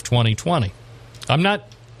summer of 2020. I'm not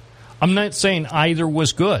saying either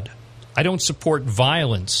was good. I don't support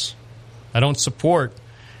violence. I don't support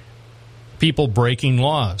people breaking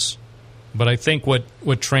laws. But I think what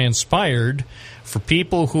transpired for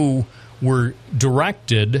people who were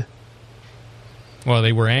directed, well,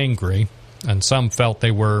 they were angry, and some felt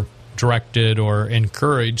they were directed or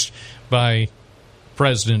encouraged by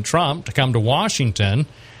President Trump to come to Washington,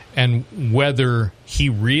 and whether he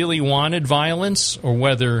really wanted violence or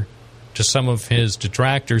whether to some of his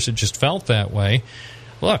detractors it just felt that way.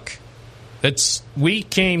 Look, we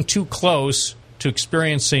came too close to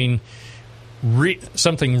experiencing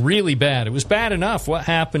something really bad. It was bad enough what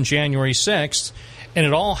happened January 6th, and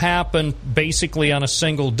it all happened basically on a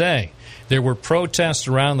single day. There were protests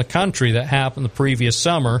around the country that happened the previous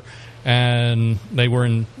summer, and they were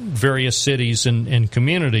in various cities and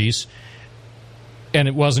communities, and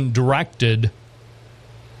it wasn't directed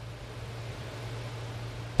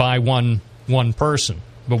by one person.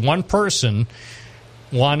 But one person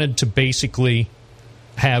wanted to basically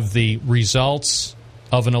have the results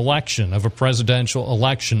of an election, of a presidential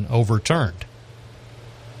election, overturned.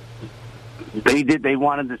 They did. They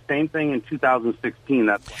wanted the same thing in 2016.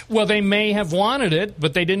 Well, they may have wanted it,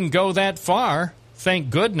 but they didn't go that far, thank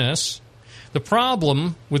goodness. The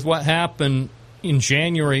problem with what happened in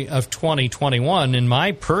January of 2021, in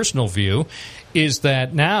my personal view, is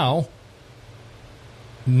that now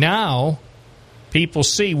people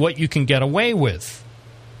see what you can get away with.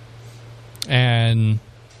 And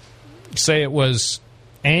say it was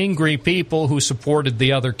angry people who supported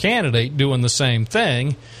the other candidate doing the same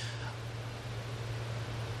thing,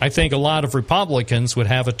 I think a lot of Republicans would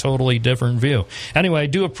have a totally different view. Anyway, I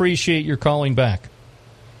do appreciate your calling back.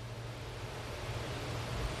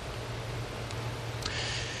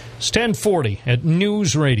 It's 1040 at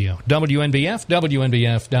News Radio, WNBF,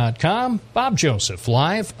 WNBF.com. Bob Joseph,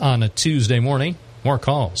 live on a Tuesday morning. More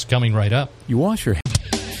calls coming right up. You wash your hands.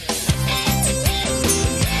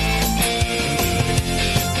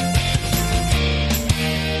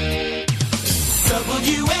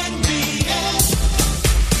 WNBF.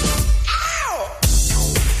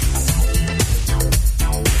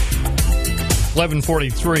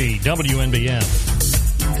 1143 WNBF.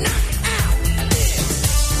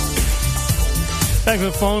 Back to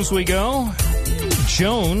the phones we go.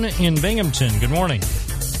 Joan in Binghamton. Good morning.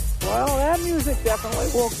 Well, that music definitely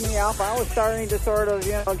woke me up. I was starting to sort of,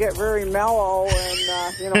 get very mellow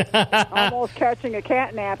and, almost catching a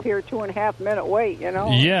cat nap here, 2.5 minute wait,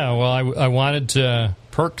 Yeah, well, I wanted to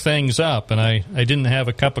perk things up, and I didn't have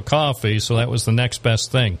a cup of coffee, so that was the next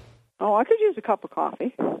best thing. Oh, I could use a cup of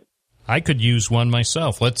coffee. I could use one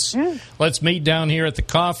myself. Let's meet down here at the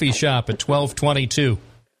coffee shop at 1222.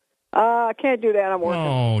 I can't do that. I'm working.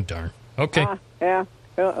 Oh, darn. Okay. Yeah,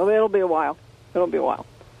 it'll be a while.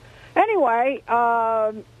 Anyway,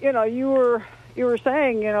 you were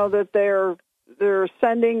saying, that they're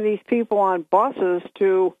sending these people on buses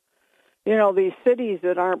to, these cities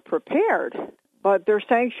that aren't prepared, but they're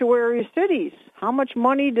sanctuary cities. How much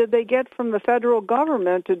money did they get from the federal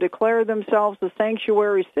government to declare themselves a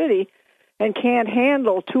sanctuary city and can't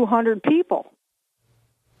handle 200 people?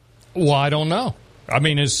 Well, I don't know. I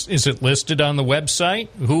mean, is it listed on the website?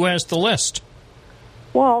 Who has the list?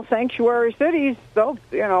 Well, sanctuary cities, though,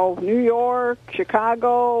 New York,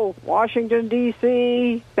 Chicago, Washington,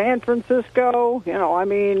 D.C., San Francisco,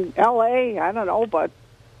 L.A., I don't know, but...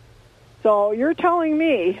 So you're telling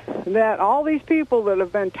me that all these people that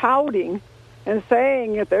have been touting and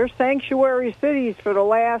saying that they're sanctuary cities for the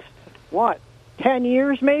last, 10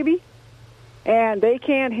 years maybe? and they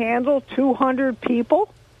can't handle 200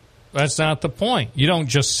 people? That's not the point. You don't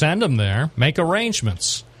just send them there. Make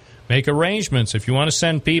arrangements. Make arrangements. If you want to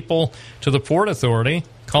send people to the Port Authority,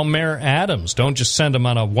 call Mayor Adams. Don't just send them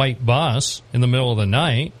on a white bus in the middle of the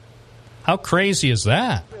night. How crazy is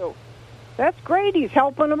that? That's great. He's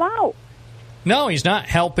helping them out. No, he's not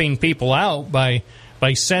helping people out by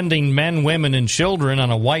sending men, women, and children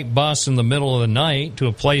on a white bus in the middle of the night to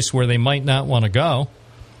a place where they might not want to go.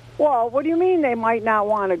 Well, what do you mean they might not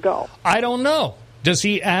want to go? I don't know. Does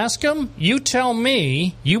he ask them? You tell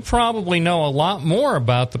me. You probably know a lot more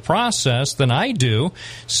about the process than I do.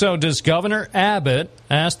 So does Governor Abbott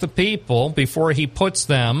ask the people before he puts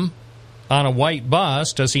them on a white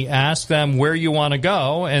bus? Does he ask them where you want to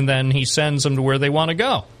go, and then he sends them to where they want to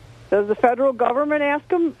go? Does the federal government ask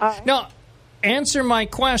them? No, answer my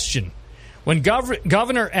question. When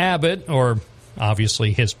Governor Abbott, or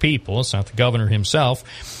obviously his people, it's not the governor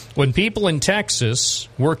himself, when people in Texas,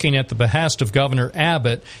 working at the behest of Governor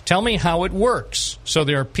Abbott, tell me how it works. So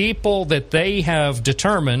there are people that they have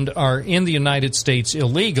determined are in the United States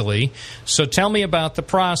illegally. So tell me about the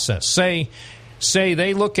process. Say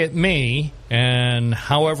they look at me, and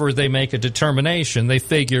however they make a determination, they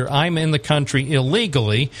figure I'm in the country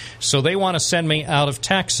illegally, so they want to send me out of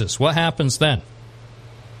Texas. What happens then?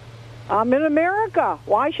 I'm in America.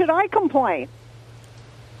 Why should I complain?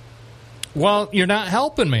 Well, you're not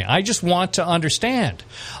helping me. I just want to understand.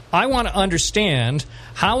 I want to understand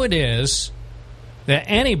how it is that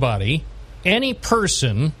anybody, any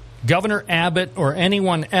person, Governor Abbott or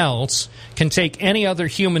anyone else, can take any other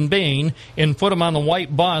human being and put them on the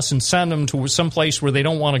white bus and send them to some place where they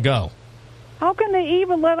don't want to go. How can they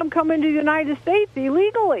even let them come into the United States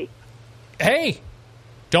illegally? Hey,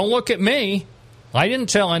 don't look at me. I didn't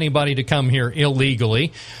tell anybody to come here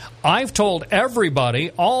illegally. I've told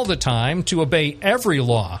everybody all the time to obey every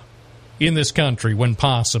law in this country when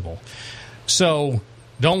possible. So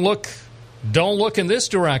don't look in this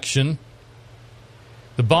direction.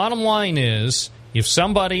 The bottom line is, if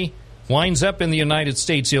somebody winds up in the United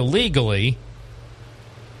States illegally,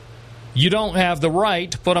 you don't have the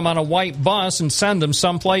right to put them on a white bus and send them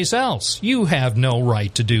someplace else. You have no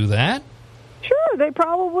right to do that. Sure, they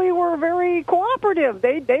probably were very cooperative.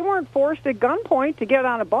 They weren't forced at gunpoint to get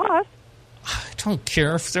on a bus. I don't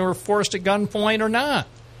care if they were forced at gunpoint or not.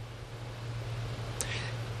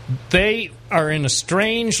 They are in a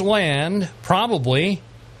strange land, probably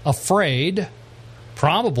afraid,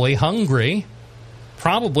 probably hungry,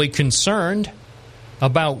 probably concerned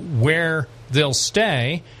about where they'll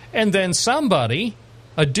stay, and then somebody,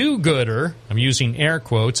 a do-gooder, I'm using air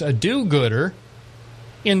quotes, a do-gooder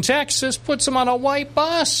in Texas puts them on a white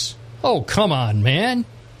bus. Oh, come on, man.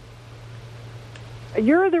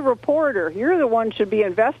 You're the reporter. You're the one should be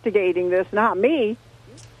investigating this, not me.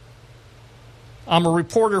 I'm a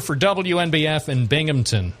reporter for WNBF in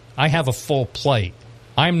Binghamton. I have a full plate.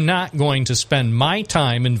 I'm not going to spend my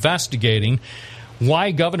time investigating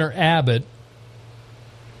why Governor Abbott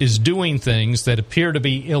is doing things that appear to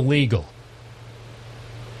be illegal.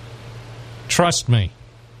 Trust me,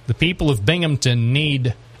 the people of Binghamton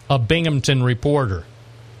need a Binghamton reporter.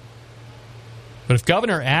 But if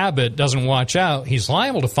Governor Abbott doesn't watch out, he's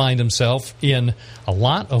liable to find himself in a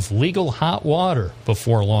lot of legal hot water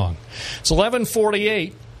before long. It's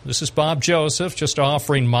 11:48. This is Bob Joseph, just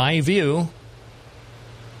offering my view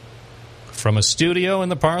from a studio in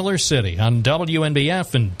the Parlor City on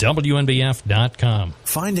WNBF and WNBF.com.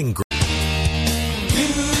 Finding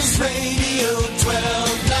News Radio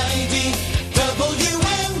 1290 WNBF.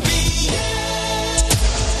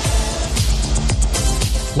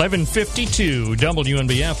 11:52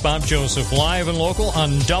 WNBF. Bob Joseph live and local on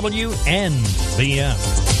WNBF.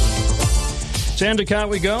 To Endicott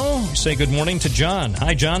we go. We say good morning to John.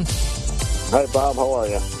 Hi, John. Hi, Bob. How are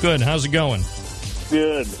you? Good. How's it going?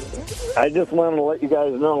 Good. I just wanted to let you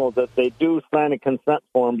guys know that they do sign a consent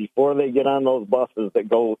form before they get on those buses that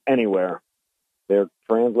go anywhere. They're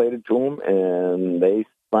translated to them, and they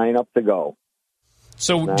sign up to go.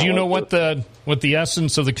 So do you know what the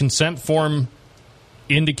essence of the consent form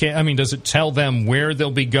indicate? I mean, does it tell them where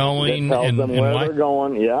they'll be going? It tells them where why? they're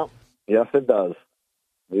going, yeah. Yes, it does.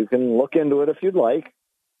 You can look into it if you'd like.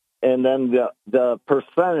 And then the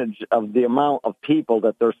percentage of the amount of people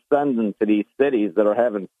that they're sending to these cities that are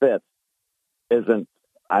having fits isn't,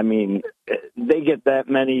 I mean, they get that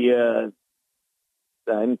many, I'm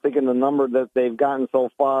thinking the number that they've gotten so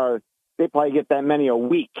far, they probably get that many a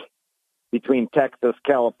week between Texas,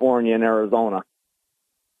 California, and Arizona.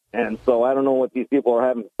 And so I don't know what these people are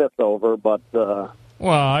having fits over, but... well,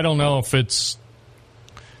 I don't know if it's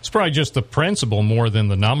It's probably just the principle more than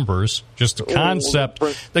the numbers, just the concept.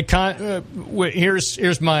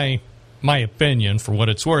 Here's my opinion for what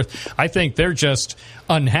it's worth. I think they're just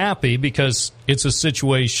unhappy because it's a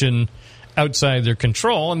situation outside their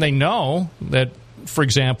control, and they know that, for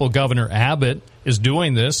example, Governor Abbott is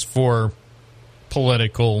doing this for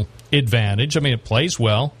political advantage. I mean, it plays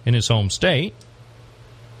well in his home state.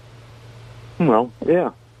 Well,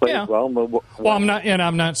 yeah. Yeah. Well, I'm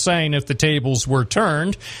not saying if the tables were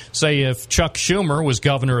turned, say if Chuck Schumer was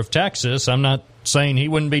governor of Texas, I'm not saying he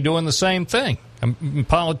wouldn't be doing the same thing.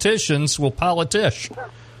 Politicians will politish.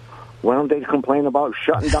 Why don't they complain about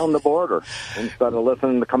shutting down the border instead of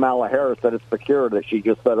listening to Kamala Harris that it's secure, that she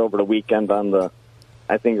just said over the weekend on the,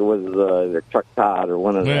 I think it was Chuck Todd or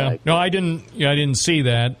one of the. No, I didn't see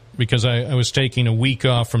that because I was taking a week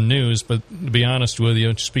off from news. But to be honest with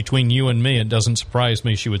you, just between you and me, it doesn't surprise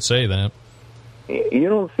me she would say that. You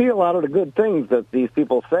don't see a lot of the good things that these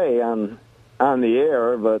people say on the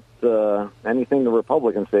air, but anything the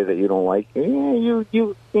Republicans say that you don't like,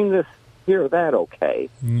 you seem to hear that okay.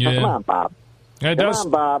 Yeah. Now, come on, Bob. Come on,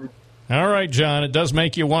 Bob. All right, John, it does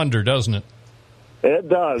make you wonder, doesn't it? It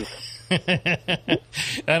does.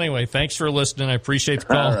 Anyway, thanks for listening. I appreciate the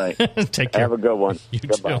call. All right. Take care. Have a good one. You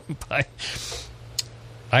Goodbye. too. Bye.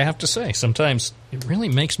 I have to say, sometimes it really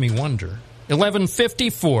makes me wonder.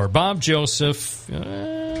 11:54. Bob Joseph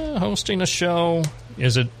hosting a show.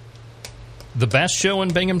 Is it the best show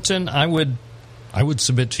in Binghamton? I would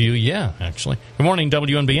submit to you, yeah, actually. Good morning,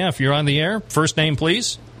 WNBF. You're on the air. First name,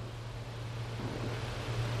 please.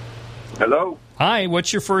 Hello. Hi,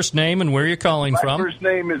 what's your first name and where are you calling from? My first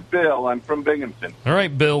name is Bill. I'm from Binghamton. All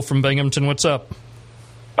right, Bill from Binghamton. What's up?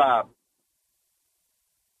 Bob.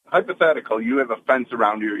 Hypothetical, you have a fence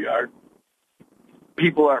around your yard.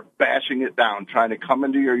 People are bashing it down, trying to come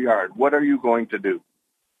into your yard. What are you going to do?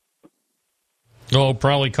 Oh,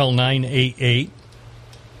 probably call 988.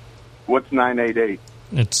 What's 988?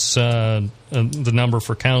 It's the number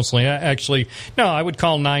for counseling. I would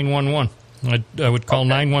call 911. I would call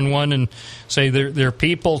 911 and say there are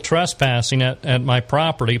people trespassing at my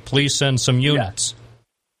property. Please send some units.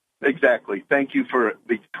 Yes. Exactly. Thank you for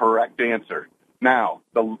the correct answer. Now,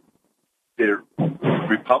 the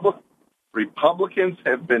Republicans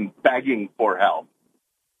have been begging for help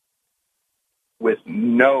with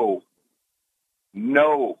no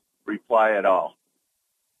reply at all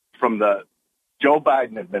from the Joe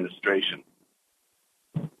Biden administration.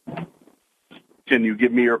 Can you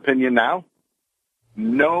give me your opinion now?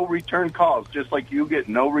 No return calls, just like you get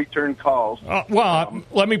no return calls.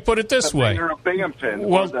 Let me put it this way. The mayor of Binghamton,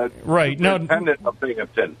 well, or the right. superintendent of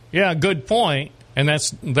Binghamton. Yeah, good point. And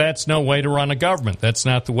that's no way to run a government. That's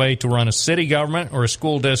not the way to run a city government or a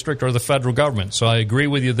school district or the federal government. So I agree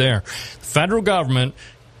with you there. The federal government,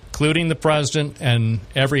 including the president and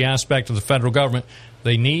every aspect of the federal government,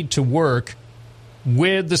 they need to work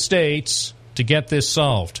with the states to get this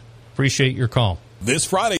solved. Appreciate your call. This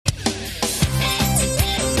Friday.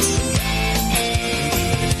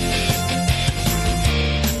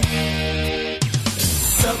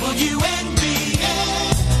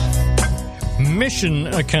 Mission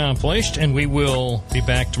accomplished, and we will be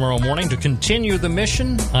back tomorrow morning to continue the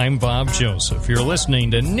mission. I'm Bob Joseph. You're listening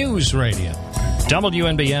to News Radio,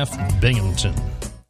 WNBF Binghamton.